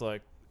expect. It's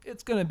like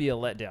it's going to be a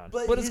letdown,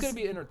 but it's going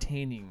to be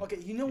entertaining. Okay,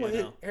 you know what?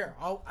 Here,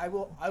 I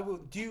will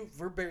do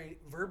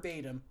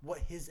verbatim what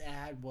his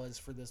ad was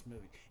for this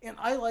movie. And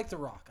I like The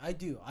Rock. I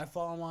do. I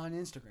follow him on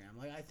Instagram.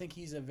 Like, I think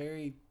he's a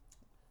very,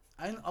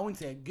 I wouldn't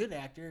say a good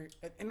actor,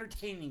 an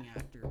entertaining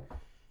actor.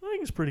 I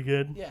think he's pretty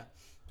good. Yeah.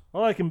 I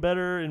like him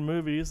better in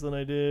movies than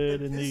I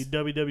did in the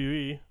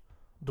WWE.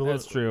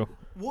 That's true.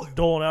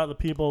 Doling out the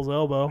people's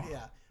elbow.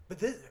 Yeah. But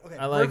this, okay,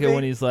 I like it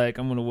when he's like,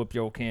 "I'm gonna whoop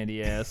your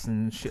candy ass"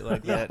 and shit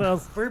like that.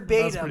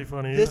 Verbatim. That's pretty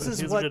funny. This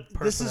is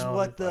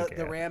what the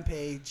Okay.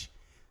 Rampage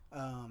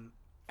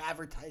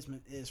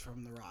advertisement is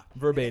from The Rock.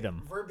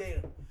 Verbatim.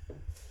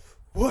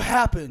 What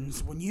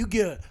happens when you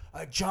get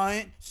a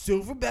giant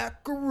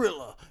silverback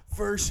gorilla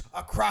versus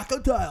a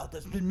crocodile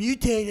that's been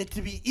mutated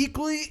to be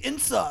equally in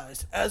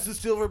size as the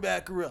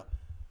silverback gorilla?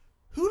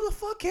 Who the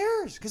fuck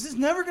cares? Because it's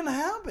never going to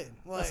happen.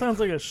 Like, that sounds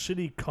like a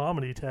shitty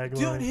comedy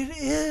tagline. dude, it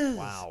is.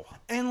 Wow.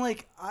 And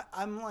like,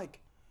 I'm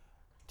like,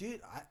 dude,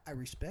 I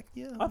respect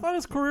you. I thought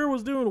his career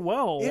was doing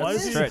well.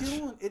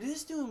 It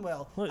is doing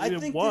well. Why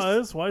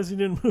is he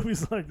doing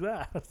movies like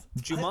that?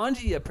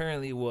 Jumanji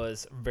apparently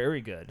was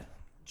very good.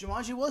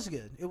 Jumanji was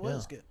good. It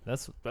was good.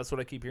 That's what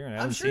I keep hearing. I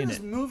I'm haven't sure seen this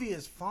it. movie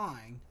is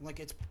fine. Like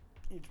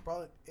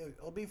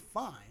it'll be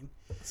fine.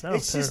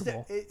 Sounds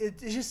terrible. It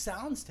just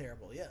sounds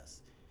terrible.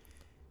 Yes.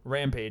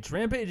 Rampage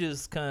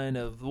is kind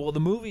of the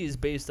movie is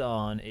based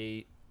on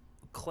a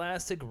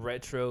classic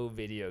retro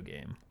video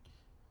game,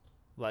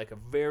 like a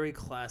very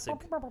classic,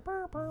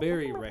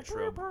 very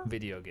retro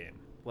video game.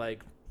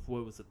 Like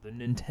what was it? The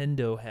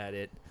Nintendo had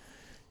it,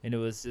 and it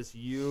was just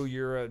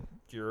you're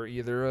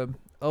either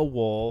a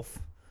wolf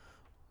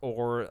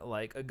or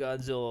like a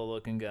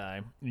Godzilla-looking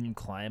guy, and you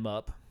climb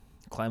up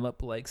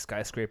like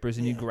skyscrapers,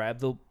 and you grab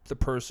the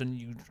person,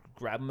 you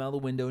grab them out of the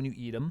window, and you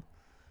eat them,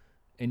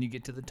 and you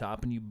get to the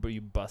top, and you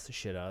bust the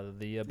shit out of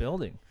the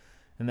building,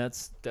 and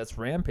that's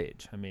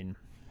Rampage. I mean,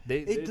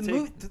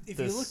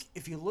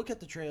 if you look at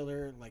the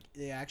trailer, like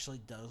it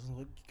actually does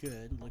look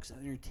good, looks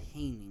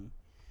entertaining.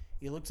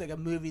 It looks like a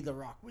movie The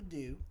Rock would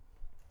do,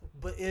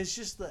 but it's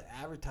just the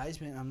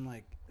advertisement. I'm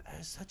like,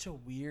 that's such a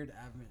weird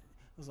advertisement.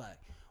 It was like,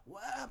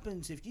 what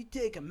happens if you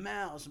take a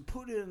mouse and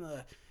put it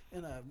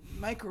in a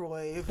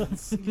microwave and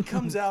it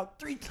comes out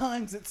 3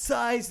 times its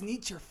size and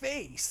eats your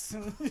face?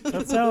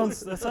 That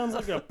sounds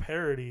like a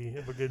parody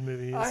of a good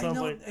movie. It sounds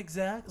like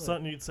exactly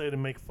something you'd say to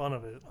make fun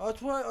of it. Oh,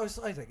 that's why I was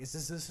like, is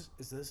this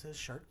a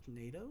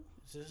Sharknado?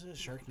 Is this a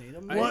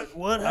Sharknado movie?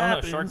 What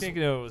happens?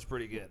 Sharknado was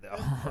pretty good though.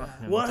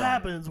 What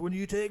happens when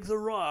you take The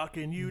Rock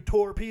and you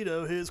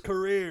torpedo his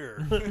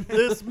career?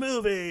 This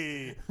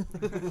movie.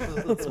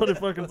 That's what it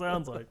fucking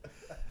sounds like.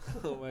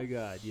 Oh my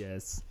god,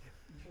 yes.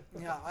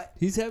 Yeah,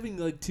 he's having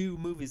like 2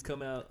 movies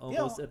come out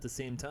almost at the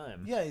same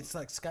time. Yeah, it's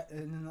like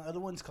and then the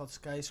other one's called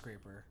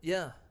Skyscraper.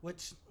 Yeah,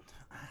 which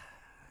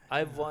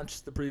I've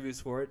watched the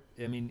previews for it.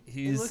 I mean,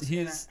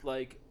 he's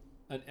like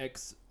an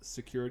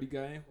ex-security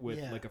guy with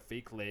like a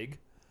fake leg,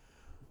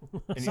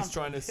 and he's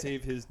trying to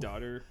save his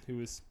daughter who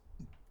is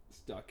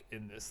stuck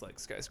in this like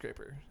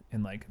skyscraper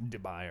in like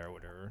Dubai or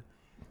whatever.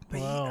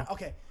 But wow.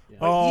 Okay. Yeah.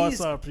 Oh, I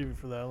saw a preview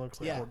for that. It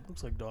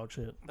looks like dog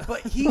shit.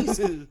 But he's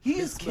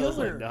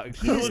killer. Like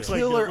he is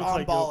killer on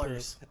like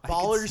Ballers.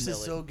 Ballers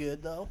is so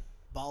good though.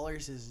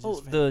 Ballers is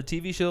just the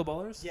TV show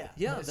Ballers.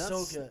 Yeah, that's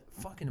so good.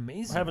 Fucking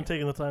amazing. I haven't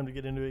taken the time to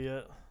get into it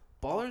yet.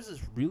 Ballers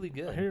is really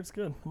good. I hear it's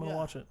good. I'm gonna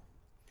watch it.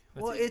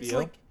 That's well, HBO. it's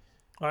like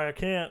all right, I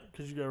can't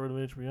because you got rid of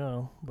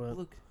HBO. But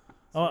look,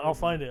 I'll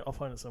find it. I'll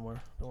find it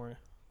somewhere. Don't worry.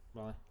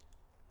 Really?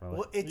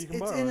 Well, it's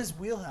in his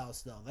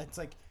wheelhouse though. That's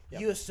like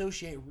you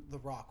associate The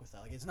Rock with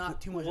that. Like it's not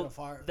too much of a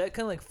far. That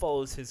kind of like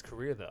follows his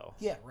career though.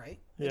 Yeah, right.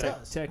 Yeah. It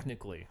does.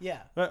 Technically.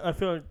 Yeah. I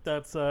feel like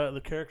that's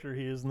the character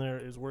he is in there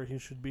is where he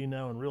should be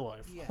now in real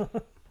life. Yeah.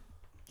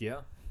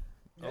 Yeah.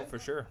 Oh, for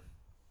sure.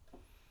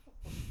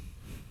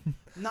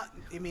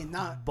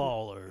 Not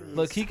ballers.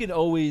 Look, he can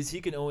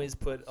always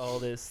put all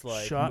this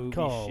like shot movie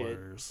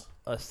callers. shit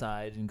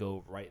aside and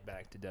go right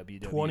back to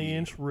WWE.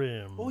 20-inch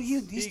rims. Oh, he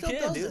still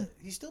does dude. it.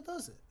 He still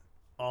does it.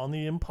 On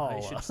the Impala.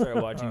 I should start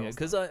watching it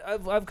because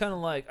I've kind of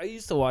like I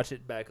used to watch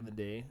it back in the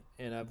day,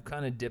 and I've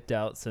kind of dipped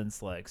out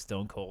since like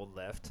Stone Cold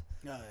left.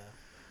 Oh yeah.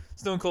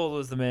 Stone Cold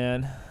was the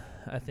man.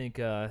 I think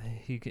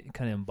he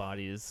kind of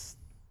embodies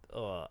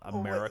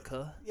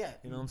America. Yeah.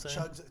 You know what I'm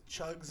saying?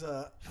 Chugs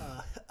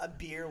a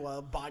beer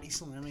while body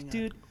slamming.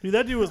 Dude,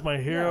 that dude was my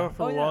hero Yeah.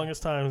 for Oh, the yeah.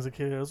 longest time as a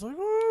kid. I was like,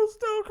 oh,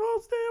 Stone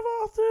Cold Steve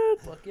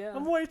Austin. fuck yeah.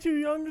 I'm way too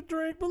young to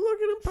drink, but look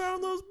at him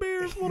pound those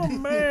beers. What a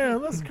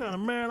man. That's the kind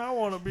of man I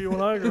want to be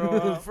when I grow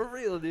up. For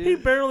real, He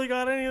dude. barely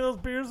got any of those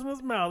beers in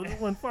his mouth. It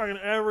just went fucking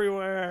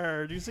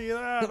everywhere. Do you see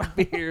that?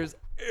 Beers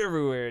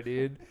everywhere,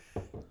 dude.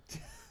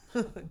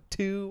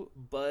 2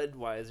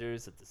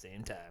 Budweisers at the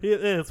same time.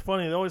 It's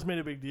funny. They always made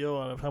a big deal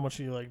out of how much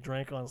he like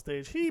drank on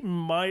stage. He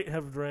might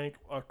have drank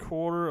a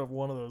quarter of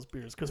one of those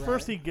beers because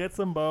first he gets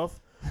them both,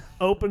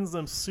 opens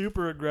them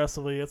super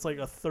aggressively. It's like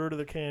a third of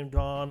the can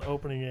gone.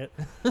 Opening it,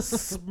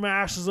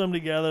 smashes them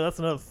together. That's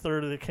another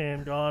third of the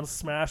can gone.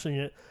 Smashing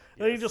it.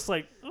 Then he just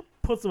like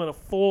puts them at a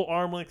full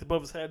arm length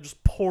above his head.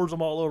 Just pours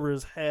them all over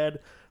his head.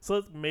 So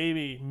that's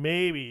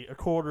maybe a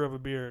quarter of a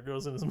beer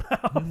goes in his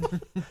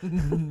mouth.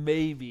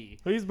 Maybe.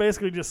 He's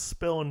basically just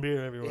spilling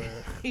beer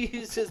everywhere.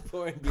 He's just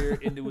pouring beer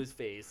into his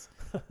face.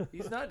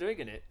 He's not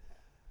drinking it.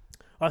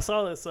 I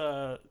saw this.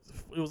 It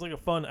was like a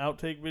fun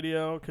outtake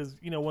video because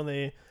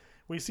when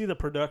we see the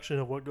production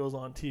of what goes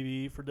on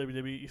TV for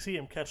WWE, you see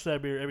him catch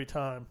that beer every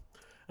time.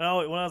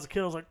 And when I was a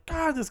kid, I was like,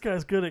 God, this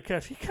guy's good at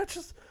catch. He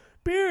catches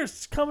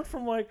beers coming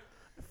from like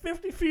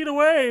 50 feet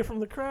away from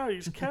the crowd. He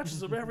just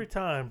catches them every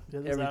time. Yeah,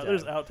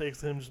 there's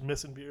outtakes of him just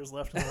missing beers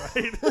left and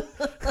right.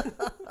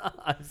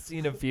 I've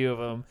seen a few of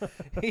them.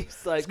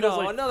 He's like, goes no,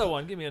 like- another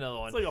one. Give me another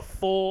one. It's like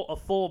a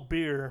full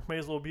beer. May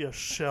as well be a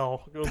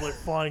shell. It goes like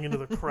flying into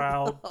the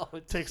crowd. Oh,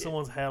 Take shit.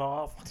 someone's head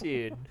off.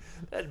 Dude,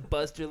 that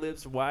bust your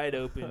lips wide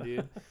open,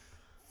 dude.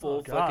 Full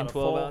Oh, God,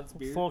 fucking a 12-ounce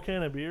beer. Full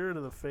can of beer to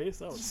the face.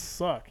 That would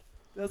suck.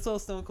 That's all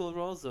Stone Cold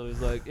rolls, though.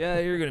 He's like, yeah,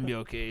 you're going to be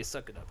okay.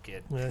 Suck it up,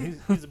 kid. Yeah,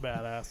 he's a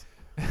badass.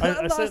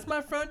 I lost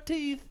my front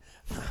teeth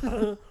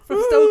from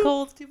Stone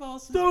Cold Steve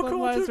Austin. Stone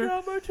Cold took Budweiser.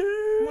 out my I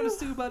teeth. want to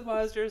sue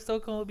Budweiser. Stone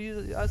Cold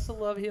music. I still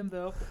love him,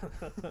 though.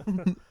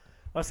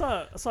 I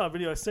saw a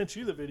video. I sent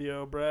you the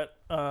video, Brett.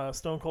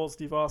 Stone Cold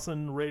Steve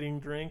Austin rating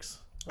drinks.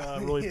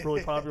 Really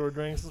popular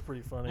drinks. It's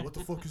pretty funny. What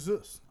the fuck is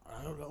this?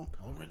 I don't know.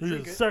 I'm gonna You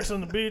drink get it. sex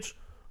on the beach.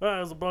 That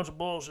is a bunch of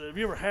bullshit. Have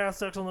you ever had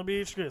sex on the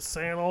beach? You get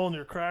sand all in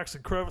your cracks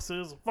and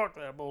crevices. Fuck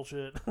that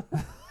bullshit.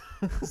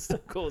 Stone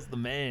Cold's the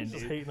man, Just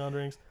dude. hating on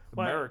drinks.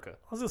 Why- America.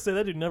 I was gonna say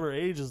that dude never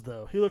ages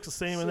though. He looks the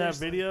same in that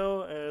Seriously.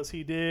 video as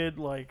he did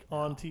like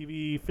on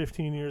TV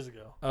 15 years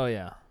ago. Oh,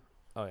 yeah.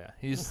 Oh, yeah.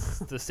 He's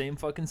the same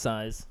fucking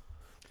size,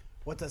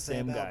 What's that say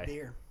Same about guy.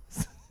 beer?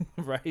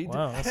 Wow, right?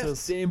 that's a,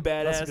 Same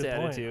that's a badass good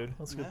attitude. point.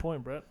 That's a good Yeah.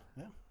 point, Brett.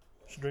 Yeah.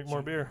 Should drink more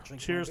Should beer.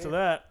 drink Cheers more to beer.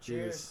 that.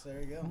 Cheers.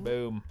 There you go.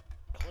 Boom.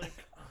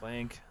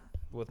 Clank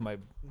with my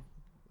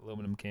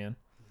aluminum can.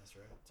 That's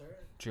right. That's all right.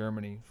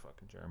 Germany.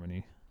 Fucking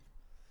Germany.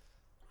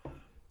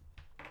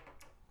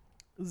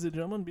 The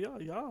German beer,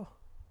 yeah.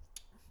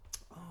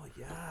 Oh,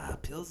 yeah.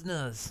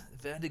 Pilsners.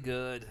 Very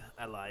good.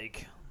 I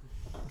like.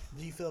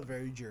 Do you feel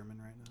very German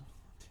right now?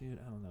 Dude,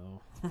 I don't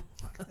know.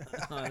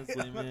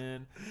 Honestly,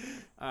 man.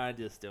 I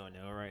just don't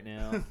know right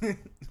now.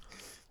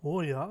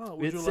 Oh yeah.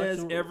 Would It you like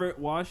says to- Everett,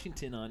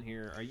 Washington on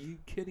here. Are you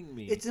kidding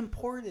me? It's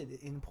imported to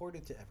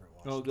Everett,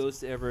 Washington. Oh, it goes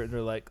to Everett.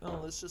 They're like, oh,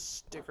 let's just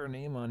stick our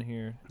name on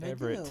here. They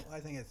Everett. do. I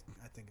think it's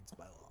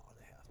by law.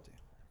 They have to.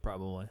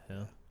 Probably,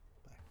 yeah.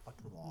 By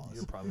fucking laws.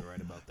 You're probably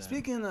right about that.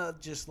 Speaking of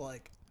just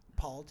like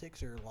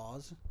politics or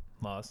laws,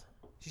 Laws.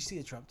 did you see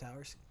the Trump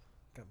Towers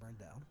got burned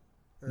down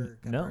or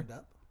got No. burned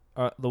up?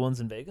 The ones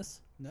in Vegas?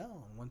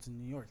 No, the ones in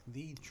New York,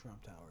 the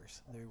Trump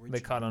Towers. They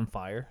caught on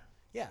fire.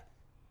 Yeah.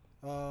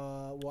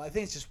 Well, I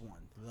think it's just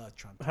one. The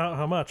Trump.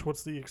 How much?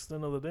 What's the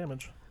extent of the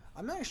damage?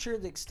 I'm not sure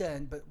the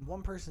extent, but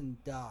one person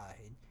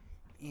died,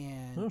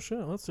 and Oh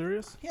shit, that's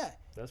serious. yeah,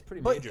 That's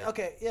pretty but major.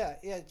 okay,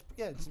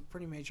 it's a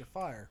pretty major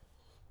fire.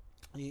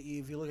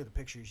 If you look at the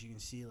pictures, you can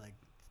see like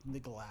the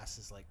glass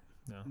is like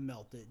No.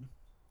 melted.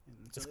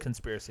 And so It's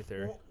conspiracy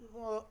theory.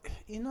 Well,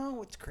 you know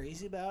what's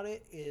crazy about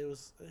it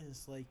is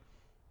like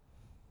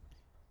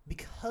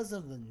because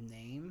of the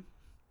name,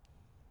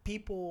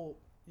 people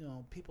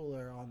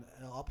are on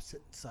the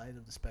opposite side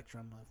of the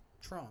spectrum of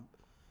Trump.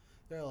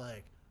 They're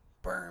like,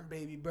 "Burn,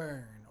 baby,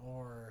 burn,"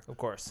 or Of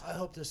course. "I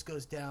hope this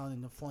goes down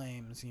in the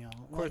flames." You know,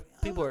 Of course,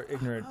 people are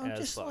ignorant I'm as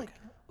just fuck. like,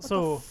 what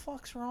So- the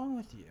fuck's wrong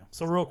with you?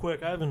 So real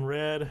quick, I haven't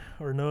read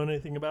or known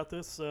anything about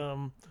this.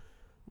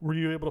 Were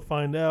you able to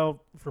find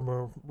out from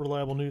a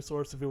reliable news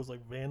source if it was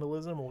like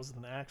vandalism or was it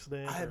an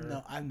accident? I have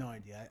or- no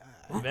idea.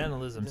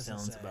 Vandalism doesn't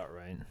sounds say. about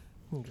right.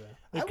 Okay.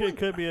 I It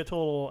could be a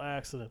total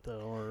accident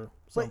though, or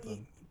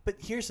something. But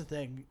here's the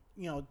thing,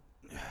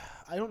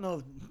 I don't know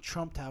if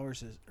Trump Tower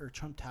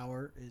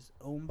is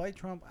owned by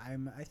Trump.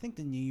 I think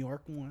the New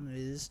York one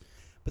is,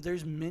 but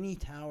there's many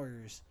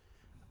towers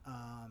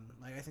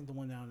Like I think the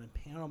one down in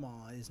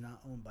Panama is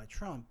not owned by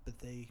Trump, but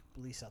they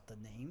lease out the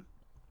name,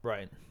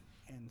 Right.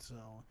 and so,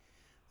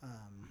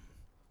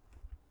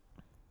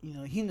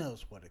 he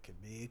knows what it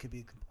could be. It could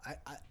be.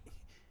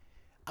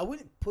 I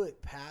wouldn't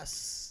put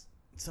past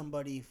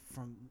somebody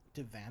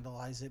to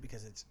vandalize it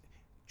because it's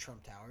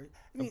Trump Tower.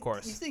 I mean, Of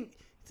course. You think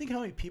how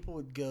many people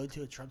would go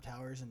to a Trump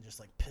Towers and just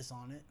like piss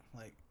on it,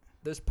 like.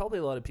 There's probably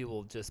a lot of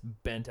people just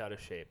bent out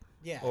of shape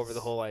over the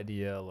whole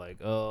idea.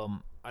 Like,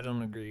 I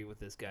don't agree with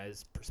this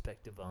guy's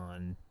perspective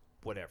on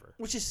whatever.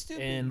 Which is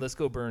stupid. And let's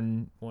go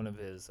burn one of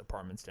his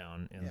apartments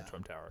down in the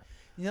Trump Tower.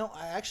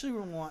 I actually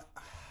want.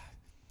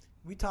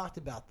 We talked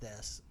about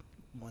this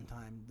one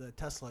time. The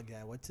Tesla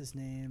guy, what's his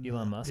name?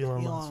 Elon Musk.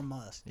 Elon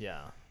Musk.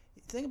 Yeah.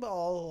 Think about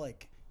all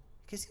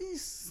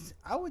because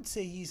I would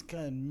say he's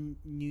kind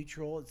of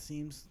neutral. It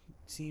seems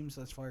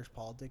as far as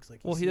politics.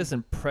 Like, Well, he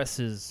doesn't press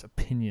his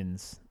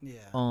opinions Yeah.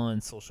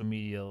 on social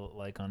media,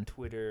 like on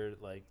Twitter,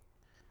 like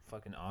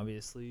fucking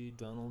obviously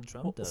Donald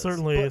Trump does.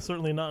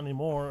 Certainly not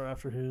anymore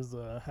after his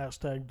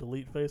hashtag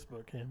delete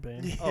Facebook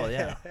campaign. Oh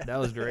yeah, that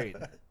was great.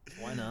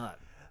 Why not?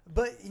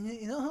 But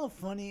you know how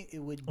funny it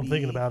would be. I'm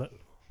thinking about it.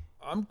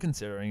 I'm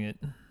considering it.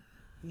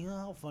 You know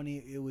how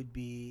funny it would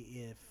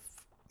be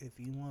if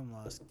Elon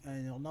Musk,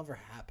 and it'll never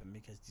happen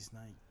because he's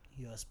not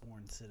a U.S.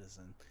 born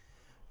citizen,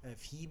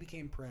 if he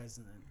became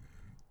president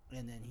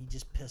and then he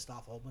just pissed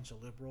off a whole bunch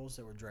of liberals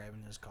that were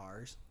driving his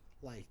cars,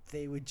 like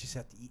they would just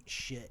have to eat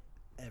shit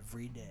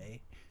every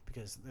day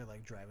because they're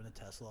like driving a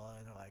Tesla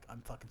and they're like,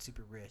 I'm fucking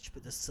super rich,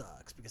 but this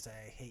sucks because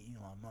I hate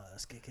Elon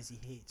Musk because he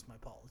hates my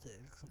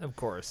politics. Of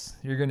course,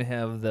 you're gonna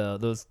have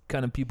those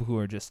kind of people who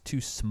are just too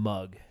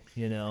smug.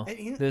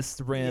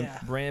 This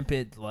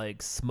rampant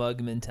like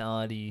smug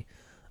mentality.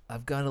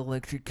 I've got an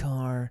electric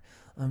car.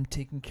 I'm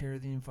taking care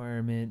of the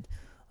environment.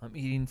 I'm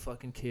eating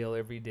fucking kale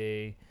every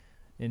day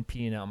and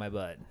peeing out my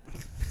butt.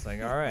 It's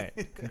like, all right,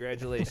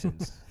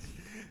 congratulations.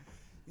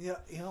 Yeah,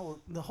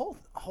 the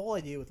whole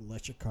idea with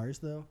electric cars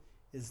though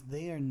is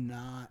they are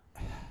not.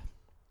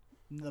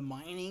 The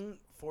mining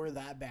for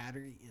that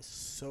battery is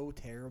so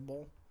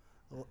terrible.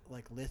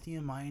 Like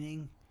lithium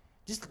mining,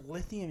 just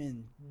lithium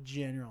in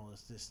general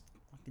is just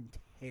fucking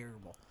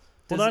terrible.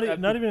 Well,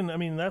 not even. I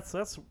mean, that's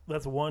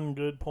one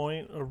good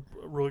point, a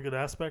really good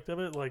aspect of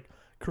it. Like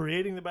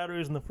creating the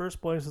batteries in the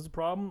first place is a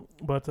problem,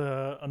 but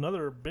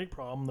another big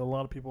problem that a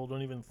lot of people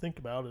don't even think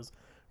about is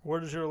where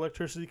does your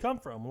electricity come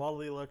from? A lot of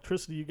the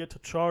electricity you get to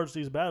charge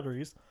these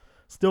batteries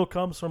still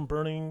comes from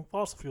burning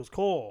fossil fuels,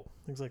 coal,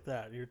 things like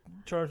that. You're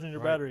charging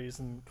your batteries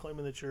and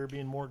claiming that you're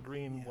being more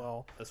green. Yeah,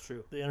 well, that's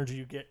true. The energy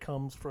you get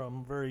comes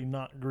from very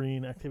not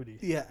green activity.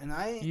 Yeah,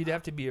 and you'd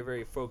have to be a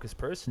very focused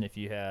person if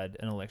you had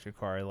an electric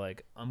car.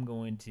 Like, I'm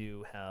going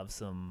to have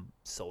some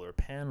solar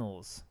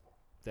panels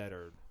that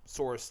are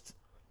sourced,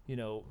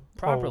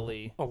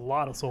 properly. A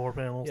lot of solar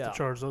panels to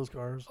charge those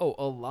cars. Oh,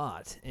 a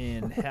lot,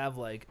 and have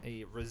like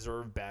a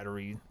reserve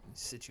battery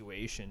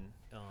situation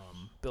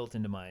built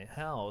into my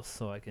house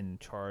so I can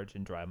charge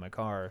and drive my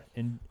car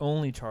and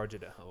only charge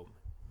it at home.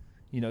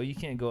 You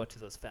can't go out to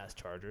those fast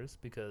chargers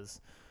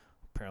because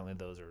apparently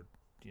those are,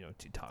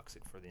 too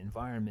toxic for the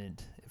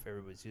environment if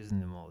everybody's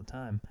using them all the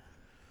time.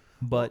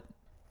 But,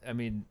 I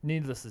mean,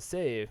 needless to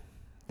say,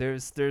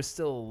 there's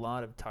still a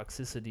lot of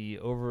toxicity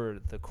over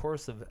the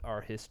course of our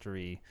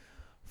history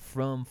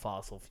from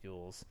fossil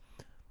fuels,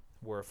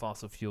 where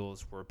fossil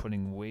fuels were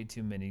putting way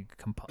too many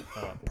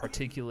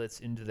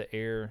particulates into the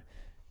air,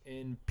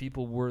 and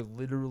people were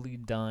literally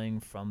dying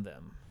from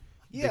them.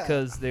 Yeah.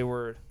 Because they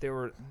were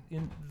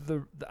in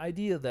the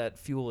idea that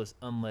fuel is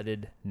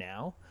unleaded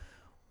now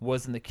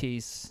wasn't the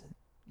case,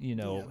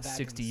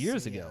 60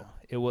 years ago.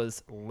 It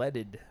was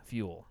leaded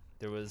fuel.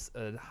 There was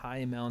high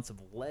amounts of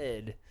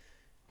lead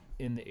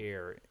in the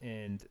air,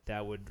 and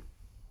that would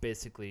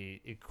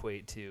basically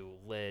equate to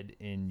lead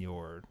in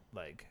your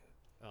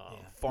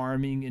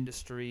farming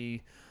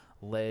industry,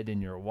 lead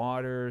in your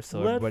water,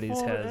 so lead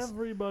has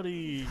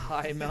everybody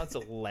high amounts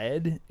of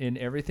lead in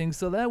everything.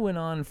 So that went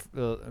on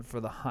for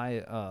the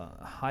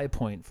high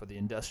point for the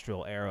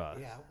industrial era.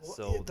 Yeah. Well,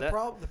 so the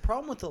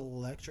problem with the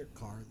electric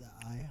car that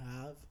I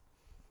have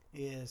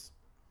is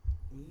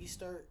when you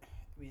start.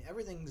 I mean,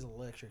 everything's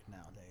electric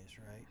nowadays,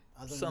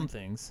 right? Some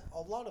things. A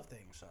lot of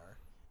things are.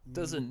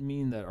 Doesn't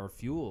mean that our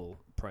fuel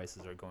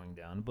prices are going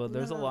down, but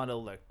there's a lot of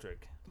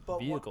electric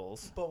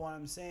vehicles. But what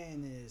I'm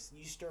saying is,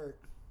 you start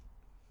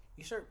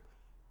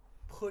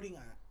putting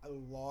a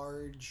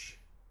large,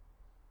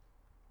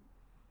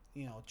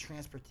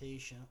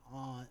 transportation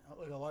on,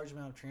 like a large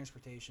amount of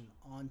transportation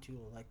onto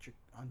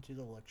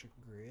the electric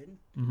grid.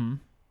 Mm-hmm.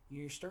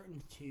 You're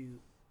starting to,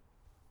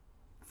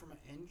 from an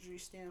energy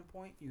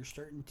standpoint, you're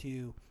starting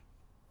to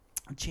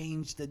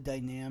change the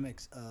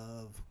dynamics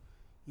of,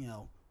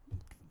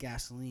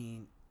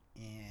 gasoline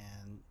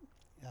and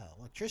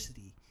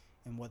electricity,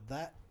 and what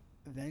that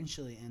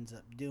eventually ends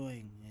up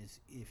doing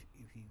is if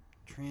you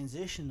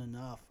transition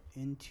enough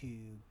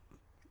into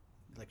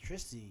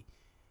electricity,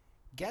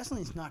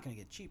 gasoline's not going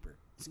to get cheaper.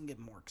 It's going to get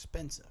more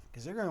expensive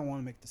because they're going to want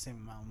to make the same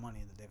amount of money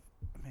that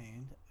they've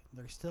made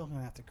they're still going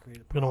to have to create a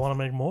profit. Going to want to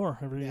make more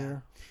every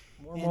year.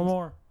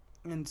 More.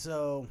 And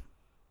so,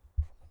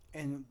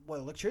 and what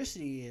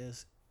electricity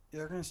is,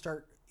 they're going to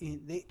start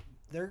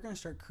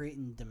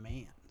creating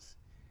demands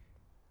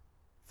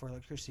for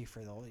electricity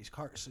for all these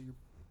cars. So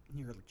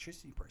your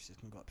electricity prices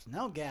can go up. So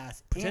now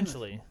gas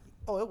Potentially.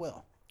 It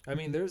will. I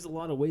mean, there's a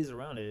lot of ways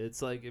around it.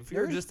 It's like if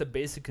you're just a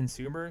basic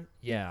consumer,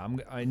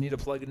 I need to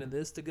plug into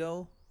this to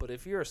go. But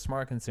if you're a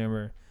smart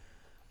consumer,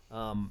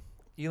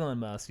 Elon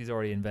Musk, he's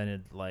already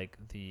invented like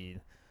the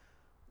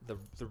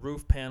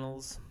roof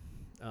panels.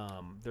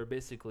 They're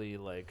basically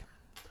like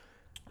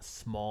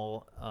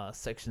small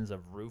sections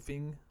of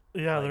roofing.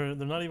 Yeah, they're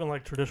not even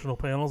like traditional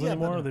panels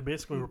anymore. They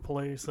basically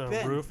replace a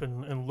roof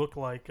and look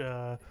like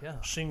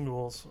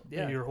shingles.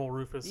 Yeah. Your whole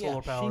roof is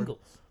solar powered.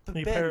 Shingles. But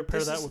you pair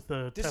that with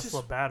the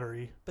Tesla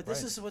battery. But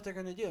this is what they're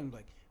going to do. I'm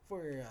like,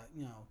 for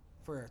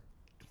a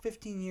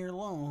 15-year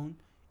loan,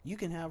 you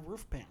can have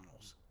roof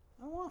panels.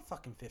 I don't want a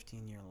fucking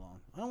 15-year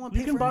loan. I don't want.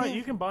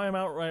 You can buy them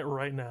outright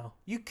right now.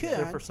 You can.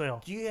 They're for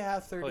sale. Do you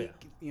have 30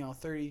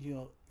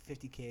 to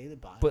 50K to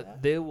buy?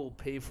 But they will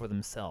pay for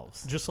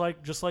themselves. Just like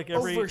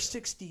every over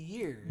 60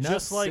 years.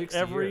 Just like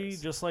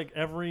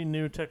every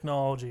new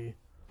technology,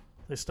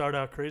 they start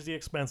out crazy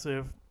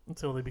expensive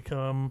until they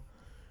become,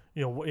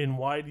 in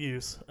wide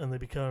use, and they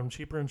become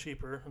cheaper and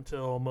cheaper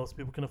until most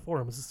people can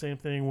afford them. It's the same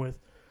thing with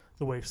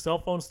the way cell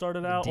phones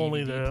started out.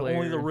 Only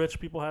the rich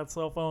people had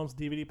cell phones,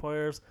 DVD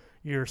players.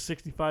 Your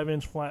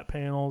 65-inch flat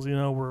panels,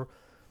 were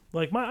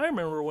like I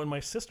remember when my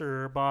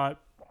sister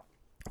bought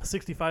a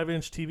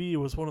 65-inch TV. It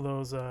was one of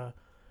those.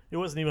 It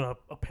wasn't even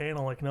a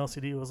panel like an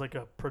LCD. It was like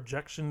a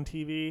projection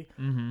TV.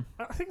 Mm-hmm.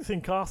 I think the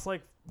thing cost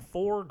like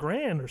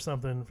 $4,000 or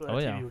something for that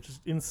TV, which is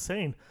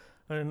insane.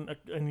 And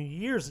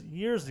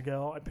years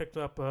ago, I picked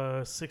up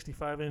a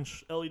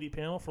 65-inch LED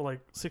panel for like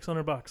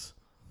 $600.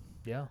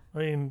 Yeah. I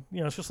mean,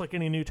 it's just like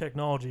any new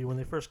technology. When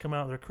they first come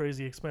out, they're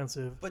crazy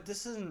expensive. But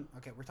this isn't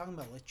okay. We're talking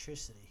about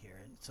electricity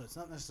here, so it's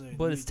not necessarily.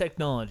 But it's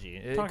technology.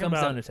 It comes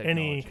down to technology.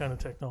 Any kind of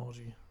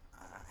technology.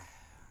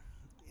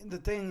 The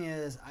thing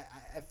is,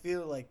 I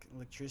feel like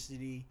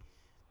electricity,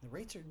 the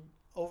rates are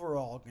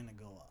overall going to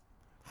go up.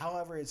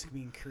 However, it's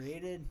being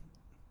created,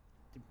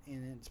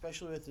 and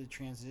especially with the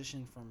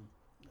transition from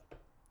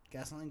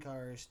gasoline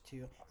cars to,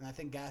 and I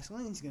think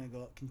gasoline is going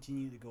to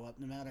continue to go up,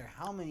 no matter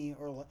how many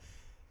or.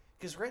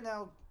 Because right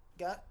now,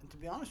 to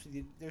be honest with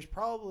you, there's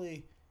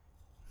probably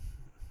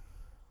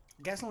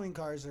gasoline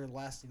cars are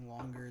lasting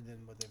longer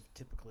than what they've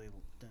typically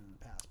done in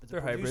the past. But they're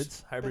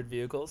hybrid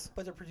vehicles.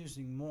 But they're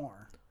producing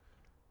more.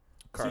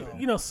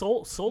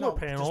 Solar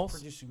panels.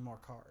 Just producing more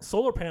cars.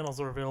 Solar panels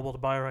are available to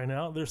buy right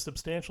now. They're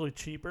substantially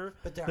cheaper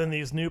than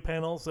these new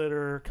panels that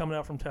are coming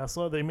out from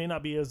Tesla. They may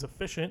not be as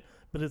efficient,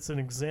 but it's an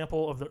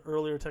example of the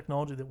earlier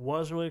technology that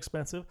was really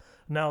expensive.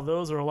 Now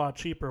those are a lot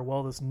cheaper.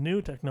 While this new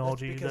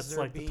technology that's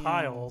like the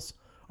tiles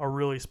are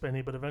really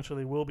spendy, but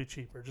eventually will be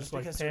cheaper, just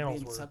like panels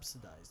being were.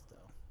 Subsidized, though.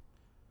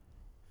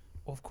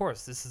 Well, of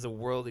course, this is a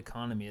world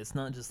economy. It's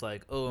not just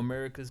like,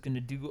 America's going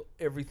to do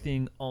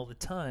everything all the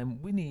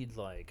time. We need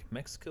like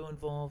Mexico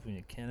involved. We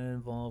need Canada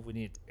involved. We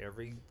need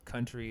every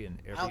country and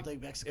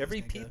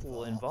every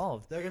people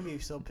involved. They're going to be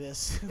so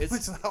pissed when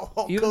that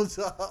all goes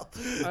up.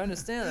 I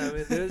understand. I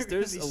mean,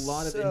 there's a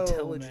lot of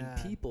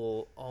intelligent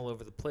people all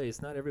over the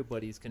place. Not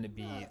everybody's going to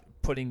be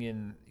putting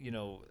in,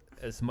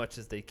 as much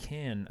as they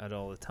can at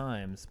all the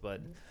times, but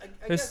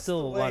there's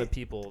still a lot of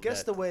people. I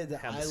guess the way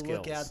that I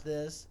look at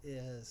this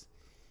is,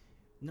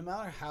 no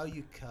matter how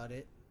you cut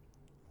it,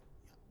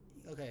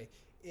 okay,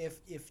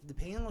 if the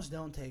panels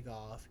don't take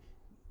off,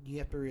 you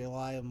have to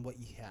rely on what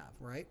you have,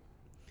 right?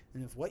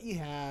 And if what you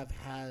have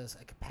has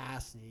a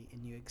capacity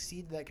and you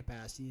exceed that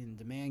capacity and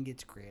demand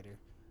gets greater,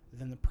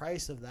 then the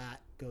price of that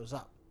goes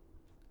up.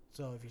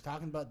 So if you're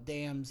talking about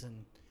dams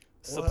and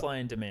supply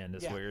and demand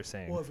is what you're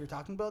saying. Well, if you're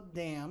talking about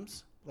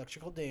dams,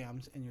 electrical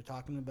dams, and you're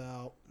talking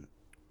about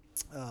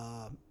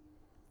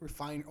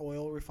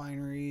oil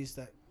refineries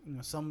that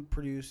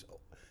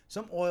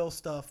some oil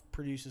stuff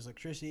produces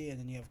electricity, and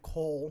then you have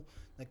coal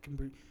that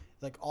can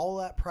all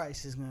that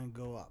price is going to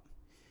go up.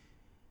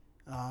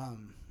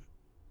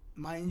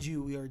 Mind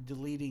you, we are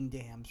deleting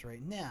dams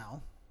right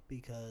now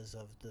because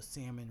of the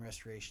salmon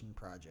restoration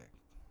project.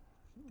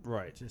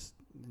 Right. Just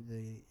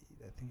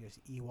I think it's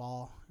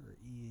Ewall or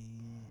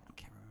I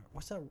can't remember.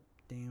 What's that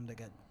dam that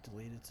got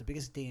deleted? It's the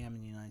biggest dam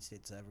in the United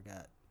States that ever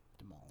got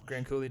demolished.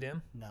 Grand Coulee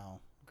Dam?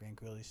 No, Grand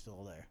Coulee's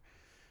still there.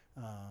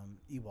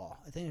 Ewall.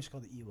 I think it's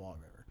called the Ewall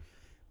River.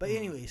 But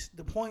anyways,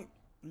 the point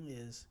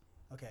is,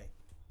 okay,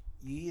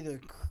 you either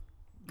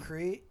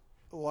create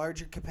a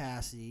larger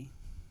capacity,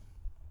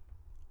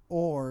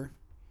 or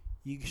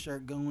you can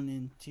start going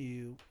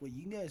into what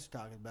you guys are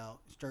talking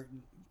about, start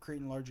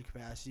creating larger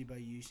capacity by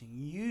using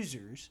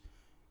users,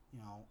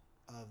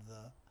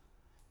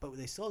 but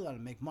they still got to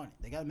make money.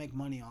 They got to make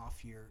money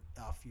off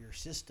your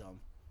system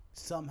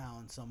somehow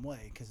in some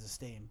way because to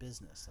stay in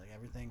business. Like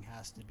everything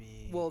has to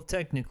be. Well,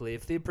 technically,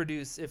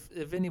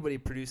 if anybody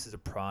produces a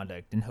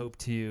product and hope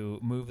to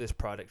move this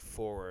product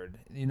forward,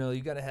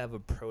 you got to have a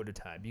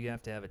prototype. You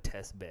have to have a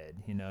test bed.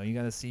 You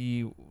got to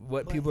see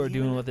what people are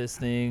doing with this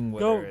thing.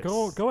 Go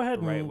ahead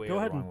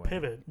and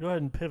pivot. Go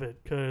ahead and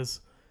pivot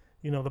because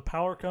the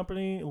power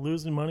company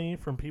losing money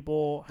from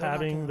people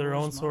having their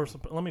own source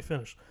of. Let me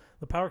finish.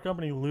 The power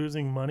company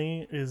losing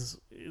money it's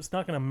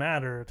not going to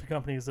matter to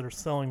companies that are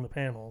selling the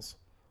panels.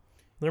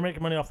 They're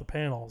making money off the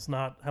panels,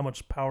 not how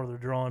much power they're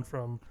drawing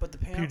from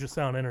Puget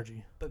Sound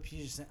Energy. But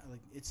Puget Sound,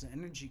 it's the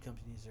energy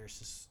companies that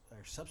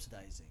are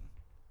subsidizing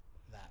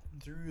that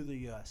through the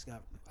U.S.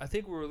 government. I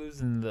think we're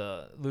losing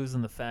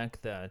the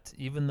fact that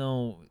even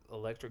though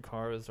electric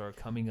cars are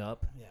coming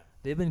up,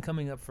 they've been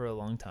coming up for a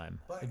long time.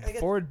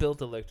 Ford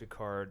built electric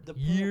car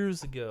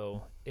years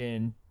ago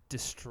and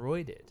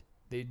destroyed it.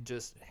 They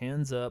just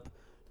hands up,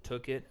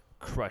 took it,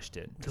 crushed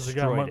it. Because they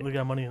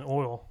got money in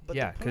oil.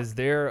 Because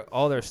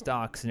all their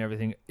stocks and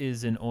everything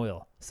is in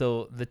oil.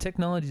 So the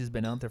technology has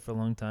been out there for a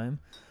long time,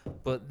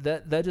 but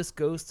that just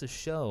goes to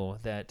show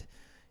that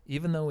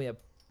even though we have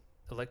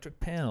electric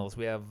panels,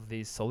 we have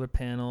these solar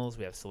panels,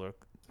 we have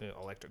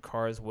electric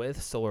cars with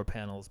solar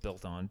panels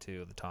built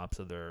onto the tops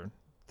of their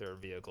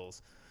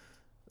vehicles.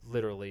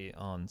 Literally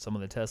on some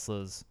of the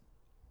Teslas,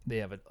 they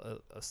have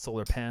a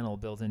solar panel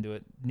built into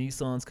it.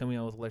 Nissan's coming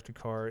out with electric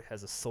car. It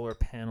has a solar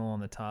panel on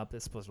the top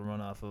that's supposed to run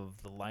off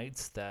of the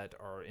lights that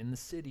are in the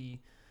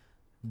city.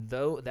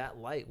 Though that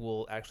light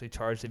will actually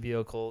charge the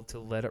vehicle to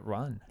let it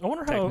run. I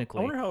wonder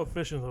how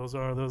efficient those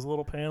are. Those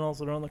little panels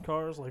that are on the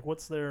cars. Like,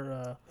 what's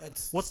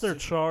their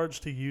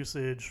charge to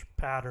usage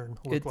pattern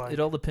look like?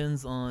 It all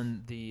depends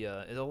on the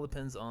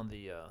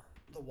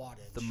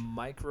wattage. The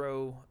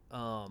micro.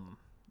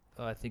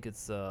 I think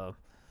it's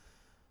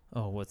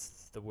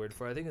what's the word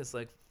for it? I think it's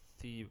like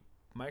the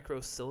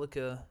micro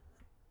silica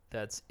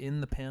that's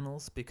in the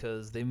panels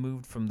because they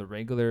moved from the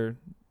regular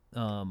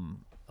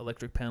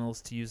electric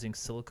panels to using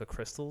silica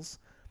crystals.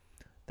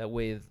 That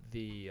way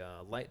the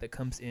light that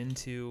comes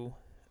into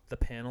the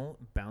panel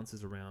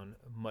bounces around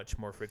much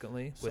more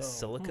frequently with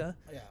silica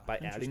by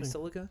adding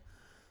silica.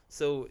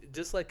 So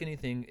just like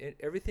anything,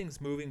 everything's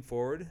moving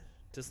forward,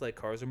 just like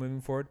cars are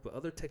moving forward, but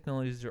other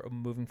technologies are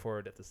moving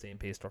forward at the same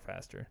pace or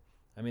faster.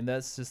 I mean,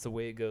 that's just the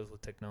way it goes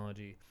with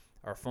technology.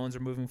 Our phones are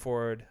moving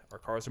forward. Our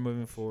cars are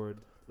moving forward.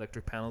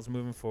 Electric panels are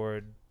moving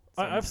forward.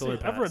 I've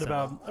read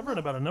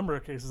about a number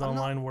of cases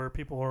online where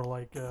people are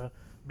like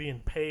being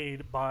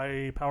paid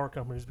by power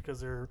companies because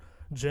they're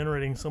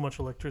generating so much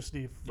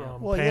electricity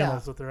from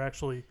panels that they're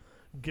actually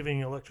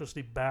giving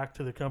electricity back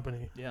to the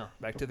company. Yeah,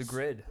 back to the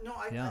grid. No,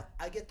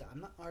 I get that.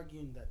 I'm not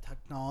arguing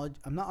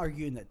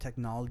that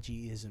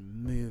technology isn't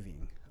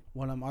moving.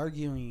 What I'm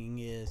arguing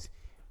is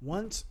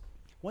once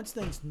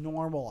things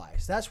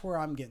normalize, that's where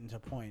I'm getting to a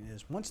point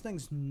is once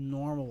things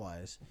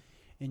normalize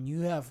and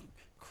you have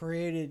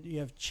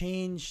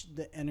changed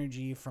the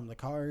energy from the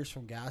cars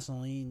from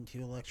gasoline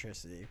to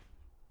electricity.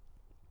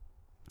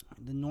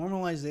 The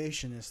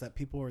normalization is that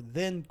people are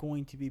then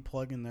going to be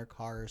plugging their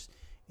cars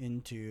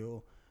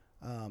into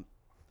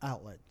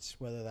outlets,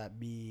 whether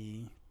that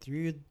be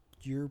through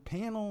your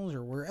panels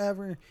or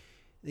wherever.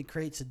 It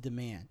creates a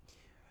demand.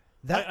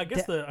 I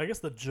guess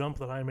the jump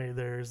that I made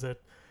there is that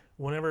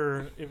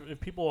whenever if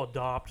people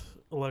adopt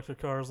electric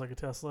cars like a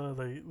Tesla,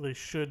 they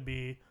should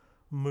be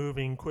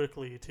moving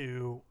quickly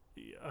to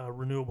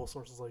renewable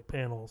sources like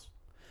panels.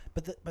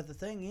 But the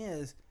thing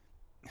is,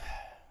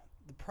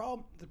 the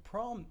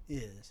problem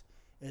is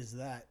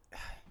that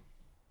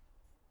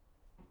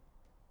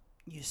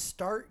you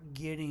start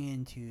getting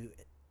into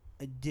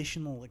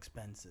additional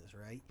expenses,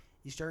 right?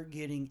 You start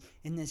getting,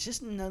 and it's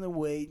just another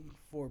way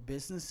for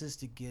businesses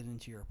to get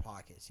into your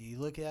pockets. You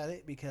look at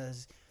it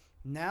because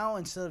now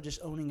instead of just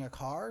owning a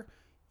car,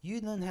 you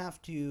then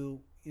have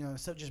to,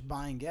 instead of just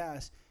buying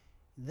gas,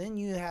 then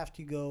you have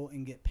to go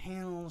and get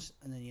panels,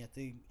 and then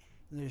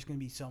there's going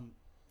to be some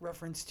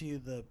reference to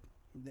the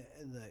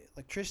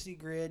electricity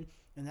grid,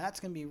 and that's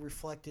going to be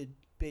reflected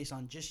based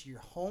on just your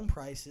home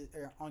prices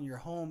or on your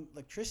home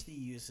electricity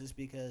uses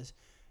because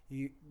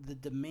the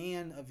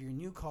demand of your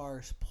new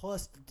cars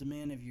plus the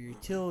demand of your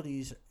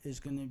utilities is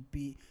going to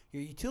be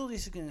your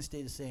utilities are going to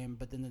stay the same,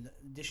 but then the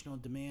additional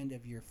demand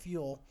of your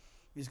fuel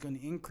is going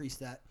to increase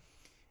that,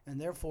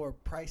 and therefore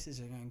prices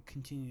are going to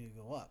continue to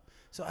go up.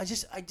 So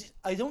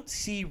I don't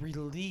see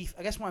relief.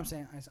 I guess what I'm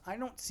saying is I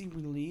don't see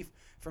relief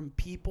from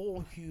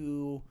people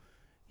who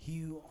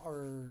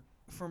are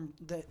from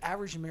the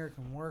average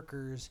American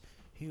workers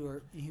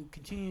who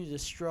continue to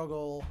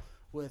struggle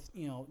with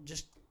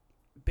just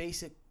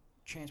basic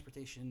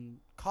transportation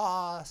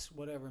costs,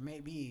 whatever it may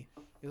be.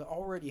 They're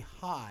already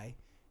high,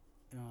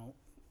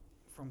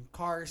 from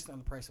cars on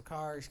the price of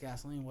cars,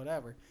 gasoline,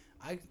 whatever.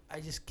 I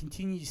just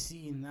continue to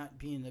see that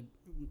being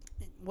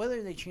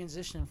whether they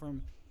transition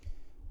from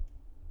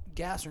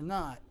gas or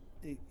not,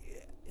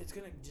 it's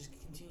going to just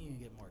continue to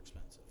get more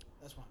expensive.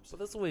 That's what I'm saying. Well,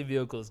 that's the way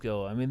vehicles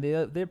go. I mean,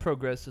 they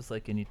progress just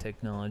like any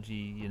technology.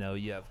 You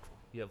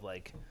have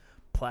like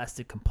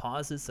plastic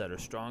composites that are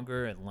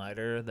stronger and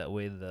lighter. That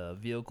way the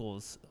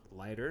vehicle's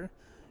lighter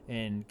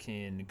and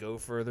can go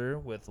further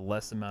with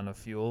less amount of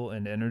fuel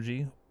and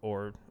energy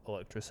or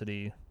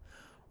electricity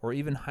or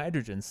even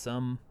hydrogen.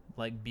 Some,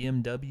 like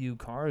BMW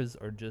cars,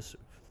 are just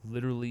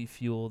literally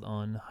fueled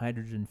on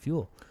hydrogen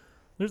fuel.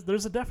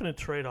 There's a definite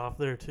trade-off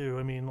there too.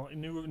 I mean, like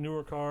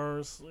newer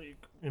cars, like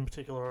in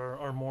particular,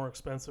 are more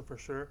expensive for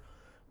sure.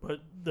 But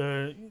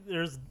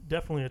there's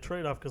definitely a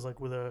trade-off because, like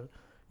with an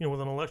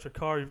electric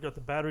car, you've got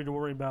the battery to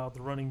worry about,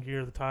 the running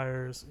gear, the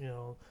tires,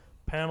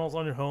 panels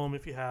on your home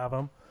if you have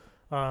them.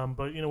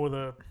 But with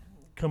a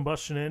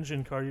combustion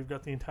engine car, you've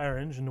got the entire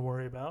engine to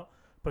worry about.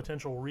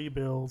 Potential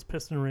rebuilds,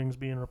 piston rings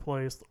being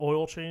replaced,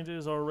 oil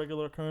changes are a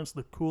regular occurrence.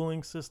 The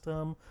cooling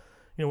system.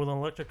 With an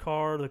electric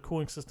car, the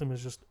cooling system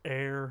is just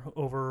air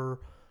over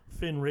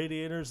fin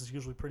radiators. It's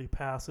usually pretty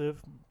passive,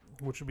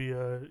 which would be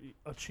a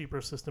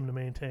cheaper system to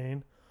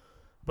maintain.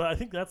 But I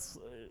think that's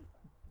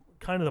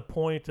kind of the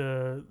point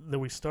that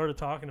we started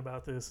talking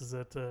about this, is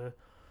that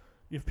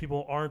if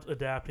people aren't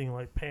adapting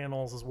like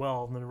panels as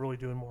well, then they're really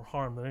doing more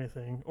harm than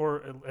anything,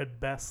 or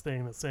at best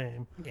staying the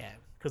same. Yeah.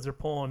 Because they're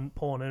pulling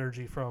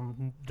energy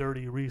from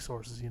dirty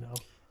resources,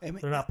 I mean,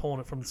 they're not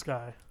pulling it from the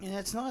sky. And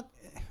it's not.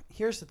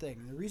 Here's the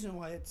thing: the reason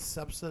why it's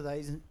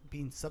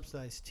being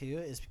subsidized too,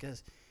 is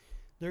because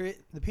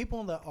the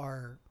people that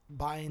are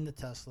buying the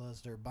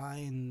Teslas, they're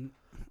buying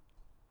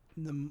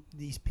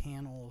these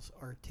panels,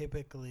 are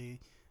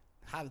typically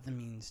have the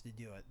means to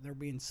do it. They're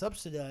being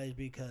subsidized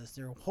because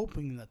they're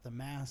hoping that the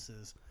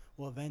masses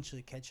will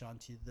eventually catch on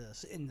to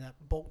this, and that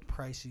bulk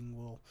pricing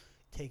will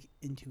take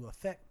into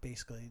effect,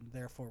 basically,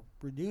 therefore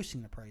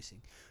reducing the pricing.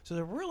 So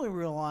they're really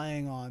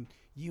relying on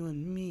you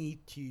and me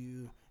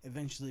to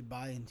eventually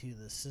buy into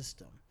the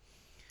system.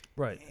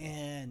 Right.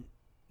 And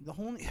the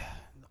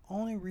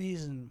only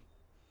reason,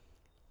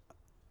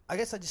 I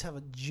guess I just have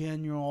a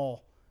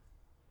general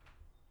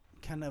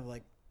kind of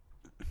like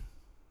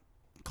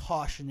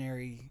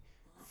cautionary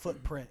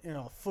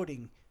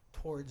footing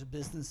towards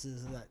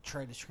businesses that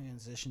try to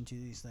transition to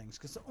these things,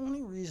 because the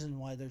only reason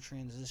why they're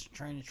trying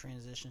to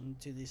transition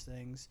to these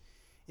things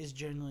is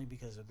generally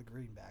because of the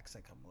greenbacks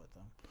that come with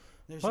them.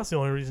 That's the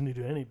only reason you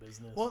do any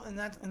business. Well, and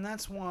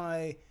that's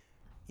why,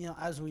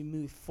 as we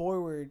move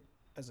forward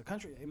as a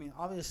country, I mean,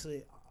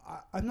 obviously,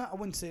 I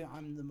wouldn't say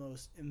I'm the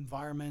most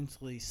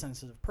environmentally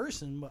sensitive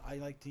person, but I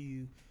like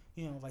to,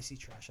 if I see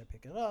trash, I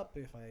pick it up.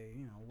 If I,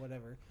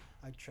 whatever,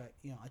 I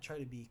try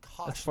to be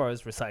cautious. As far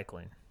as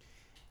recycling.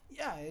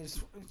 Yeah, it's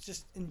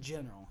just in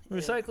general.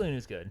 Recycling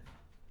is good.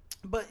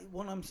 But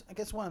what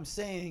I'm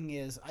saying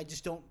is, I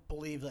just don't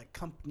believe that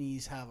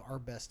companies have our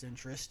best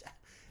interest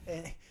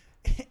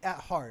at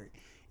heart,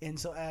 and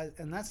so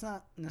and that's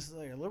not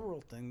necessarily a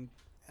liberal thing.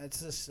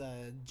 It's just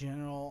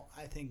general.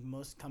 I think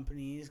most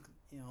companies,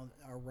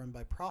 are run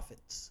by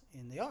profits,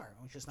 and they are,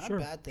 which is not a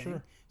bad thing.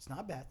 Sure. It's not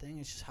a bad thing.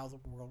 It's just how the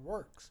world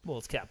works. Well,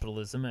 it's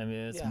capitalism. I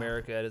mean, it's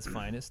America at its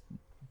finest.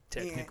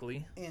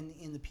 Technically, and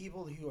the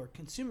people who are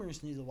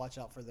consumers need to watch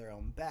out for their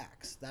own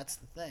backs. That's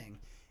the thing,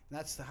 and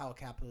that's how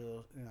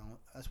capital.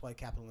 That's why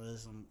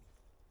capitalism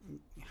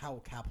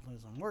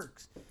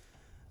works.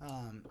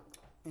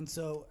 And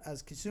so,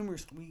 as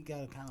consumers, we got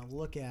to kind of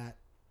look at: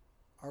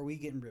 are we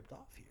getting ripped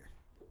off here?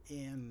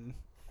 And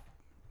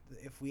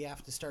if we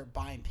have to start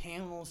buying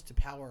panels to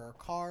power our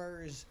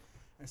cars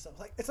and stuff,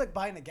 it's like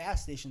buying a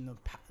gas station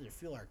to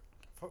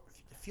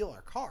fuel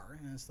our car,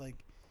 and it's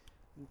like,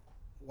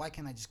 why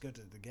can't I just go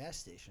to the gas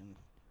station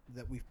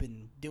that we've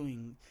been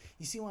doing?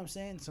 You see what I'm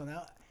saying? So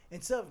now,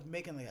 instead of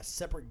making like a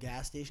separate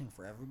gas station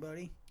for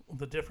everybody,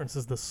 the difference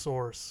is the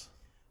source.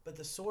 But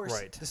the source,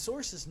 right. The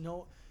source is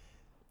no.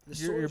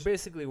 You're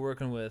basically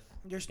working with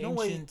there's no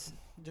way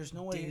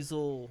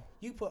diesel.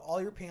 You put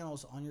all your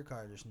panels on your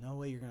car. There's no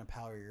way you're going to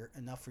power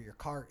enough for your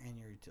car and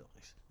your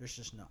utilities. There's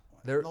just no.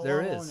 There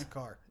is. On your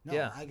car. No,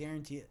 yeah. I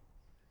guarantee it.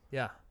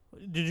 Yeah.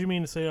 Did you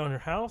mean to say on your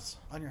house?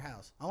 On your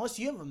house. Unless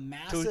you have a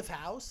massive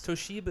house.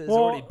 Toshiba has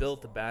already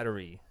built the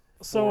battery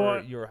for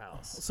your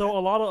house. So a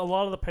lot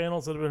of the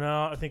panels that have been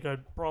out, I think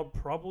I'd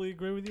probably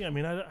agree with you. I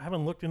mean, I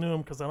haven't looked into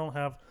them because I don't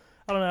have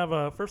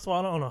first of all,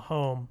 I don't own a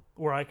home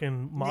where I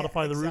can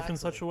modify the roof in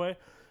such a way.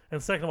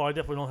 And second of all, I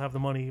definitely don't have the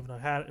money, even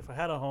if I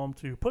had a home,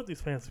 to put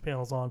these fancy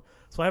panels on.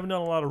 So I haven't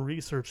done a lot of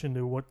research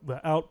into what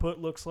the output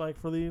looks like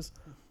for these.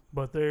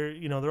 But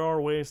there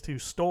are ways to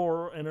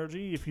store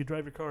energy. If you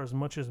drive your car as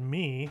much as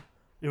me,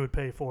 it would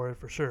pay for it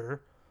for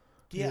sure.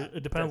 Yeah,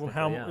 it depends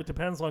on it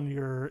depends on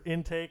your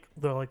intake,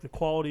 the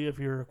quality of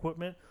your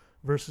equipment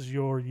versus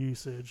your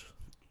usage.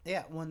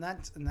 Yeah,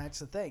 that's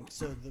the thing.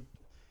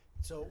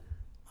 So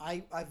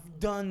I've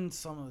done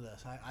some of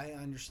this. I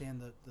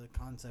understand the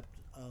concept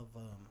of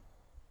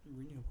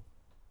renewable,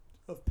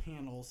 of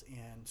panels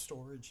and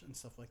storage and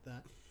stuff like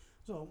that.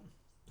 So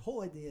the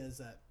whole idea is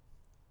that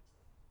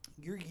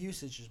your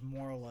usage is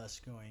more or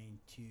less going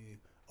to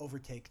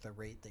overtake the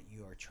rate that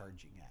you are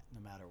charging at,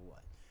 no matter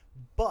what.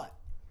 But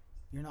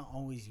you're not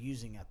always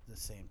using at the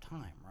same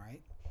time,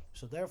 right?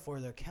 So therefore,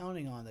 they're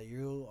counting on that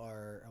you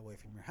are away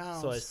from your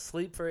house. So I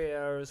sleep for 8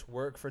 hours,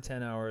 work for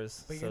 10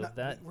 hours. But so you're not,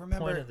 that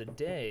remember, point of the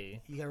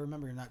day. You got to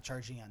remember you're not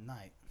charging at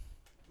night.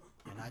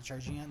 You're not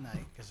charging at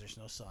night because there's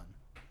no sun.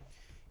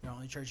 You're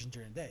only charging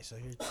during the day. So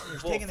you're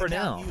taking for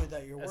account now, you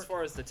that you're working. as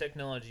far as the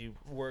technology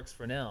works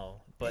for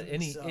now, but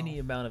And any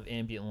amount of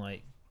ambient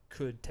light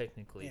could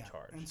technically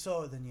charge. And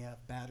so then you have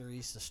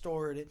batteries to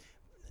store it.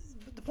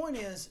 But the point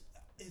is,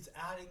 it's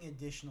adding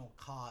additional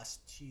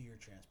cost to your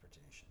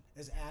transportation.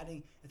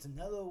 It's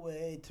another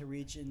way to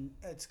reach in.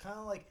 It's kind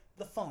of like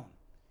the phone.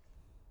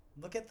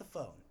 Look at the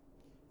phone.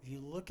 If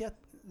you look at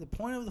the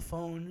point of the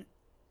phone,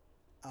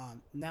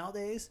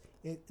 nowadays,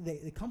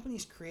 the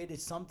companies created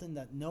something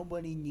that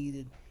nobody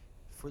needed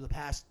for the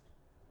past,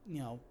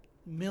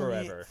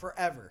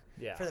 forever.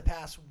 Yeah. For the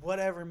past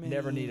whatever minute.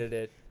 Never needed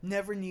it.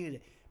 Never needed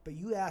it. But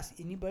you ask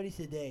anybody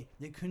today,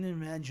 they couldn't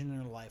imagine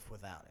their life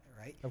without it,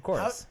 right? Of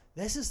course.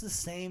 This is the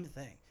same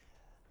thing.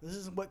 This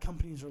is what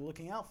companies are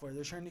looking out for.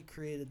 They're trying to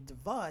create a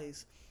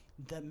device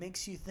that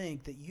makes you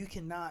think that you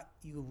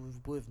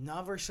would have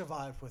never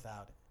survived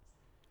without it.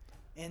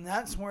 And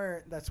that's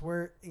where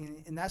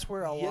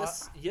a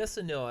lot. Yes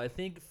and no. I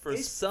think for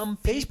some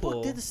people,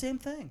 Facebook did the same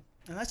thing,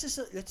 and that's just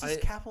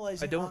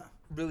capitalizing. I don't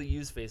really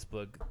use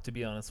Facebook, to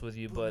be honest with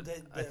you, but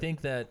I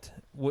think that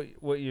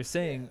what you're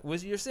saying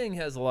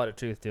has a lot of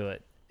truth to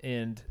it,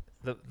 and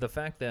the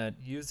fact that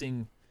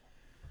using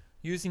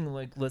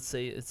like, let's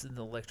say it's an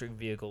electric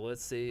vehicle.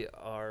 Let's say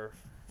our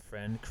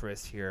friend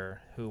Chris here,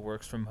 who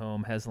works from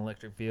home, has an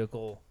electric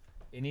vehicle,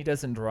 and he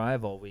doesn't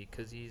drive all week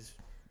because he's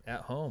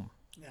at home.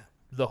 Yeah.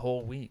 The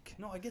whole week.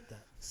 No, I get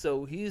that.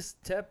 So he's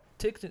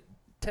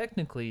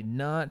technically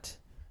not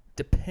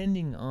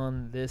depending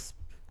on this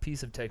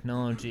piece of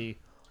technology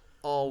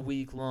all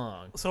week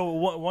long. So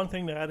one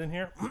thing to add in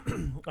here,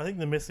 I think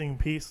the missing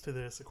piece to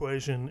this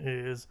equation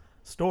is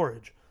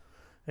storage.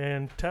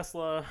 And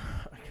Tesla,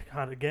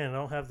 God, again, I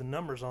don't have the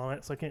numbers on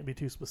it, so I can't be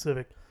too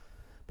specific.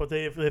 But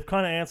they've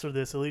kind of answered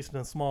this, at least in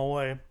a small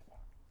way,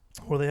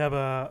 where they have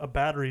a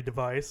battery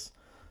device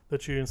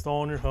that you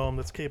install in your home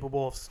that's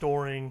capable of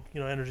storing,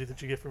 energy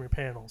that you get from your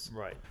panels.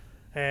 Right.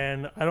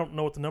 And I don't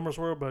know what the numbers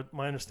were, but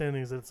my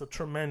understanding is that it's a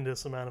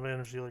tremendous amount of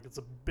energy. Like, it's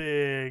a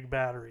big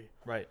battery.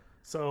 Right.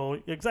 So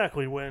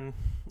exactly when,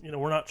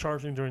 we're not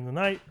charging during the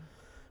night,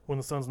 when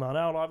the sun's not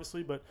out,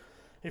 obviously. But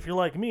if you're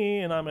like me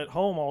and I'm at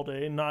home all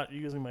day and not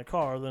using my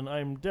car, then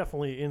I'm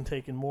definitely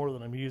intaking more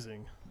than I'm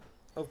using.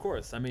 Of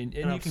course. I mean,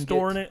 and you can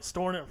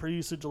storing it for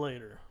usage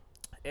later.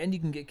 And you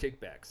can get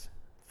kickbacks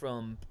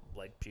from,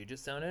 like, Puget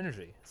Sound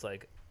Energy. It's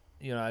like,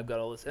 I've got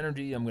all this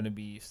energy. I'm going to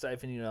be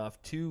siphoning it off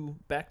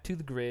back to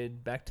the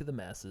grid, back to the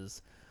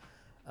masses,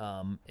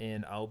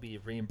 and I'll be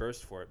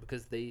reimbursed for it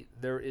because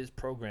there is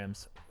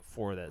programs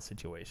for that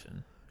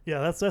situation. Yeah,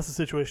 that's the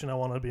situation I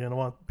want to be in. I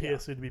want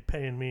PSE to be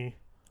paying me.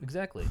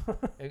 Exactly.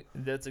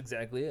 That's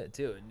exactly it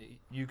too, and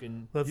you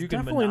can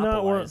definitely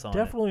monopolize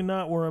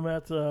not where I'm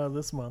at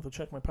this month. I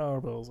checked my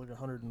power bill; it's like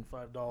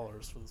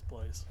 $105 for this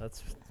place.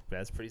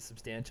 That's pretty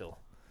substantial.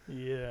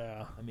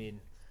 Yeah. I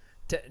mean,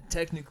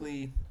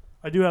 technically,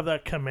 I do have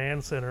that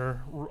command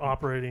center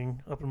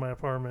operating up in my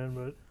apartment,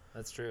 but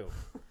that's true.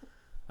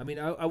 I mean,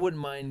 I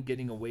wouldn't mind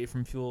getting away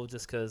from fuel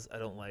just because I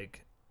don't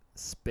like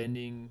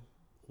spending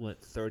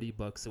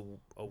 $30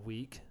 a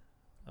week.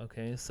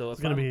 Okay, so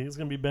it's gonna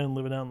be Ben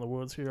living out in the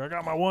woods here. I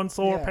got my one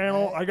solar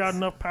panel. I got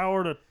enough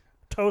power to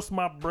toast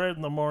my bread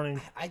in the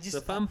morning. So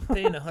if I'm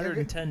paying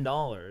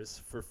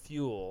 $110 for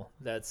fuel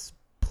that's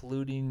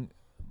polluting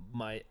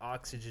my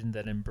oxygen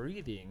that I'm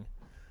breathing,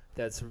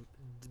 that's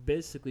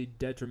basically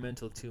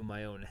detrimental to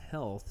my own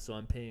health. So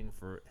I'm paying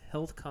for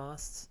health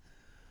costs,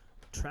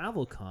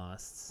 travel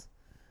costs,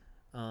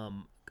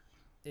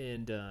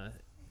 and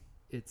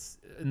it's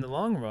in the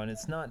long run,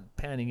 it's not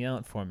panning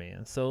out for me.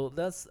 And so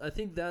I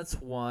think that's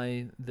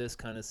why this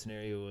kind of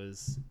scenario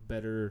is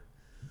better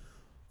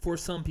for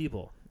some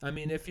people. I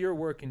mean, if you're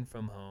working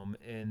from home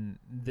and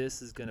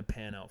this is going to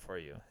pan out for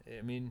you,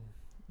 I mean,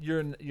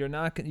 you're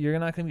not going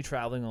to be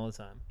traveling all the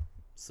time.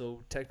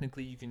 So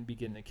technically, you can be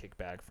getting a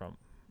kickback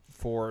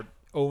for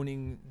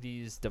owning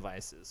these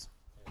devices.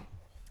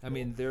 I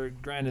mean,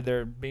 granted,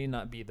 there may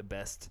not be the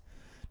best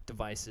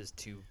devices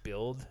to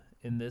build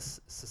in this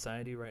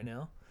society right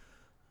now,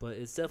 but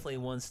it's definitely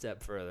one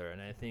step further.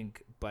 And I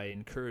think by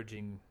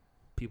encouraging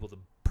people to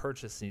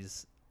purchase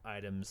these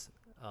items,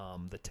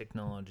 the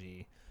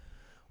technology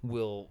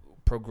will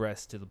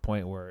progress to the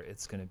point where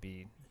it's going to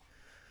be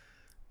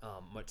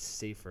much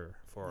safer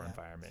for our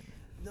environment.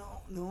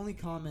 No, the only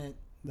comment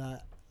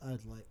that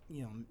I'd like,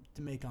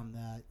 to make on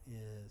that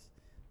is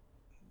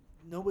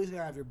nobody's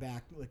gonna have your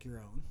back like your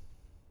own,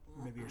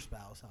 maybe your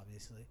spouse,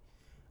 obviously,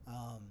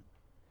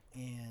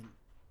 and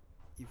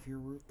if you're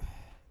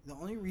the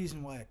only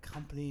reason why a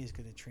company is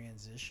going to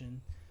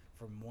transition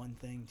from one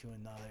thing to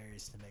another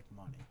is to make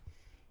money.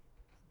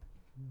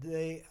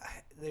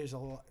 There's a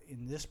lot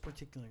in this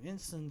particular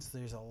instance.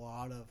 There's a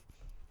lot of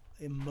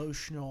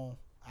emotional,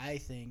 I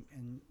think,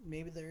 and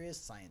maybe there is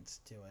science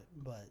to it,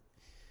 but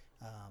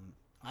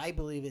I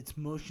believe it's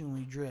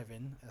emotionally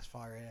driven as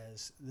far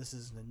as this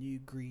is the new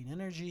green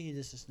energy,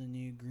 this is the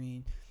new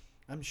green.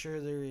 I'm sure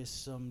there is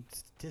some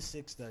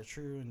statistics that are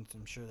true, and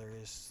I'm sure there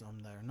is some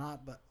that are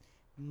not, but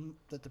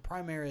that the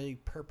primary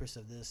purpose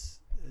of this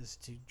is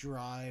to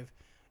drive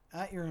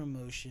at your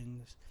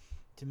emotions,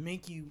 to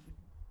make you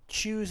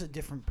choose a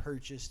different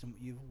purchase than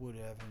what you would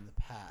have in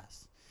the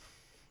past.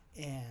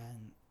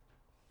 And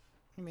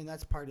I mean,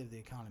 that's part of the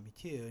economy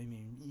too. I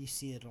mean, you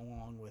see it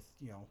along with,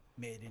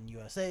 made in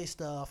USA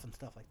stuff and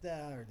stuff like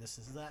that, or this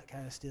is that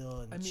kind of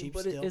steel and cheap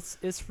but steel.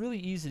 it's really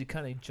easy to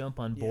kind of jump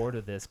on board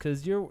with this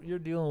because you're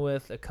dealing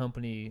with a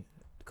company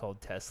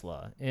called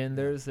Tesla, and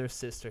there's their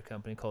sister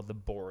company called the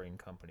Boring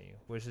Company,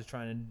 which is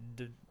trying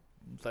to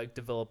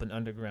develop an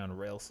underground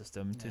rail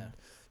system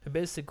to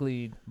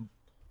basically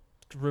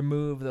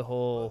remove the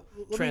whole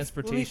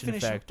transportation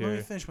factor. Let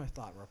me finish my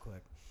thought real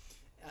quick.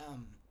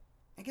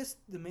 I guess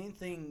the main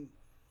thing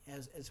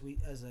as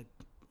a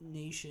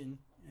nation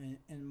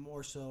and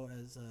more so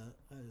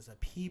as a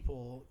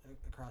people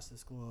across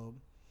this globe,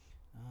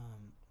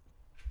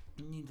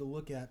 you need to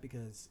look at,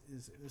 because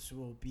this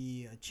will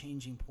be a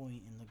changing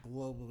point in the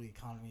global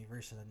economy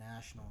versus the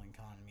national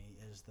economy,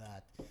 is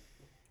that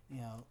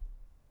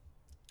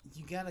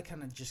you gotta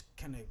kind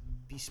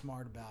of be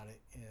smart about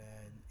it,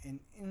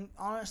 and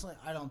honestly,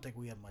 I don't think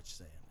we have much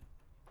say in it.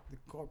 The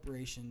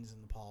corporations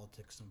and the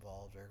politics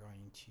involved are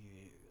going to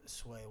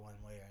sway one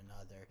way or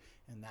another,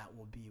 and that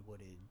will be what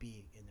it'd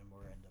be, and then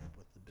we'll end up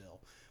with the bill.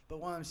 But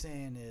what I'm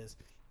saying is,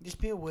 just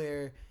be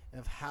aware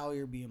of how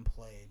you're being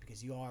played,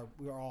 because we are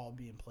all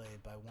being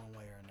played by one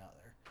way or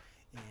another.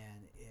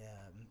 And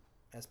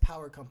as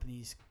power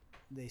companies,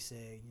 they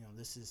say,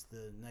 this is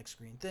the next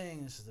green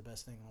thing, this is the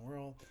best thing in the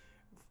world.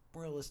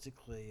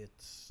 Realistically,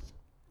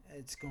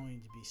 it's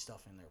going to be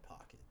stuff in their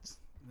pockets.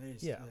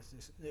 There's,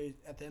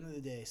 at the end of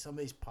the day,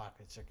 somebody's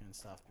pockets are going to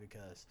stuff,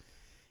 because,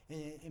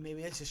 and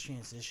maybe it's just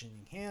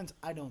transitioning hands.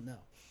 I don't know,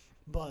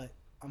 but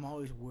I'm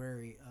always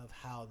wary of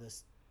how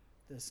this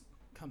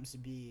comes to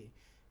be,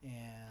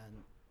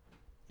 and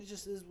it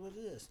just is what it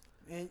is.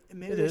 And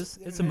maybe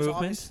it's a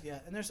movement.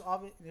 And there's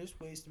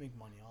ways to make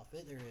money off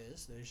it.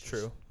 There's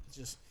true.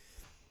 Just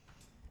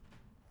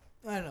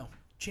I don't know.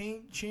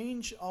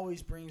 Change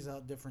always brings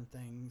out different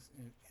things.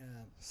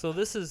 So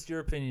this is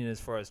your opinion as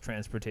far as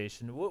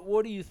transportation.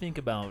 What do you think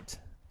about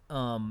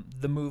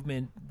the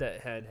movement that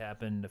had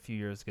happened a few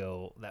years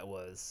ago that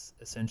was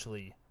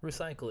essentially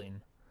recycling?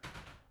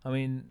 I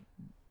mean,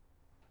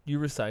 you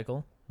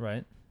recycle,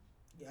 right?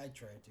 Yeah, I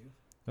try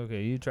to.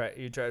 Okay, you try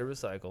to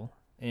recycle,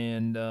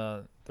 and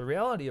the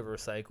reality of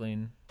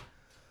recycling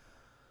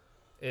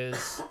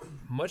is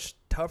much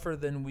tougher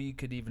than we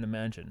could even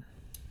imagine.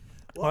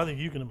 Well, I think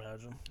you can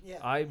imagine. Yeah.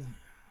 I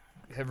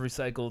have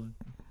recycled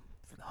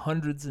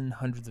hundreds and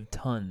hundreds of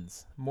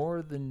tons,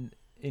 more than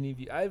any of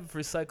you. I've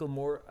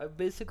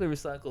basically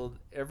recycled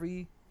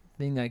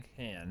everything I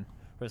can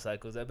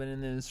recycle. I've been in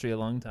the industry a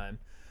long time,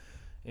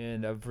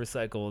 and I've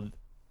recycled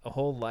a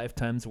whole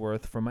lifetime's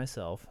worth for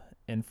myself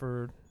and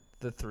for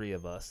the three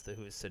of us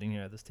who is sitting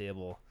here at this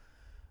table.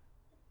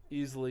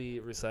 Easily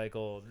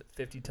recycled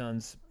 50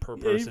 tons per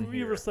person You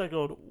here.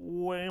 recycled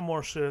way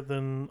more shit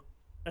than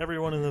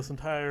everyone in this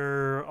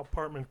entire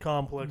apartment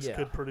complex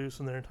could produce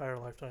in their entire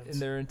lifetimes. In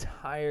their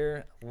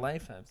entire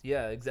lifetimes.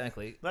 Yeah,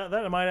 exactly.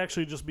 That might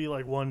actually just be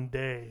like one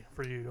day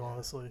for you,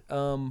 honestly.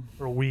 Or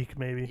a week,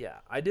 maybe. Yeah,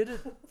 I did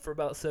it for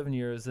about 7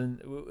 years, and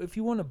if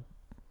you want to,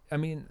 I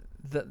mean,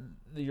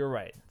 you're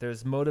right.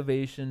 There's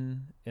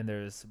motivation, and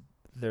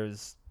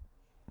there's.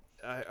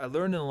 I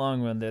learned in the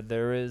long run that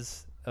there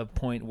is a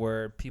point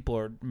where people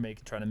are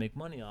trying to make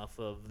money off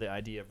of the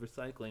idea of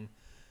recycling.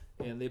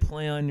 And they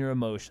play on your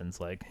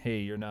emotions, like, hey,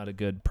 you're not a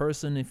good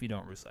person if you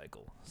don't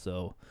recycle.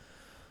 So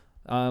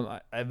I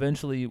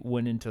eventually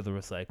went into the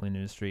recycling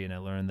industry, and I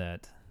learned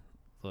that,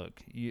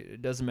 look,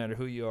 it doesn't matter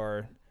who you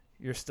are,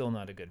 you're still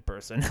not a good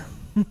person.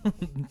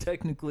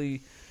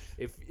 Technically,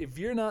 if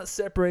you're not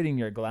separating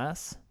your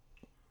glass,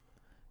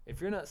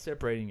 if you're not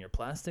separating your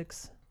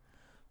plastics,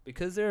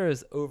 because there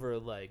is over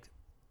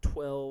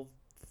 12,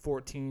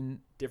 14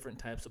 different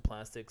types of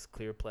plastics,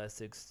 clear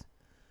plastics,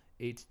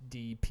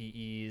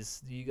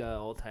 HDPEs, you got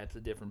all types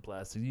of different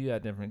plastics. You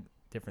got different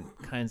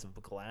kinds of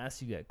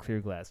glass. You got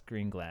clear glass,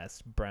 green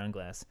glass, brown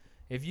glass.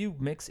 If you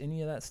mix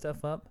any of that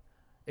stuff up,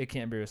 it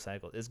can't be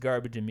recycled. It's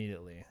garbage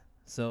immediately.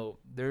 So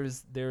there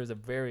is a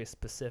very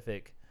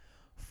specific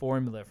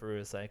formula for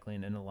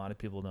recycling, and a lot of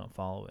people don't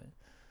follow it.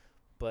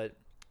 But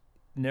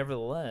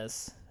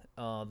nevertheless,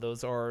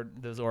 those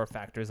are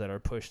factors that are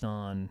pushed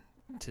on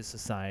to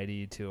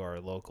society, to our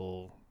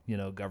local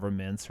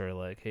governments are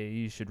like, hey,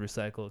 you should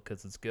recycle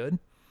because it's good.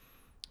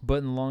 But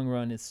in the long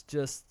run, it's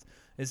just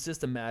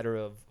a matter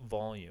of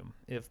volume.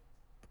 If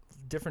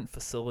different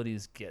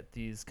facilities get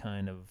these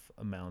kind of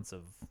amounts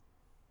of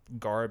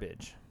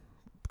garbage,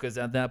 because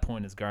at that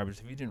point it's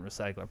garbage. If you didn't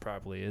recycle it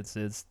properly,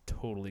 it's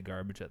totally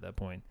garbage at that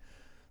point.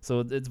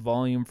 So it's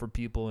volume for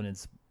people, and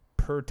it's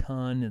per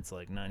ton. It's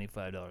like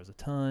 $95 a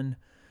ton.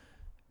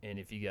 And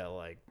if you got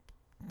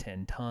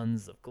 10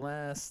 tons of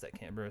glass that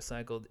can't be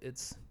recycled,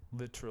 it's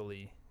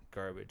literally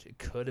garbage. It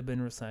could have been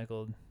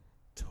recycled.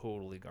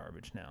 Totally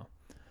garbage now.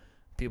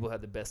 People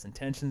had the best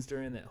intentions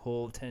during that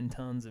whole 10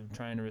 tons of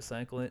trying to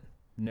recycle it.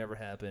 Never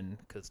happened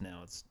because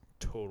now it's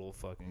total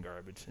fucking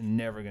garbage and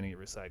never going to get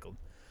recycled.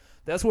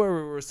 That's why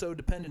we're so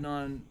dependent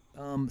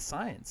on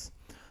science.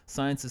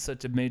 Science is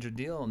such a major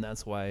deal, and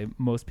that's why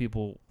most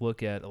people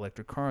look at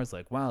electric cars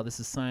like, wow, this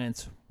is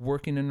science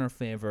working in our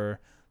favor.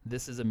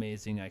 This is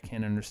amazing. I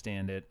can't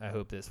understand it. I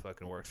hope this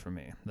fucking works for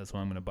me. That's why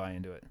I'm going to buy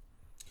into it.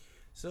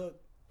 So,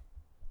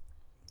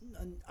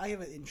 I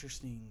have an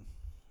interesting...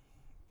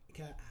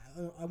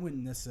 I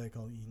wouldn't necessarily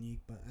call it unique,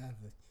 but I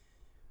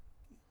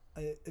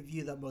have a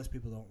view that most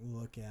people don't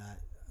look at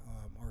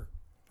or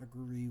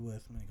agree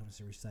with when it comes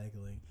to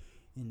recycling,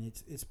 and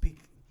it's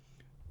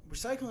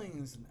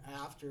recycling is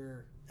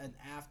an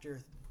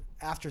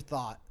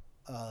afterthought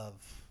of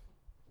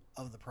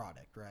the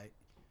product, right?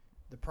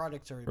 The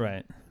product's already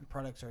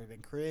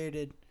been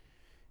created.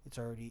 It's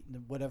already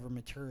whatever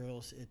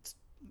materials it's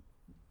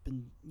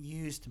been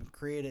used to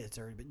create it. It's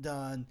already been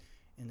done.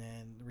 And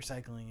then the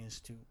recycling is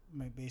to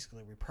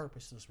basically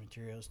repurpose those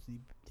materials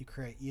to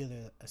create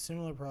either a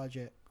similar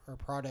project or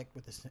product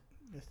with this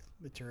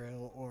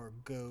material, or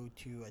go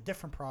to a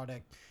different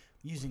product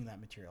using that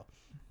material.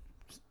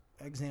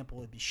 Example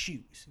would be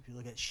shoes. If you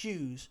look at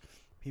shoes,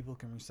 people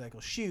can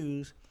recycle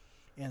shoes,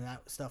 and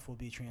that stuff will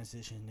be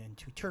transitioned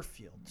into turf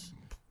fields.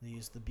 They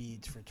use the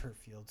beads for turf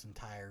fields and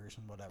tires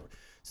and whatever.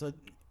 So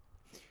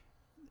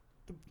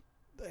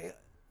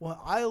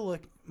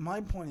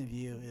my point of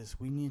view is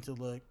we need to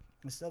look,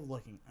 instead of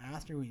looking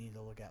after, we need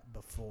to look at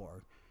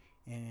before.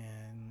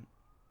 And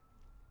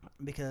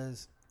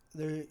because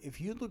if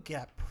you look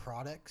at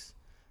products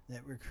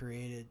that were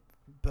created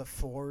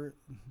before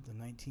the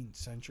 19th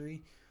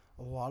century,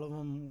 a lot of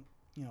them,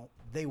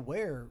 they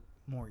wear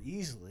more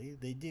easily.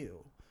 They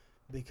do,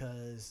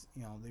 because,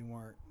 they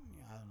weren't,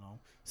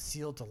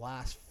 sealed to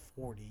last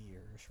 40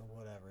 years or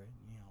whatever,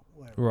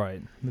 whatever.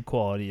 Right. The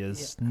quality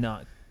is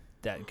not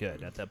that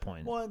good at that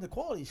point. Well, the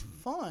quality's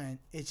fine.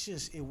 It's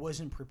just it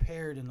wasn't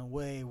prepared in a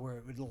way where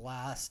it would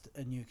last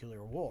a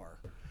nuclear war.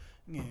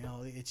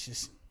 It's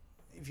just,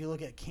 if you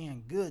look at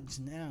canned goods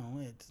now,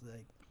 it's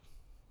like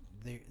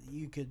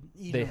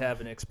they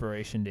have an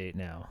expiration date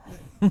now,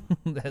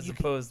 as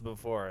opposed to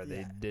before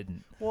they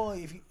didn't. Well,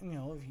 if you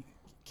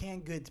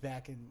canned goods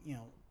back in,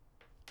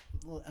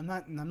 well, I'm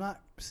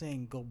not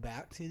saying go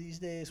back to these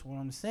days. What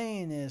I'm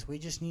saying is we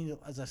just need,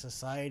 as a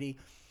society.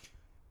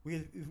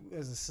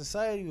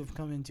 We've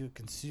come into a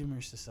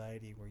consumer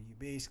society where you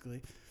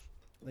basically,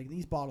 like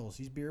these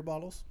beer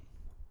bottles,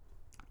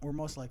 we're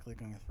most likely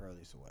going to throw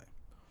these away.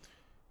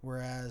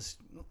 Whereas,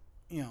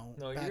 no,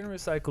 you're going to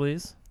recycle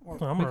these. I'm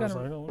going to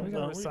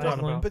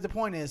recycle. But the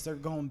point is, they're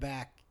going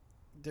back.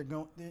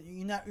 You're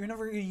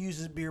never going to use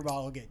this beer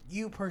bottle again.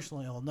 You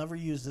personally will never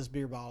use this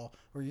beer bottle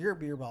or your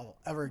beer bottle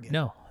ever again.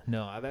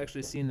 No. I've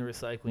actually seen the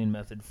recycling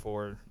method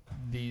for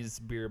these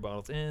beer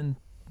bottles and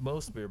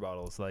most beer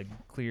bottles, like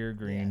clear,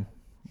 green,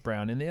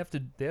 brown, and they have to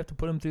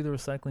put them through the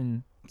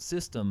recycling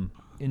system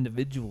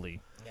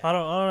individually. Yeah. I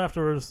don't have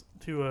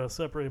to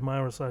separate my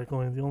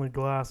recycling. The only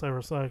glass I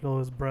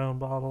recycle is brown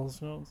bottles.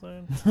 You know what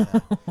I'm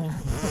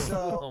saying?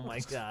 Oh my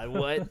God,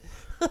 what?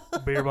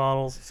 Beer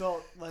bottles.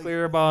 So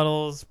clear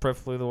bottles,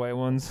 preferably the white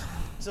ones.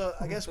 So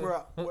I guess where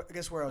I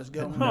was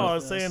going. No, I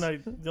was saying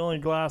the only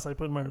glass I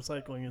put in my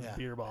recycling is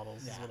beer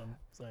bottles. Is what I'm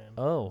saying.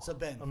 Oh, so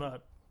Ben, I'm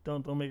not.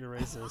 Don't make it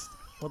racist.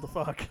 What the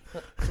fuck?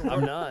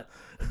 I'm not.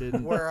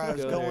 Where I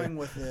was going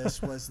with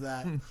this was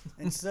that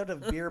instead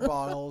of beer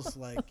bottles,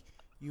 like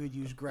you would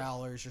use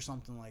growlers or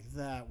something like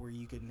that, where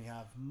you could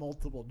have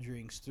multiple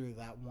drinks through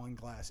that one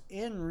glass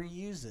and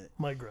reuse it.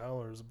 My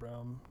growler is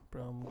brown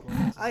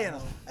glass. I don't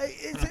know.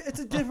 It's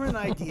a different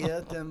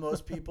idea than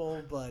most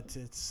people, but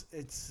it's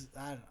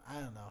I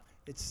don't know.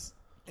 It's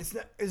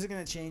not, is it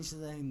going to change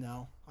today?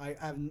 No. I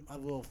have a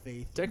little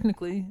faith.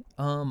 Technically,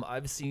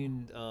 I've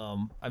seen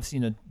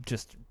a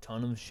just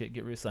ton of shit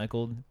get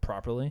recycled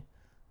properly,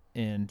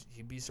 and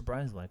you'd be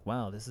surprised. Like,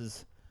 wow, this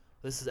is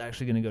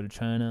actually going to go to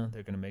China.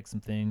 They're going to make some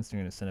things. They're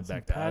going to send it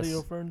back to us.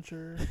 Patio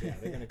furniture. Yeah,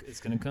 it's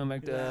going to come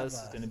back to us.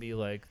 It's going to be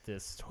like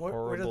this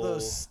horrible. What are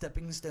those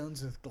stepping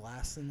stones with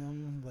glass in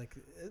them? Like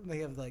they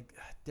have like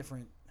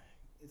different.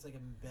 It's like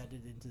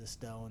embedded into the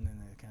stone,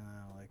 and it kind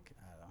of like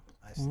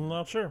I don't know. I'm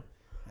not sure.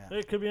 Yeah.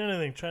 It could be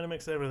anything. China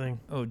makes everything.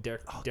 Oh,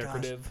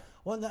 decorative.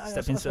 Well,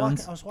 stepping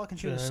stones. I was walking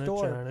through the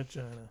store.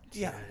 China.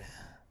 Yeah.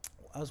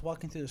 I was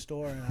walking through the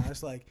store, and I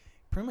was like,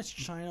 pretty much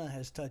China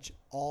has touched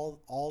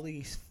all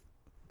these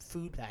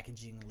food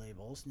packaging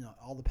labels.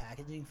 All the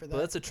packaging for that.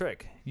 Well, that's a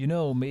trick.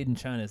 Made in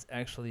China is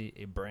actually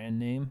a brand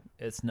name.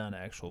 It's not an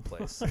actual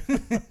place.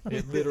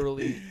 It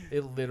literally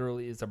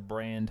is a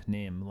brand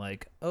name.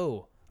 Like,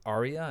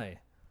 REI.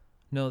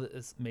 No,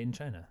 it's made in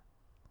China.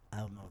 I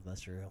don't know if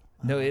that's true.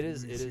 No, it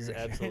is. It is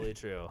absolutely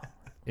true.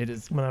 It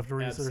is. I'm gonna have to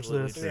research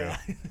this. True.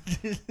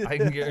 Yeah. I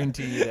can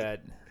guarantee you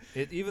that.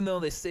 Even though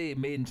they say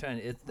made in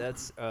China,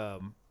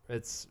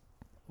 it's.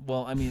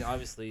 Well, I mean,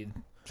 obviously,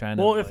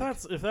 China. Well, if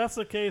that's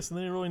the case,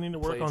 then they really need to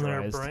work on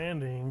their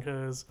branding,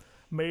 because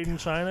made in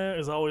China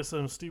is always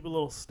some stupid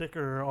little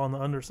sticker on the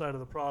underside of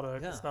the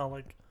product. Yeah. It's not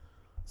like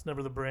it's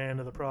never the brand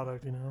of the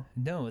product, you know.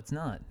 No, it's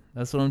not.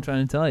 That's what I'm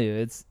trying to tell you.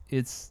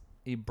 It's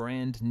a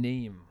brand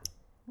name,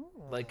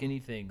 like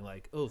anything.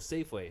 Like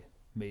Safeway,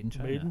 made in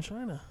China. Made in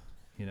China.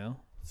 You know,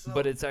 So-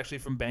 but it's actually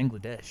from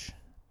Bangladesh.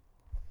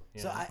 You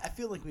So know? I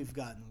feel like we've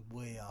gotten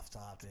way off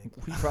topic.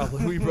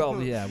 we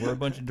probably yeah. We're a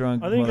bunch of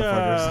drunk I think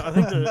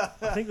motherfuckers.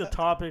 I think the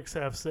topics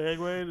have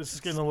segued. It's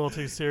just getting a little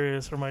too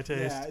serious for my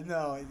taste. Yeah,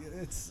 no,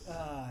 it's.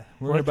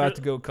 We're Like about it-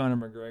 to go Conor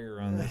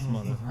McGregor on this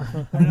mother.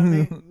 I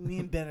know me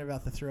and Ben are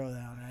about to throw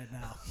down right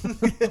now.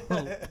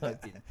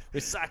 Fucking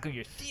recycle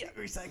your shit.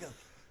 Recycle.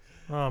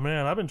 Oh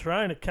man, I've been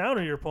trying to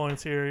counter your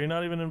points here. You're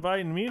not even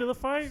inviting me to the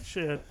fight.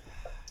 Shit.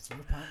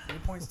 Your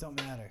points don't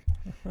matter.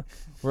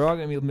 We're all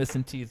gonna be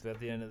missing teeth at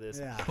the end of this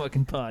Yeah.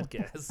 fucking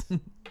podcast.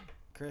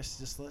 Chris,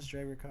 just let's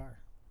drive your car.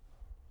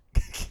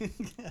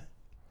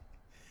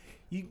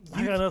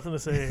 I got nothing to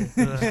say.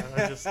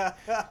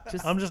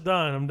 I'm just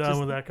done. I'm done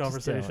with that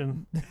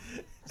conversation.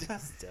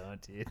 Just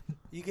don't, dude.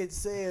 You could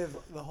save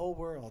the whole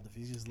world if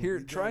you just let Here,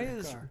 me try drive your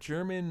his car.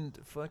 German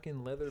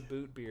fucking leather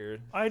boot beer.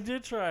 I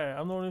did try it.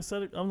 I'm the one who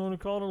said it. I'm the one who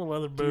called it a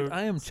leather boot. Dude,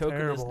 I am It's choking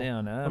terrible. this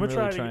down. I'm gonna really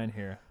try to trying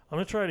here. I'm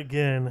gonna try it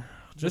again,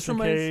 just in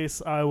reminds-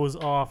 case I was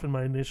off in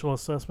my initial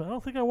assessment. I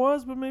don't think I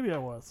was, but maybe I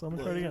was. So I'm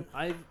gonna try it again.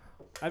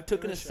 I've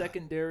taken it a a shot.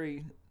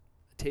 secondary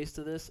taste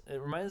of this. It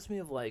reminds me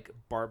of like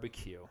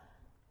barbecue.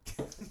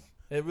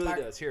 It really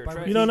does. Here,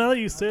 try. You know, now that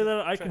you say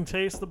that, I Try- can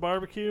taste the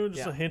barbecue.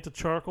 Just Yeah. a hint of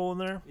charcoal in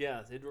there.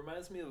 Yeah, it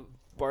reminds me of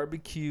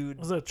barbecued.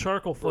 There's a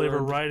charcoal flavor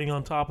Burned. riding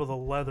on top of the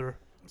leather.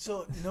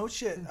 So no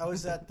shit. I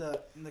was at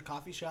in the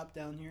coffee shop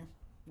down here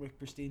with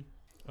Christine.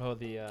 Oh,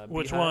 the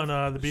Which Beehive?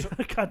 one? The beef.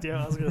 God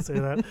damn, I was gonna say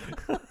that.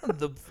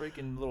 The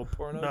freaking little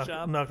porno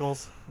shop.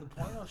 Knuckles. The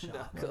porno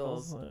shop.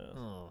 Knuckles. Yeah.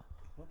 Oh.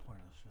 What porno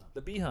shop?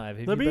 The Beehive.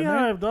 Have The you been there?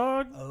 Beehive,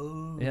 dog.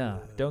 Oh. Yeah,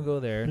 don't go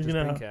there. You're Just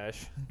gonna- bring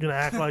cash. Gonna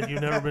act like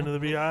you've never been to the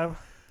Beehive?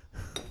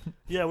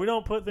 Yeah, we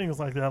don't put things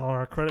like that on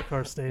our credit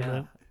card Yeah,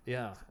 statement.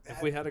 yeah.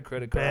 If we had a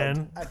credit card.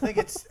 Ben. I think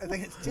it's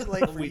too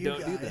late for We you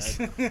don't do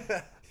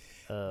guys.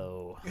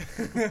 Oh.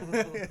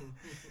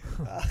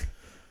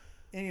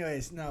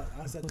 Anyways, no,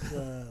 I was at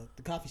the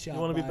coffee shop.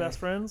 You want to be by- best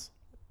friends?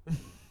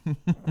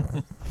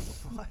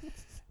 What?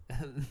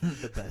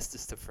 The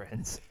bestest of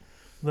friends.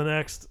 The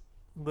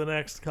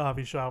next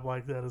coffee shop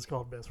like that is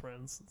called Best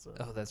Friends. So.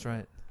 Oh, that's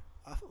right.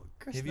 Oh,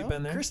 Chris Have you knows-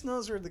 been there? Chris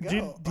knows where to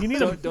go. Do you need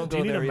Don't- a don't do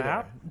you go need a there either.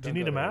 map? Do you Don't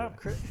need go a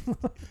there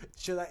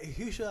map?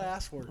 Who should I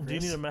ask for? Chris? Do you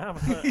need a map?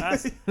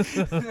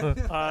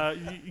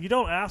 You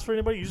don't ask for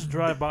anybody. You just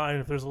drive by,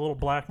 and if there's a little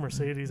black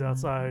Mercedes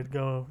outside,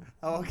 go.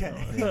 Oh, okay.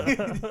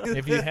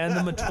 If you hand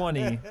them a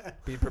 20,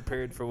 be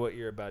prepared for what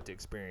you're about to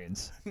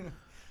experience.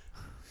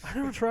 I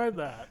never tried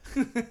that.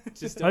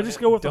 Just I just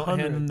go with the don't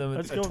 100. hand them I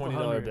a just go with the $20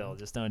 100. bill.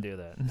 Just don't do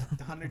that.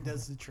 The 100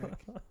 does the trick.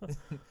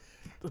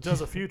 It does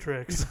a few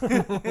tricks.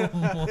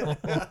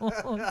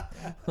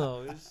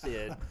 Oh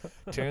shit!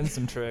 Turn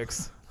some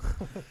tricks.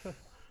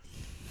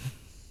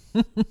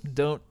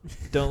 Don't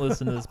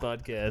listen to this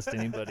podcast.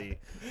 Anybody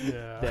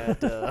Yeah.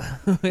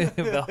 that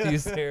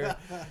values their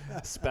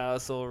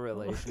spousal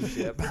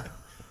relationship.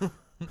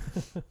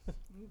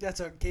 That's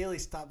our Kaylee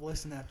stopped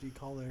listening after you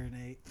called her an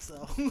 8.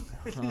 So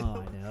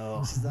Oh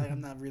no. she's like,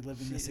 I'm not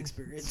reliving this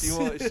experience.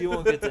 She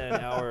won't get to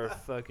an hour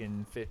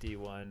fucking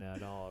 51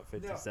 at all, or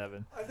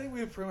 57. I think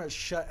we pretty much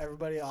shut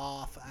everybody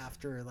off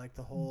after like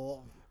the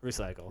whole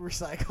Recycle.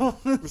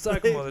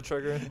 recycle. mother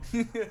trucker.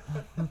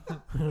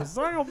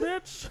 Cycle,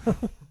 bitch.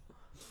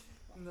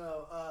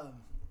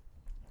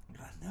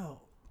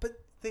 No, but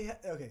they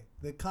okay.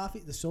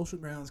 The Social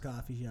Grounds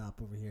coffee shop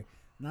over here.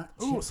 Not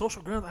Ooh, cheap.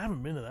 Social Ground. I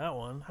haven't been to that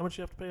one. How much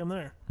you have to pay them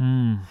there?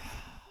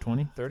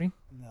 20, 30,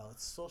 No,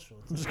 it's social.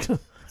 I'm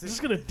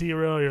just gonna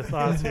derail your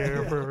thoughts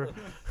here for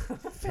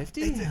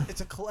 50.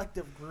 It's a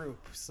collective group,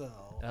 so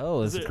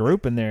Oh, there's Is a it-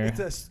 group in there. it's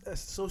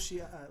a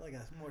like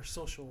a more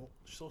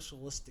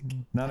socialistic.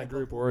 Not a type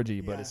group of- orgy,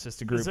 but yeah. it's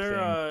just a group is there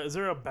thing. is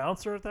there a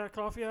bouncer at that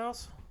coffee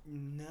house?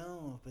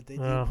 No, but they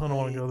do. No, I don't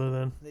want to play- go there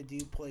then. They do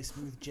play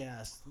smooth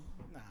jazz.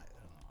 Nah, I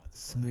don't know.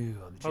 Smooth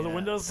on the Are the jazz.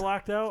 windows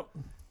blacked out?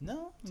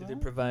 No, Do no. they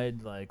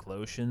provide like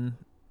lotion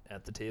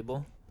at the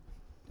table?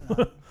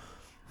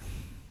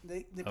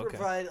 They Okay.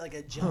 provide like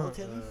a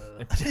gelatin.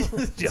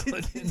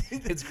 Gelatin.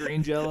 It's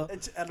green jello.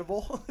 It's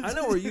edible. I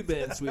know where you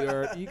been,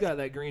 sweetheart. You got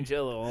that green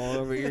jello all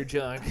over your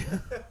junk.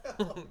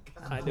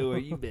 I know where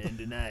you been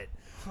tonight.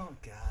 Oh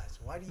gosh,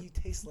 why do you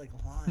taste like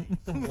lime?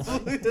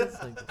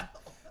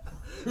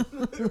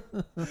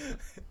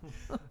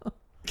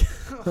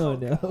 Oh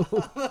no.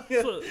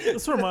 So,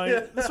 this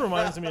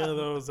reminds me of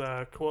those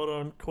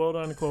quote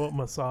unquote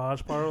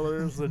massage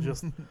parlors that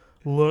just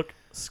look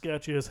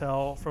sketchy as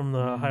hell from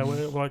the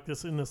highway, like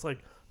this in this like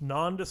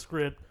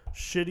nondescript,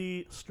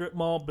 shitty strip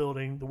mall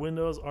building. The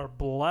windows are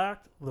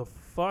blacked the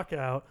fuck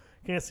out.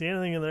 Can't see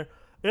anything in there.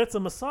 It's a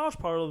massage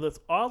parlor that's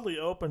oddly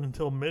open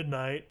until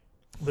midnight.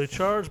 They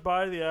charge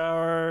by the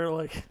hour.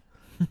 Like,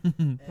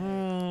 good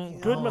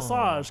Oh,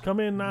 massage. Come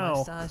in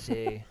now. Massage.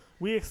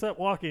 We accept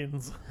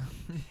walk-ins.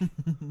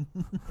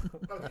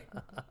 Okay.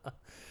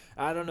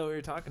 I don't know what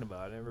you're talking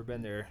about. I've never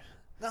been there.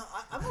 No,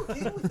 I'm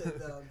okay with it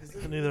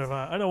though. Neither have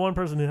I. I know one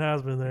person who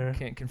has been there.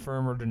 Can't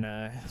confirm or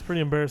deny. It's a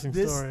pretty embarrassing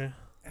story.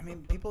 I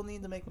mean, people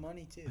need to make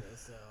money too.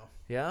 So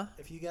Yeah?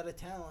 if you got a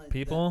talent,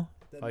 People?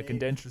 that Like may-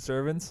 indentured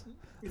servants?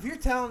 If your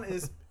talent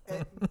is,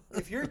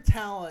 if your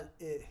talent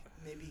it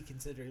may be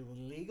considered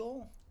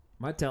illegal,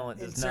 My talent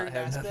in does not certain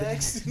have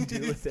aspects. nothing to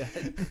do with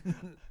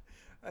that.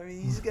 I mean,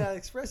 you just gotta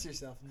express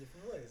yourself in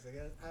different ways. I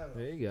don't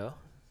know. There you go.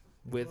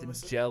 With Well,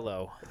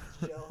 Jello.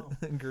 Jello.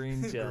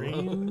 Green Jello.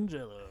 Green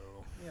Jello.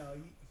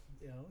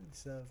 You know,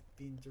 instead of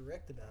being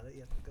direct about it,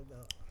 you have to go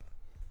about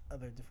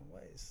other different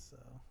ways. So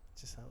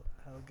just how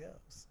it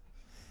goes.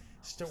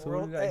 Just a So what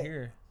world. do we got hey,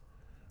 here?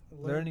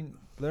 learn-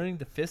 Learning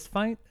to fist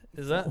fight?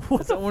 Is that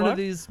What is that the one fuck? of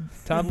these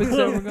topics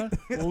that we're going?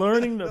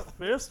 Learning to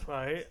fist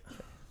fight.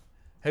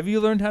 Have you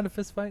learned how to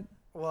fist fight?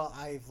 Well,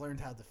 I've learned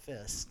how to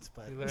fist,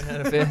 but You learned how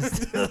to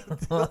fist.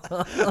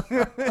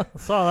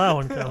 Saw that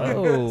one coming.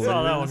 Oh,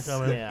 Saw that one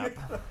coming.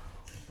 snap.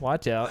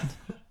 Watch out.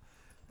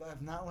 but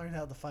I've not learned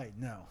how to fight.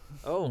 No.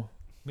 Oh,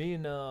 me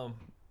and No.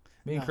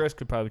 Chris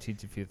could probably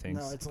teach you a few things.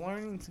 No, it's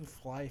learning to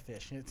fly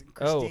fish. And it's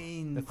Oh,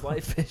 Christine. the fly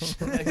fish.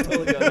 I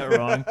totally got that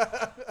wrong.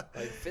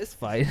 Like fist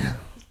fight.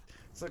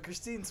 So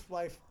Christine's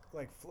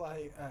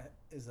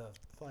is a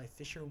fly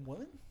fisher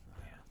woman.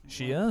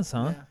 She is,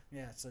 huh?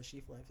 Yeah. So she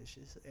fly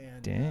fishes,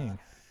 and Dang.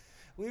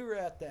 we were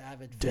at the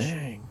avid Dang.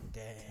 fishing.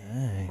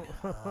 Dang.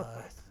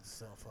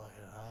 So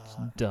fucking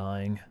hot.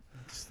 Dying.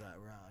 Just that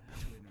rod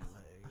between her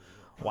legs.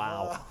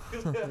 Wow.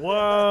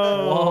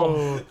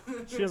 Whoa.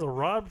 She has a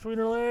rod between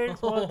her legs?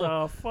 What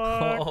the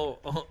fuck?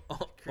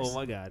 Oh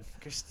my God.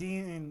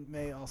 Christine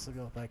may also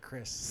go by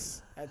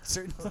Chris at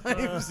certain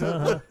times.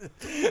 Oh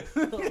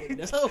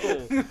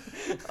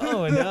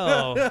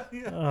no. I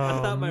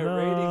Oh, thought my no.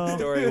 rating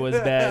story was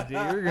bad. Dude.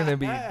 You're gonna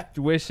be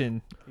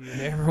wishing you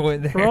never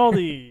went there.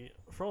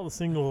 For all the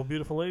single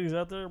beautiful ladies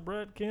out there,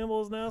 Brett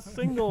Campbell is now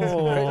single.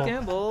 Brett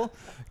Campbell,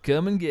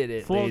 come and get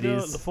it, Full goat,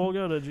 ladies. the full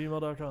goat at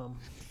gmail.com.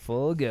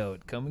 Full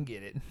goat, come and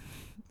get it.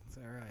 It's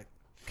all right.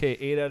 Okay,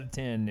 8 out of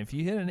 10. If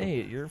you hit an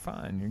 8, you're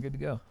fine. You're good to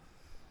go.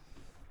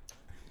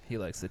 He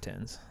likes the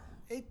 10s.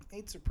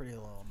 Eights are pretty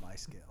low on my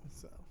scale.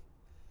 So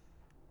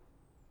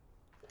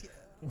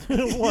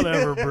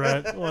Whatever,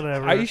 Brett.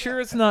 Whatever. Are you sure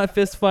it's not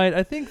fist fight?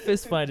 I think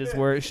fist fight is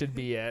where it should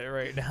be at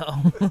right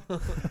now.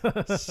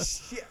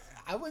 yeah,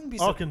 I wouldn't be.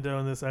 I'll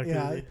condone this Yeah,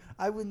 activity.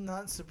 I would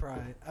not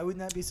surprise. I would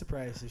not be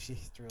surprised if she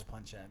threw a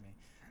punch at me.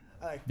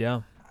 Like,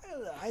 Yeah, I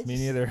don't know, I me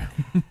just- neither.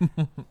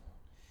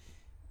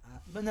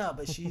 But no,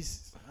 but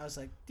she's. I was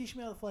like, teach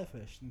me how to fly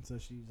fish, and so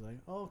she's like,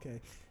 oh,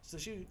 okay. So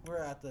we're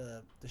at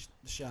the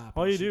shop.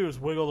 All and you she- do is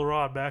wiggle the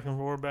rod back and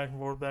forth, back and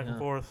forth, back and Yeah.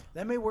 forth.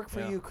 That may work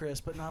for Yeah. you,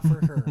 Chris, but not for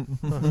her.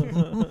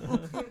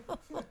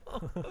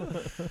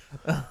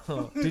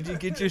 Did you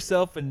get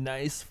yourself a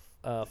nice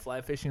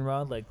fly fishing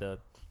rod, like the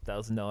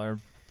 $1,000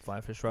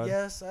 fly fish rod?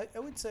 Yes, I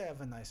would say I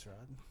have a nice rod.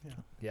 Yeah.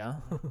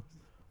 Yeah.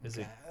 Is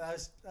it? Yeah,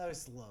 that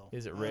was low.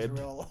 Is it That was ribbed?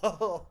 real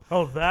low.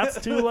 Oh, that's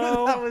too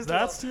low? That was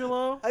That's too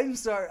low? I'm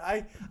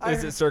sorry.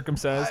 Is it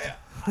circumcised?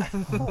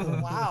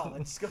 Oh, wow.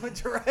 Let's go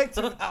direct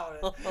about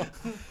it.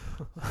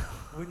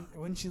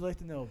 Wouldn't you like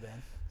to know,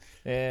 Ben?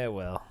 Yeah.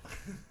 Well,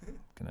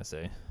 what can I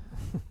say?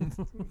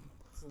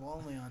 It's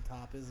lonely on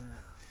top, isn't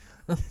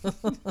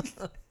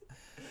it?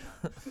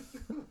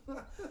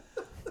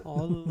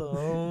 All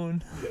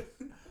alone.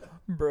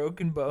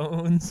 Broken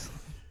bones.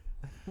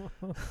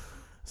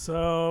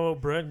 So,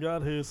 Brett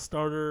got his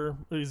starter.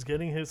 He's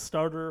getting his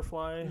starter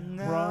fly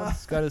No. rod.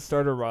 It's got a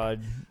starter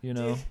rod, you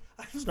know.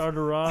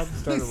 Starter rod.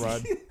 Starter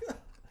rod.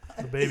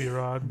 The baby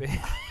rod.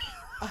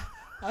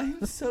 I'm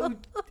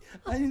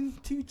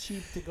too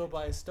cheap to go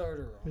buy a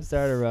starter rod.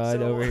 Starter rod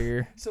So- over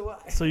here. So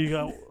So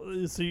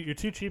you're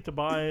too cheap to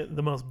buy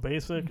the most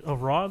basic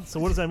of rods. So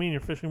what does that mean?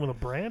 You're fishing with a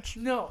branch,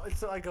 no,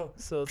 so I go.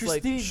 So it's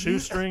Christine, like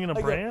shoestring, and a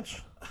I go-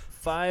 branch.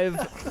 five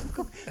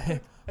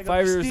I go,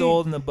 5 years Christine.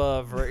 old and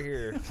above, right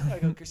here. I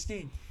go,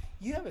 Christine,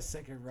 you have a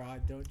second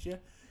rod, don't you?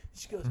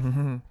 She goes,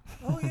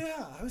 oh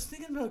yeah, I was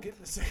thinking about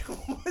getting a second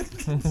one.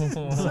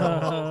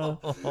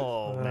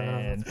 Oh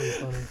man, That's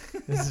pretty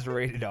funny. this is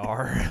rated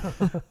R.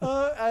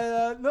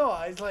 No,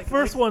 I was like,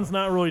 First one's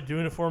not really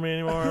doing it for me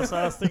anymore, so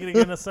I was thinking of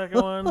getting a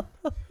second one.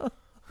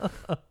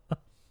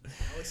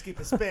 let's keep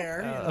a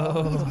spare.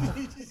 Oh.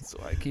 So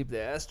I keep the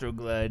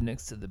Astroglide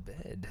next to the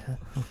bed.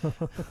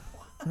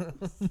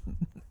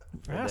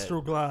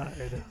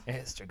 Astroglide.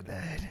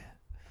 Astroglide.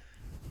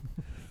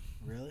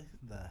 Really?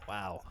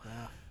 Wow.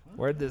 Wow.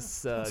 Where'd this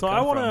So come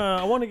I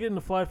want to get into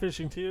fly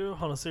fishing too.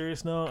 On a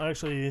serious note, I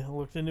actually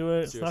looked into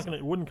it. It's not Seriously? gonna.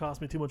 It wouldn't cost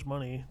me too much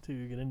money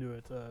to get into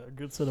it. A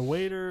good set of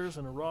waders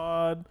and a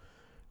rod.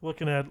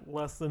 Looking at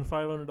less than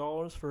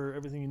 $500 for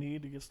everything you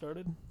need to get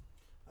started.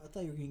 I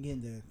thought you were gonna get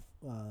into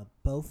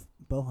bow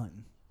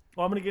hunting.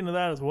 Well, I'm gonna get into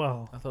that as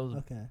well. I thought it was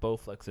Okay. bow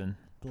flexing.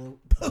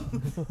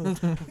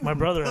 My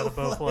brother had a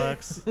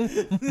Bowflex.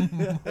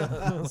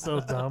 So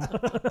dumb.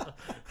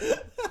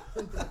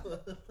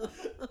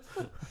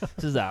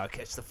 This is how I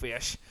catch the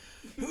fish.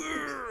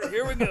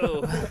 Here we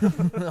go.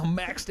 I'm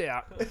maxed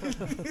out.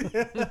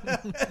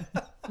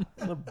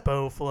 The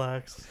bow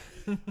flex.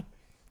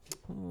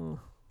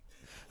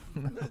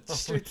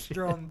 Just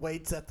throwing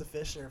weights at the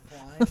fish that are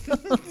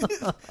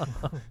flying.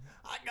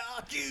 I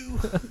got you.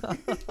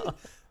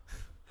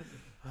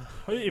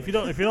 If you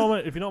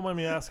don't mind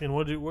me asking,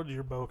 what did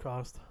your bow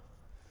cost?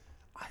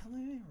 I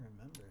don't even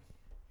remember.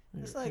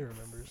 It's He like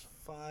remembers.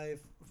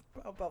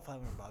 about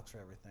 $500 for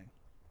everything.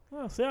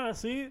 Oh,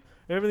 see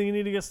everything you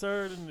need to get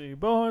started in the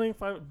bow hunting.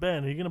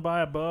 Ben, are you gonna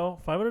buy a bow?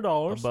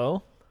 $500. A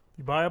bow?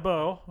 You buy a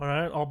bow. All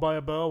right, I'll buy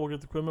a bow. We'll get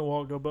the equipment. We'll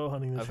all go bow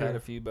hunting this I've year. had a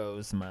few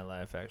bows in my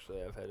life,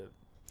 actually. I've had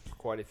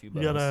quite a few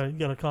bows. You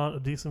got a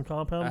decent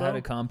compound I bow? had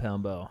a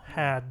compound bow.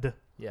 Had.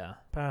 Yeah.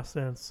 Past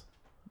tense.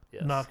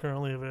 Yes. Not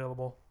currently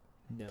available.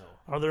 No.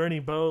 Are there any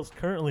bows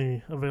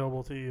currently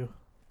available to you?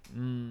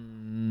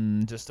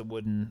 Just a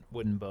wooden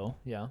bow.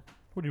 Yeah.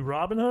 What are you,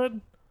 Robin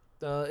Hood?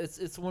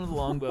 It's one of the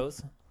long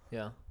bows.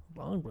 Yeah.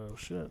 Longbow,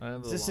 shit. I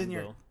have Is a this in long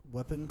your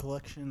weapon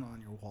collection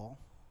on your wall?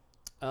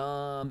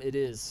 bow. It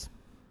is.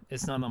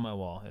 It's not on my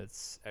wall.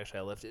 It's actually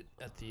I left it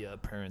at the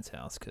parents'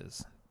 house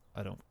because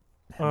I don't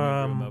have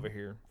any room over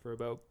here for a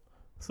bow.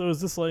 So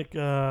is this like, do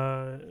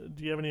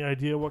you have any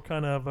idea what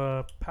kind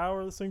of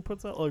power this thing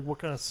puts out? Like what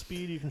kind of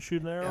speed you can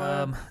shoot an arrow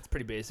at? It's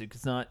pretty basic.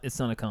 It's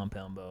not a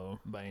compound bow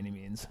by any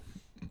means,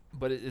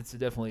 but it's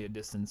definitely a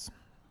distance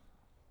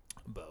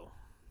bow.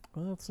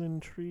 Well, that's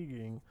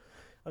intriguing.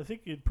 I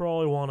think you'd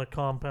probably want a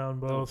compound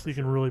bow so you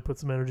can really put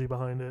some energy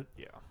behind it.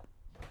 Yeah.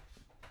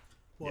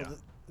 Well, Yeah.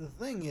 the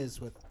thing is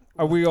with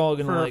Are we all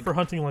gonna For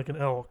hunting like an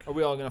elk. Are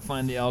we all gonna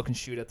find the elk and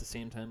shoot at the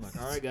same time?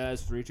 Like, all right,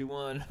 guys, 3, 2,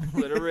 1,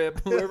 let it rip.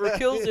 Whoever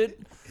kills it,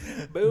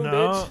 boom,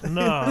 bitch.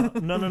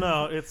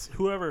 No. It's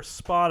whoever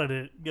spotted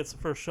it gets the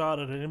first shot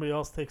at it. Anybody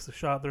else takes the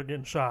shot, they're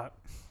getting shot.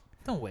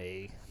 No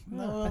way.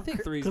 No, I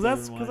think 3 Because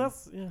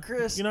that's yeah.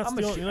 Chris, You're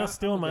not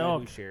stealing my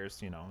elk. Who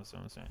shares? You know, that's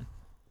what I'm saying.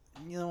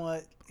 you know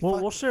what? Well,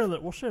 Fuck-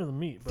 we'll share the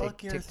meat, bro.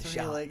 Fuck your take the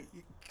shot. three-leg.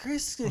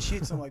 Chris is gonna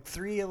shoot some like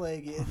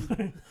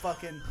three-legged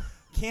fucking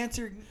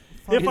cancer.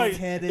 If I-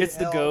 headed It's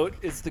the elk. goat.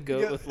 It's the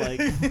goat Yeah. with like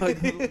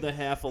the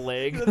half a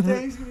leg. The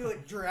thing's gonna be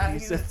like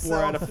dragging You said itself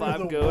 4 out of through 5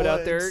 the goat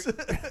out there. woods.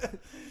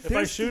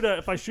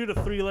 If I shoot a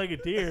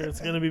 3-legged deer, it's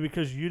gonna be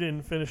because you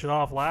didn't finish it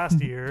off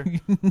last year.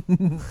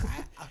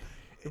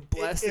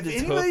 Blasted if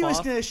its anybody hoof was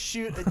off. gonna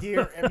shoot a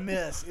deer and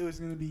miss, it was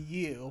gonna be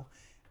you.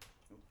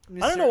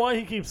 I don't know why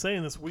he keeps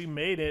saying this. We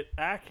made it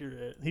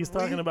accurate. He's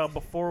talking We- about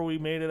before we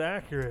made it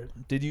accurate.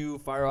 Did you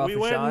fire off We a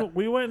went shot? and,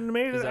 we went and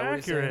made Is it that what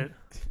he's saying? accurate.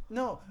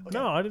 No, okay.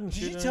 No, I didn't Did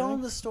shoot you tell anything.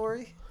 him the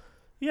story?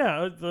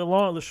 Yeah,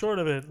 the short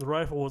of it, the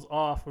rifle was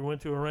off. We went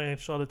to a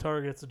range, shot the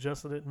targets,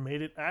 adjusted it, and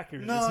made it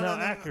accurate. No, it's no, now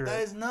no, accurate.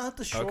 That is not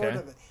the short Okay.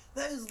 of it.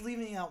 That is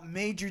leaving out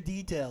major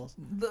details.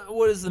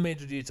 What is the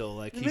major detail?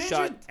 Like The he major-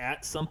 shot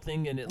at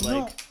something and it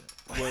No. like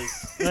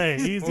was. Hey,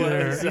 easy What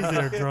there, is easy that?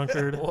 there,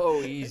 drunkard.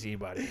 Whoa, easy,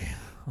 buddy.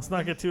 Let's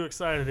not get too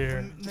excited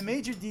here. The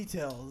major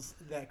details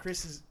that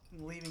Chris is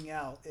leaving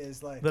out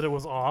is like That it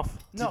was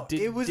off. no,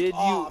 Did, it was did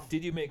off.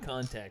 Did you make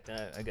contact?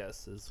 I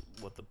guess is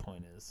what the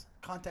point is.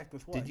 Contact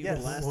with what? Did you Yes.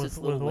 blast With- its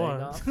little with leg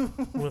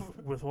what?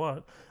 off? with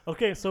what?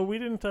 Okay, so we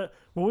didn't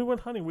when we went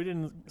hunting, we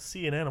didn't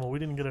see an animal. We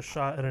didn't get a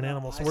shot at an No,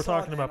 animal. So I we're saw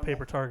talking an about animal.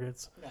 paper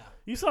targets. Yeah,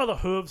 You saw the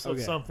hooves of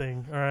Okay.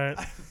 something. All right,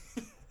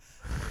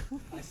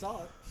 I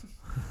saw it.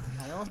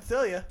 I don't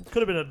tell you.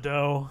 could have been a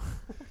doe.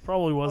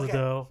 Probably was Okay. a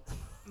doe.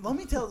 Let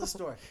me tell the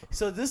story.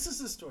 So this is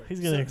the story. He's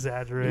gonna So-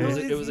 exaggerate. No, It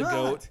it's was a not.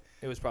 goat.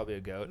 It was probably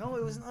a goat. No,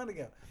 it was not a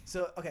goat.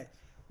 So okay,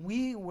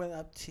 we went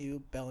up to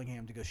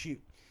Bellingham to go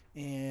shoot,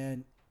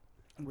 and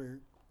we're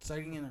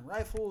sighting in our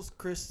rifles.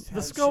 Chris, The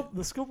had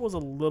scope was a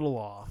little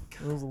off.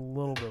 It was a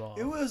little bit off.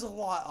 It was a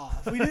lot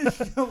off.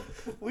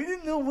 We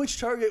didn't know which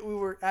target we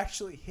were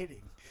actually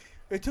hitting.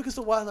 It took us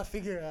a while to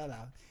figure that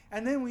out,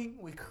 and then we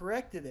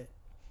corrected it,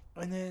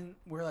 and then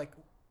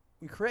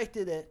we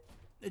corrected it,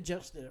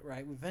 adjusted it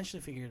right. We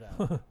eventually figured it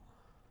out,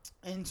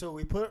 and so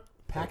we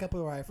pack up a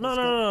rifle.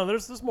 No.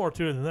 There's more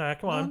to it than that.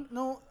 Come on.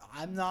 No,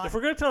 I'm not. If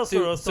we're gonna tell a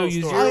story, let's So tell a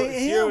you story. I am.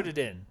 zeroed it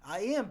in. I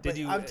am, but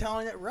you- I'm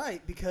telling it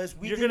right because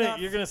we You're did gonna, not.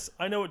 you're gonna.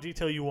 I know what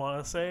detail you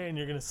want to say, and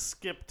you're gonna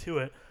skip to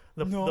it.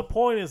 No. The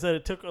point is that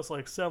it took us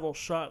like several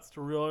shots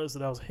to realize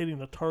that I was hitting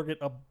the target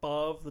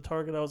above the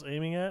target I was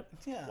aiming at.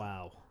 Yeah.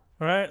 Wow.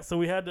 All right, so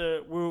we had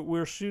to. We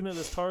were shooting at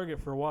this target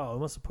for a while. We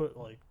must have put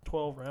like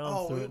 12 rounds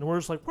Oh, through we- it, and we're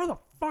just like, where the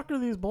fuck are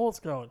these bullets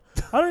going?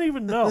 I don't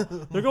even know.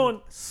 They're going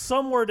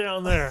somewhere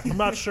down there. I'm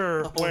not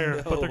sure where,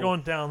 no. but they're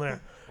going down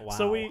there. Wow.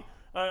 So we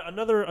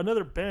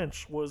another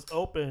bench was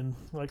open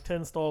like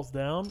 10 stalls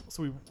down.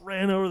 So we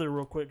ran over there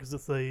real quick because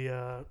it's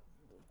a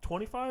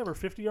 25 or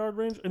 50 yard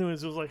range.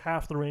 Anyways, it was like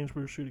half the range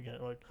we were shooting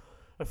at. Like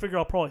I figure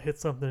I'll probably hit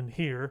something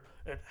here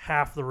at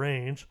half the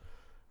range,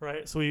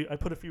 right? So I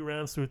put a few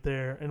rounds through it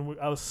there, and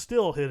I was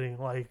still hitting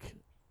like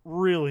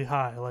really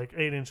high, like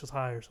 8 inches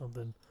high or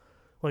something,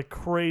 like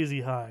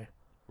crazy high.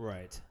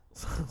 Right.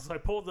 So I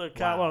pulled the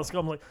cat out of the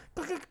scope. I'm like,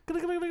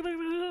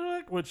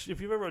 which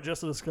if you've ever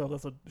adjusted a scope,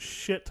 that's a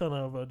shit ton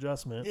of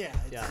adjustment. Yeah,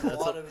 it's a that's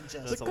lot a- of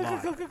adjustment. That's a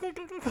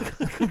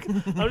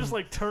lot. I'm just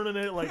like turning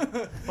it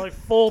like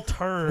full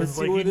turns.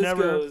 Like you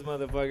never,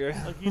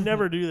 motherfucker. like you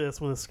never do this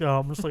with a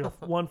scope. Just like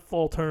one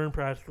full turn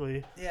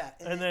practically. Yeah,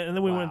 And then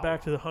we went Wow.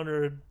 back to the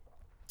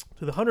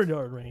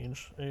 100-yard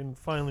range, and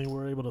finally we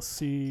were able to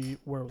see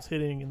where it was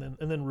hitting,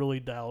 and then really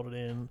dialed it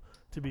in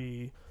to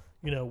be,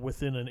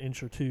 within an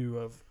inch or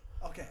two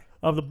okay.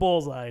 of the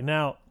bullseye.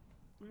 Now,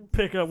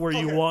 pick up where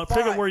you Okay, want. Pick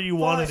up fine, where you fine.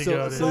 wanted to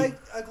go. So- dude.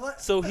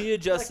 So he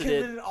adjusted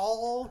it,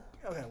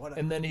 Okay, whatever.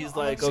 and then he's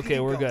No, I'm like, just gonna "Okay,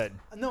 keep we're going.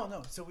 good."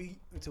 No. So we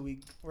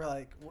were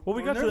like, Well,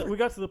 we we're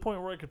got to the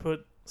point where I could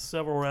put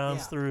several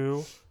rounds Yeah.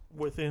 through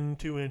within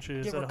 2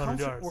 inches yeah, at 100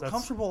 yards. we're That's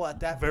comfortable at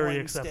that very point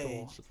in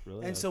acceptable. stage.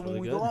 And so when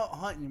we go out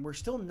hunting, we're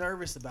still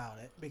nervous about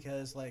it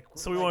because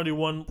So we want to do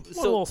one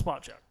little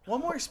spot check.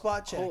 one more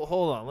spot check.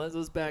 Hold on,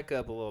 let's back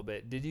up a little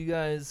bit. Did you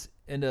guys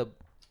end up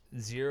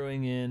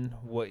zeroing in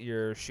what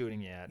you're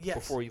shooting at Yes.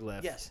 before you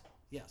left? Yes.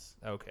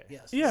 Okay.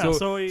 Yes. Yeah.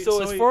 So,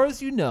 So as far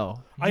as you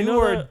know, I you know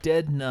are that-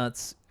 dead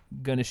nuts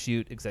gonna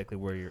shoot exactly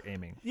where you're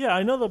aiming. Yeah,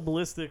 I know the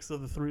ballistics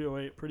of the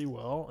 308 pretty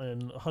well,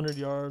 and 100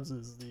 yards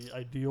is the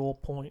ideal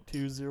point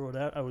to zero it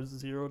at. I was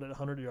zeroed at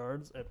 100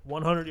 yards. At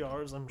 100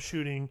 yards, I'm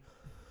shooting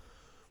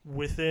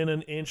within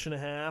an inch and a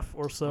half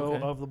or so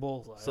Okay. of the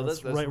bullseye. So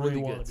that's right where really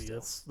you want good to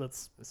be. still.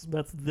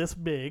 That's this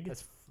big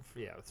That's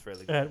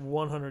fairly good. at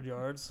 100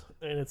 yards,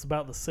 and it's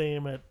about the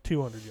same at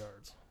 200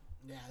 yards.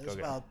 Yeah, it's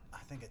Okay. about I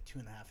think a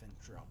 2.5 inch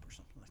drop or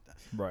something like that.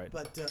 Right.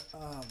 But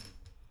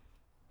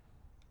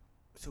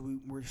so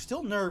we're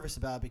still nervous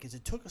about it because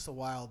it took us a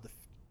while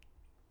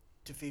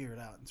to figure it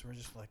out, and so we're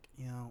just like,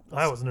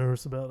 I was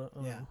nervous about it.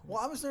 Yeah. Well,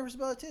 I was nervous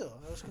about it too.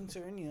 I was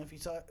concerned,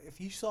 if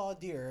you saw a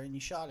deer and you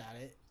shot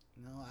at it,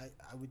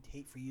 I would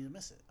hate for you to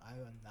miss it. I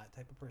am that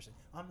type of person.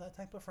 I'm that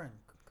type of friend,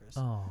 Chris.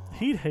 Oh,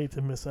 He'd hate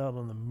to miss out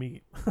on the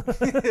meat.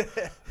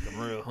 I'm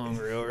real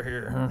hungry over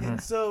here. And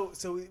so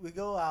we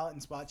go out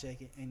and spot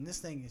check it, and this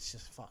thing is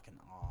just fucking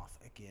off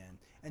again.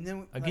 And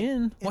then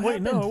Again? Like, What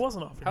Wait, no, happened? it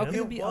wasn't off How again.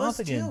 could it be off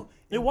again?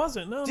 It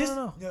wasn't. No, Just,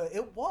 no.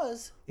 it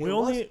was. It We was.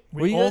 only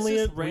Were you guys only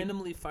just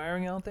randomly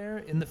firing out there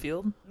in the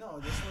field? No,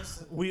 this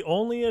was. we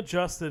only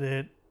adjusted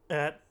it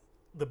at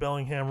the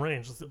Bellingham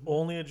range. It's the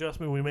only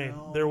adjustment we made.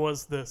 No. There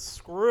was the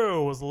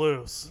screw was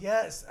loose,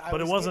 Yes, but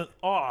it wasn't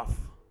off,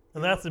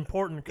 and It that's wa-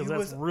 important because it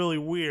that's was- really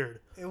weird.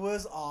 It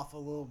was off a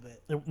little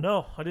bit.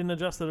 No, I didn't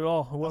adjust it at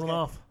all. It wasn't Okay.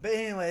 off. But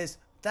anyways,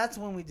 that's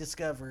when we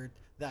discovered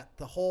that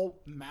the whole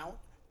mount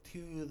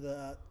to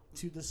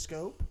the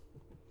scope,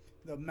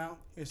 the mount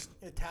is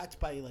attached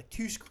by like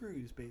 2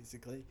 screws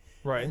basically.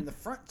 Right. And the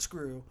front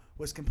screw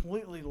was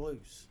completely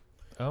loose.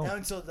 Oh.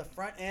 And so the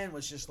front end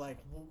was just like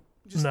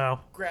just No,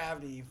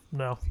 gravity.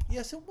 no,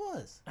 Yes, it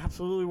was.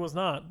 absolutely was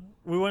not.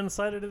 We went and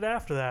sighted it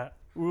after that.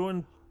 We went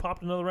and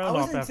popped another I round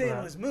off wasn't after saying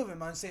that. it was moving.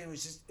 But I'm saying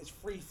it's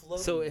free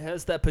floating. So it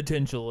has that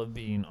potential of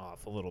being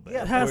off a little bit. Yeah,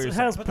 It That's what has, you're it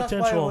saying. has But that's why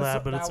it potential in was that,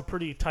 so- but it's now- a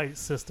pretty tight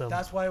system.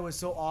 That's why it was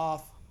so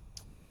off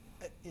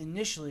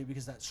initially,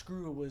 because that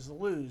screw was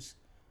loose,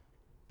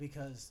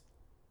 because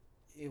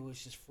it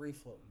was just free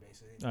floating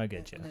basically. I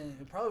get you. And then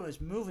it probably was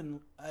moving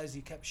as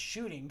you kept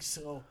shooting.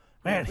 So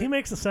Man, he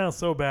makes it sound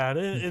so bad.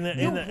 In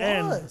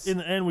the was.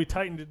 end, we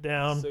tightened it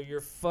down, So you're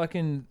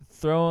fucking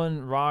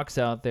throwing rocks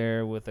out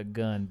there with a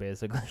gun,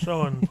 basically.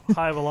 showing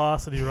high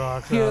velocity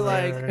rocks. You're out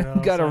like, there, you know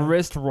what got a I'm saying?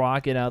 wrist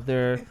rocket out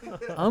there.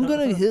 I'm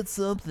gonna hit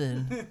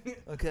something.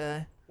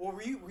 Okay. Well,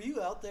 were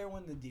you out there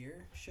when the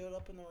deer showed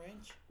up in the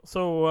range?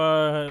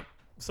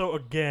 So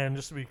again,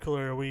 just to be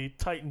clear, we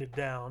tightened it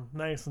down,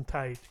 nice and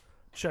tight.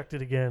 Checked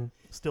it again,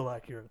 still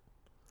accurate.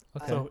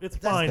 Okay. So it's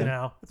That's fine good.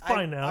 now. It's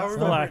fine now. I It's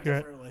still remember it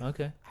accurate. differently.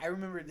 Okay. I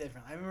remember it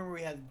different. I remember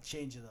we had to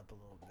change it up a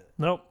little bit.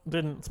 Nope,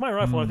 didn't. It's my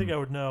rifle. I Hmm. think I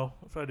would know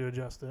if I had to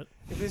adjust it.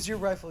 If it was your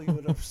rifle, you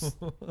would have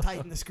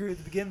tightened the screw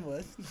to begin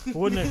with. I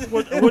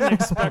wouldn't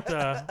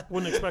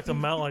expect a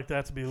mount like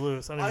that to be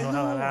loose. I don't even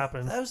know how that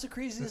happened. That was the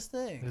craziest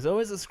thing. There's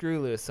always a screw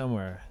loose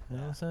somewhere. You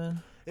know what I'm saying?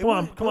 It Come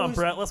on, was- come it on, was-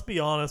 Brett. Let's be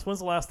honest. When's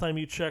the last time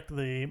you checked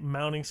the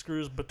mounting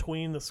screws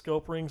between the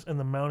scope rings and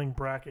the mounting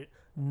bracket?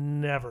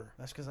 Never.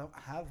 That's because I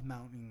have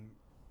mounting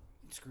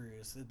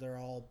screws. They're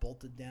all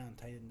bolted down,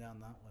 tightened down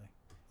that way.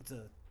 It's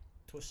a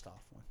twist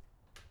off one.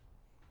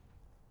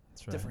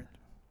 That's right. Different.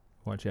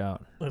 Watch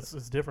out.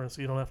 It's different,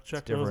 so you don't have to check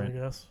It's those. I different.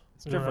 guess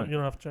It's you don't have- different. You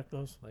don't have to check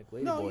those. Like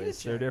lady No, you boys,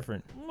 did they're check.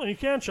 different. Well, you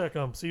can check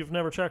them. So you've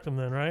never checked them,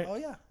 then, right? Oh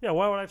yeah. Yeah.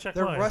 Why would I check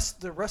They're mine?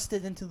 they're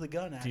rusted into the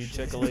gun. Do Actually. you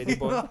check a lady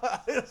boy?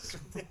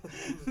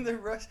 they're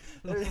rust.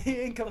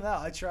 They ain't coming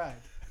out. I tried.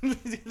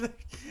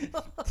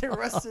 They're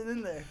rusted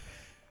in there.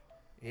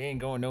 He ain't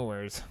going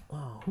nowheres.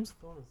 Oh, whose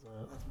phone is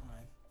that? That's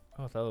mine.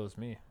 Oh, I thought it was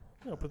me.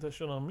 Yeah, put that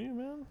shit on me,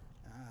 man.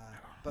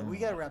 But we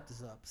gotta wrap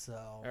this up. So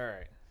All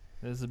right.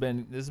 This has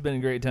been a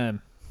great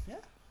time.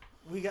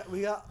 we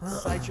got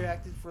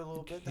sidetracked for a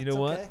little bit. You That's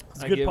know what? okay.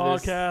 It's a I good give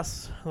this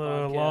podcast.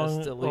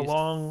 podcast at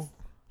least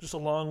Just a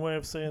long way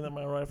of saying that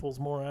my rifle's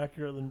more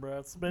accurate than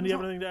Brett's. Ben, do you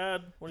have anything to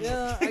add?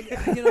 Yeah,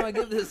 I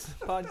give this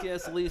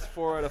podcast at least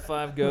 4 out of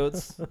 5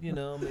 goats.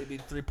 Maybe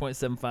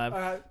 3.75, All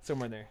right.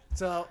 somewhere there.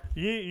 So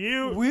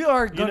You we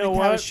are going to have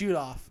what? a shoot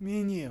off, me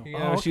and you.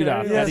 Shoot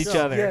off Yes, at each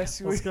other. Yes,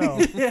 Let's go.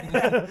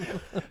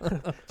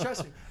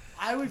 Trust me,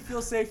 I would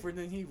feel safer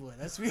than he would.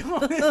 Let's be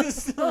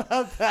honest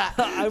about that.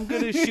 I'm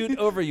gonna shoot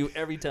over you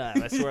every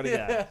time. I swear to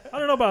God. I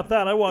don't know about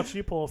that. I watched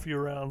you pull a few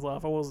rounds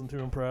off. I wasn't too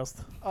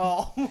impressed.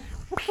 Oh.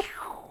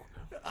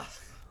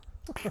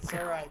 It's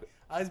all right.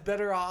 I was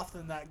better off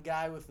than that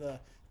guy with the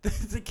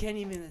that can't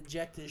even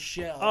eject his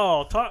shell.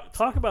 Oh,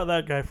 talk about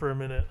that guy for a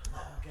minute. Oh,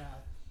 God.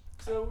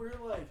 So we're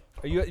like,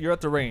 You're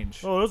at the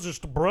range. Oh, that's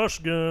just a brush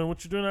gun.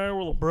 What you doing out here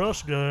with a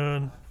brush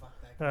gun?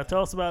 fuck that guy.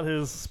 Tell us about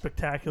his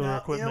spectacular Now,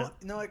 equipment.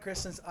 You know what, Chris?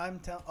 Since I'm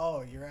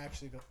telling, you're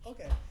actually go.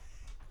 Okay,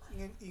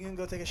 you gonna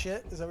go take a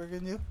shit? Is that what you're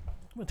gonna do?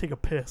 I'm gonna take a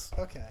piss.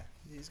 Okay.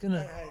 He's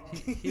gonna.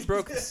 He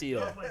broke the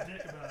seal. My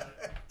dick about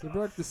it. He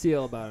broke the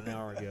seal about an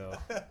hour ago.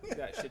 He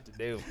got shit to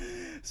do.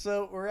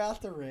 So we're out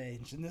the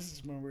range, and this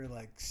is when we're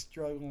like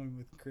struggling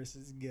with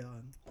Chris's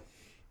gun,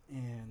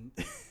 and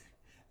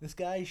this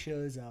guy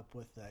shows up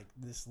with like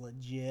this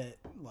legit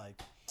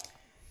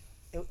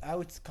I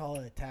would call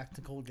it a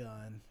tactical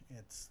gun.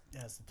 It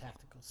has the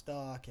tactical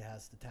stock. It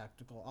has the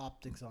tactical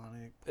optics on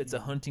it. It's a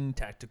hunting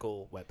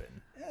tactical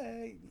weapon.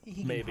 He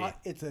can Maybe.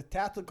 it's a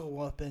tactical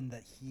weapon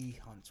that he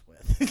hunts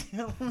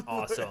with.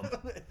 Awesome.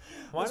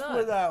 Why Let's put not?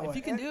 it that way. If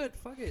you can do it,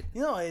 fuck it.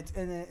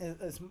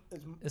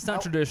 It's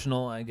Not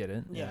traditional. I get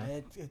it. Yeah,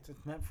 it's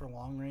meant for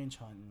long range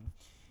hunting,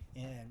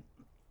 and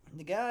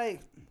the guy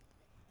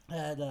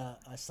had a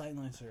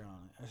silencer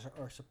on it,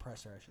 or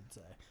suppressor, I should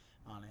say,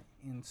 on it,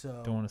 and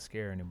so Don't want to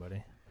scare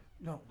anybody.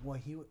 no, I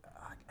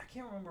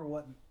can't remember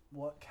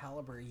what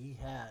caliber he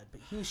had, but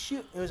he was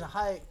shoot. It was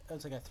like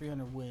a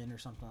 300 Win or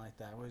something like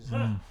that. It was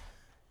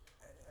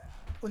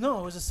no,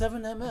 it was a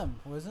 7mm,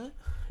 wasn't it?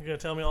 You gonna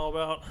tell me all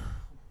about?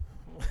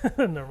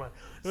 Never mind.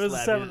 It was a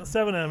Slap you.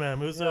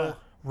 7mm. It was Yeah. a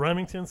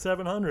Remington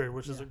 700,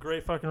 which is a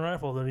great fucking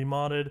rifle that he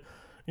modded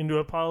into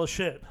a pile of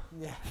shit.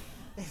 Yeah.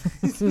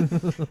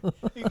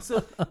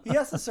 So he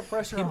has the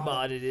suppressor He on.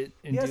 modded it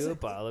has into a- a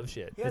pile of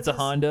shit. he has It's a this-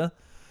 Honda.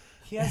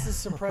 He has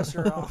the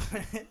suppressor on.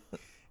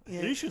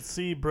 Yeah. You should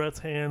see Brett's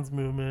hand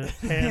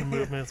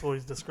movements while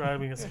he's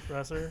describing a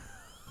suppressor.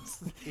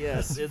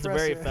 Yes, it's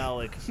very Suppressor.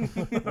 phallic.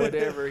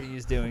 Whatever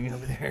he's doing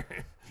over there.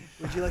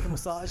 Would you like a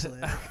massage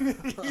later?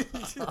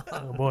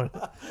 Oh boy.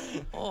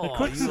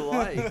 Oh, you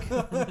like?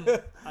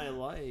 I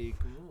like.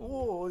 Ooh.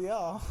 Oh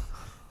yeah.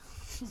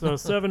 So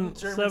seven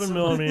German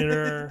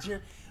millimeter,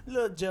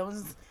 Little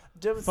German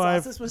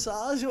Five- sausage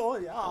massage. Oh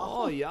yeah.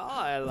 Oh yeah,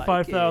 I like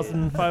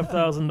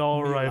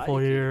 $5,000 You rifle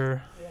like it.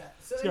 here. Yeah.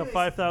 So He's got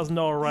anyways,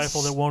 $5,000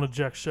 rifle that won't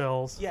eject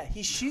shells. yeah,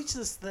 he shoots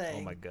this thing.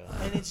 Oh my god.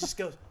 And it just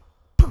goes.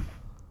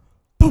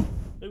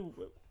 Ooh,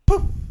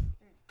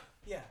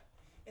 Yeah.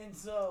 And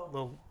so. a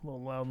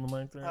little loud in the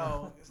mic there.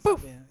 Oh.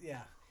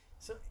 Yeah.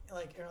 So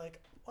you're like,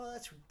 well,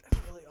 that's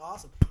really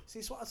awesome. So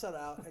he swaps that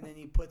out, and then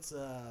he puts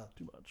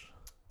Too much.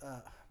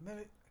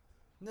 maybe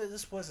no,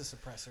 this was a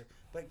suppressor,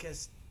 but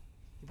because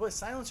he put a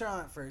silencer on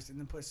it first, and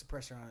then put a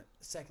suppressor on it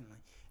secondly,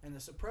 and the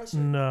suppressor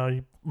No,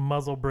 you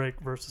muzzle brake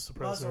versus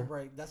suppressor. muzzle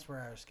brake. That's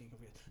where I was getting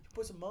confused. He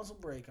puts a muzzle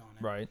brake on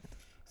it, Right.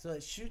 so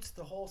it shoots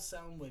the whole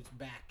sound waves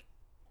back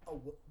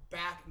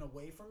and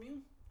away from you.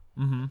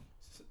 Mm-hmm.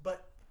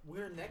 But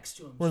we're next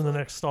to him. We're in so the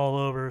next stall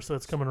over, so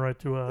it's coming right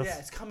to us. Yeah,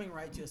 it's coming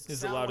right to us.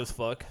 Is it loud as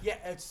fuck? Yeah,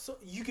 it's so,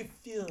 you can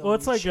feel it. Well, on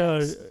it's your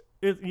like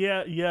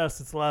chest.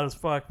 yes, it's loud as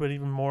fuck, but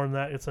even more than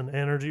that, it's an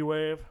energy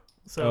wave.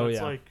 So Oh, it's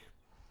yeah. like,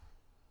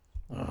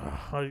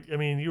 I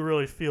mean, you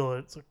really feel it.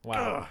 It's like,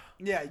 Wow.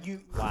 Yeah,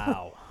 you.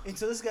 Wow. And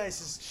so this guy's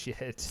just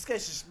Shit.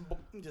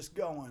 just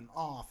going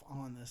off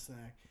on this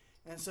thing,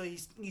 and so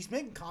he's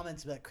making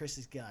comments about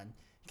Chris's gun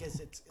because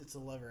it's a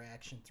lever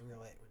action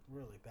 308,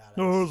 really badass.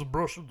 oh, it was a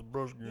brush with the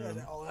brush gun.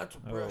 Yeah, that's a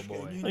brush gun.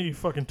 boy. You Oh, you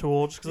fucking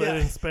tool, just because Yeah. I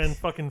didn't spend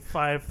fucking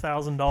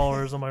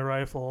 $5,000 on my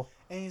rifle.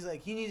 And he's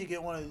like, you need to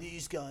get one of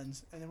these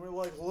guns. And then we're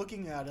like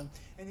looking at him,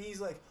 and he's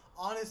like,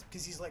 honest,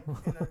 because he's like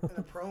in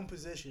a prone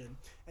position.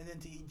 And then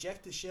to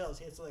eject the shells,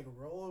 he has to like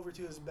roll over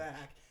to his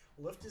back,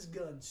 lift his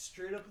gun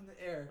straight up in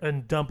the air,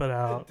 And dump it and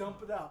out.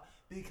 dump it out.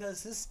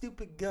 Because his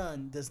stupid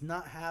gun does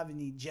not have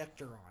an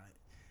ejector on it.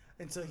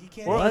 And so he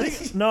can't. Well,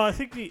 I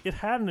think it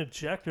had an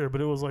ejector, but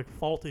it was like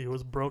faulty. It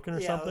was broken or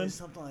yeah, something. it was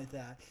something like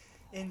that.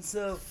 And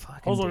so,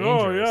 Fucking I was like,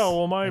 dangerous. oh yeah,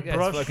 well my That guy's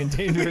brush, fucking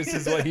dangerous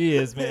is what he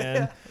is,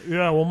 man.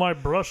 yeah, well my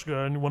brush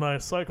gun. When I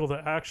cycle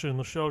the action,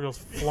 the shell goes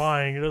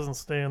flying. It doesn't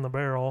stay in the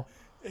barrel.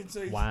 and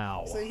so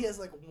Wow. So he has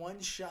like one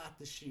shot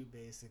to shoot,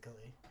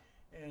 basically.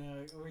 And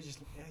it was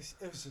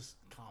just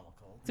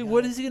comical. Dude, Yeah.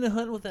 what is he gonna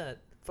hunt with that?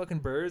 Fucking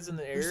birds in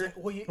the He was air? like,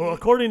 well, Well,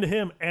 according to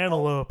him,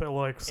 antelope at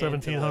like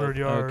 1,700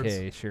 yards.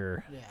 Okay,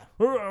 sure. yeah.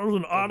 I was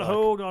in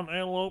Idaho, got an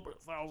antelope at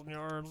 1,000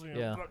 yards. You know.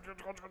 Yeah.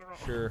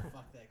 Sure.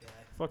 Fuck that guy.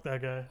 Fuck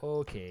that guy,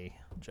 Okay.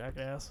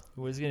 jackass.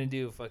 What is he gonna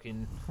do?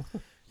 Fucking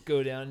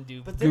go down and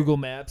do But there- Google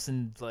Maps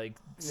and like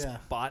Yeah.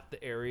 spot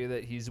the area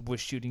that was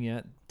shooting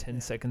at 10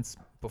 seconds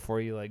before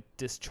he like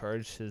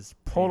discharged his.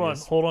 Hold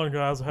previous- on,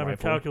 guys. I haven't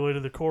rifle.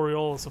 calculated the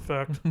Coriolis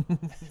effect.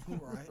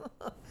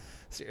 Right.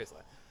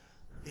 Seriously.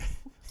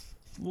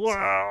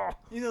 Wow.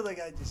 You know that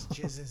guy just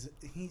jizzes.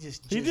 He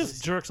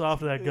just jerks off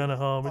to that gun at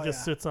home. Oh, It just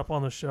yeah. sits up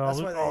on the shelf.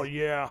 That's why Oh, they-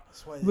 yeah.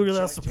 That's why they Look at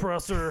that eject him.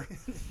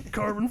 suppressor.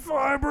 Carbon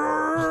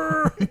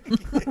fiber.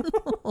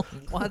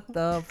 What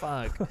the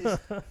fuck?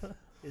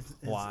 His,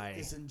 Why?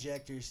 His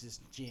injector's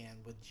just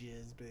jammed with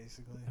jizz,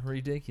 basically.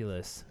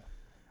 Ridiculous.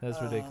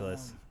 That's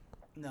ridiculous.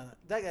 No,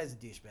 that guy's a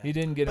douchebag. He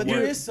didn't get But away.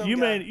 there is some you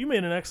guy-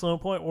 made an excellent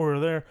point when we were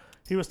there.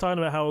 He was talking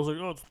about how it was like,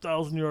 oh, it's a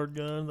 1,000-yard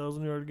gun,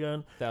 1,000-yard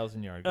gun.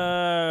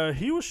 1,000-yard.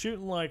 He was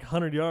shooting like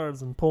 100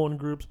 yards and pulling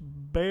groups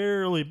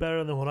barely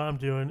better than what I'm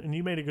doing. And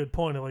you made a good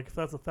point. Like, if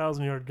that's a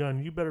 1,000-yard gun,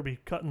 you better be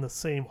cutting the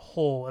same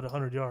hole at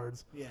 100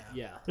 yards. Yeah.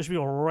 Yeah. It should be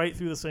going right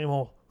through the same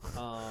hole.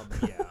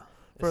 Yeah.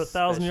 For a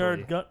 1,000-yard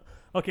Especially- gun.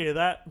 Okay,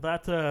 that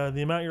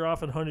the amount you're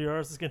off at 100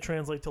 yards is going to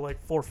translate to like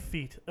 4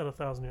 feet at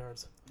 1,000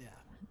 yards. Yeah.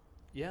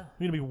 Yeah.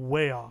 You're going to be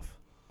way off.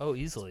 Oh,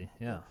 easily.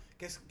 Yeah.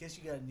 Guess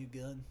you got a new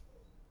gun.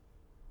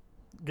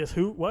 Guess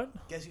who? What?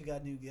 Guess you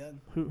got a new gun.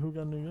 Who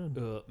got a new gun?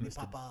 Your Mr.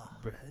 papa.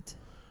 Brett.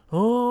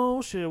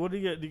 Oh, shit. What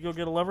did you get? Did you go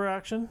get a lever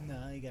action?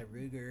 No, you got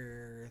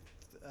Ruger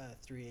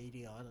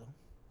 380 auto.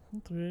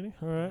 380?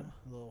 All right.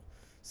 A little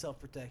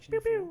self-protection. Pew,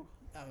 pew.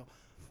 Oh,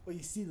 well,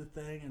 you see the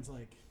thing, and it's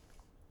like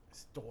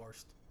it's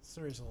doors.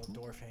 So there's little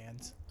dwarf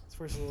hands. It's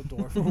for his little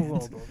dwarf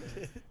hands.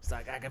 It's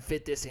like I can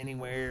fit this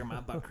anywhere. My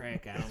butt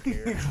crack. I don't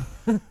care.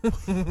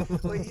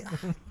 Well, yeah,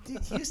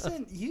 dude,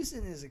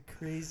 Houston is a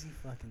crazy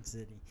fucking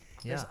city.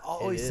 There's Yeah,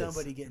 always it is.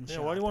 somebody getting Yeah,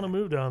 shot. why do you want to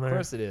there. move down Of there?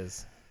 course it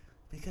is.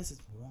 Because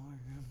it's warm.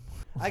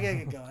 I gotta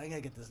get going. I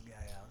gotta get this guy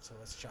out. So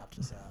let's chop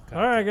this out.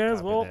 All right, guys.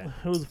 Copy Well, that.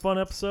 it was a fun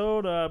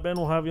episode. Ben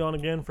will have you on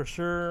again for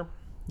sure.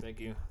 Thank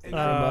you. Thank Thank you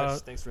very you.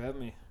 much. Thanks for having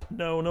me.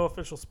 No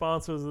official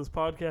sponsors of this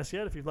podcast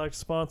yet. If you'd like to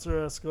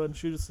sponsor us, go ahead and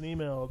shoot us an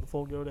email at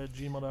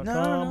thefullgoat@gmail.com.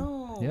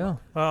 No. Yeah.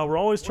 We're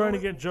always trying to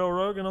get Joe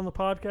Rogan on the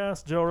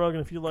podcast. Joe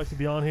Rogan, if you'd like to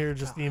be on here,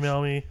 just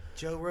email me.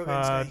 Joe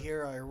Rogan's gonna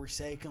hear our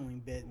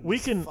recycling bit. And we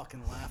just can-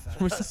 fucking laugh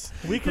at us.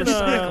 We can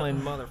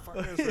Recycling,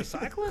 motherfuckers.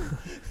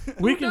 Recycling?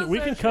 we does can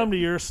that come to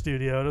your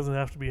studio. It doesn't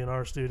have to be in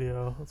our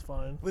studio. That's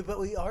fine. But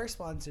we are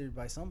sponsored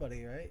by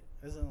somebody, right?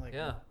 Isn't it like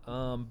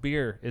Yeah.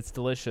 Beer. It's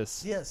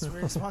delicious. Yes,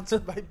 we're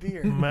sponsored by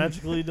beer.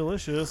 Magically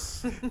delicious.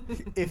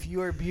 If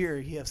you are beer,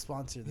 you have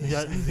sponsored this.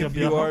 Yeah, yeah, If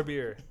you are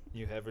beer,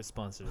 you have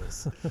responsored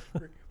us.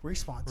 We're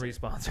sponsored.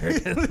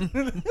 Responsored.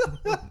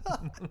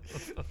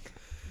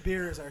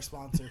 Beer is our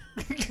sponsor.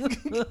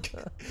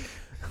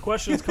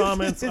 Questions,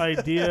 comments,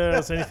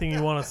 ideas, anything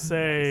you want to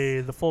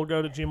say,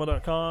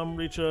 thefullgoat@gmail.com.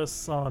 Reach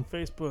us on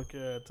Facebook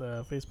at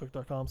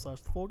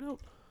facebook.com/thefullgoat. All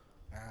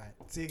right.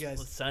 See you guys.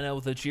 Let's sign out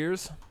with a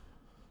cheers.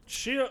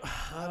 Cheer.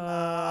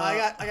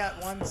 I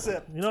got one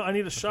sip. You know, I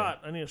need a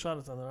shot. I need a shot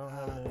of something. I don't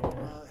have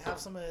anything. Have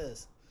some of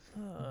this.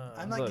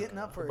 I'm not Look, getting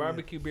up for the you.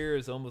 barbecue beer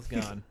is almost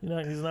gone.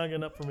 He's not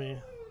getting up for me.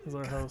 He's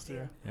our host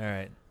here. All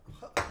right.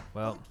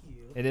 Well, Fuck you.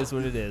 it is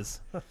what it is.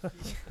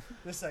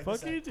 This side, Fuck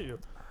this side. you too.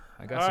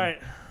 I got All some.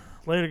 right.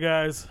 Later,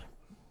 guys.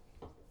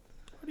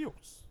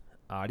 Adios.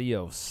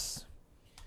 Adios.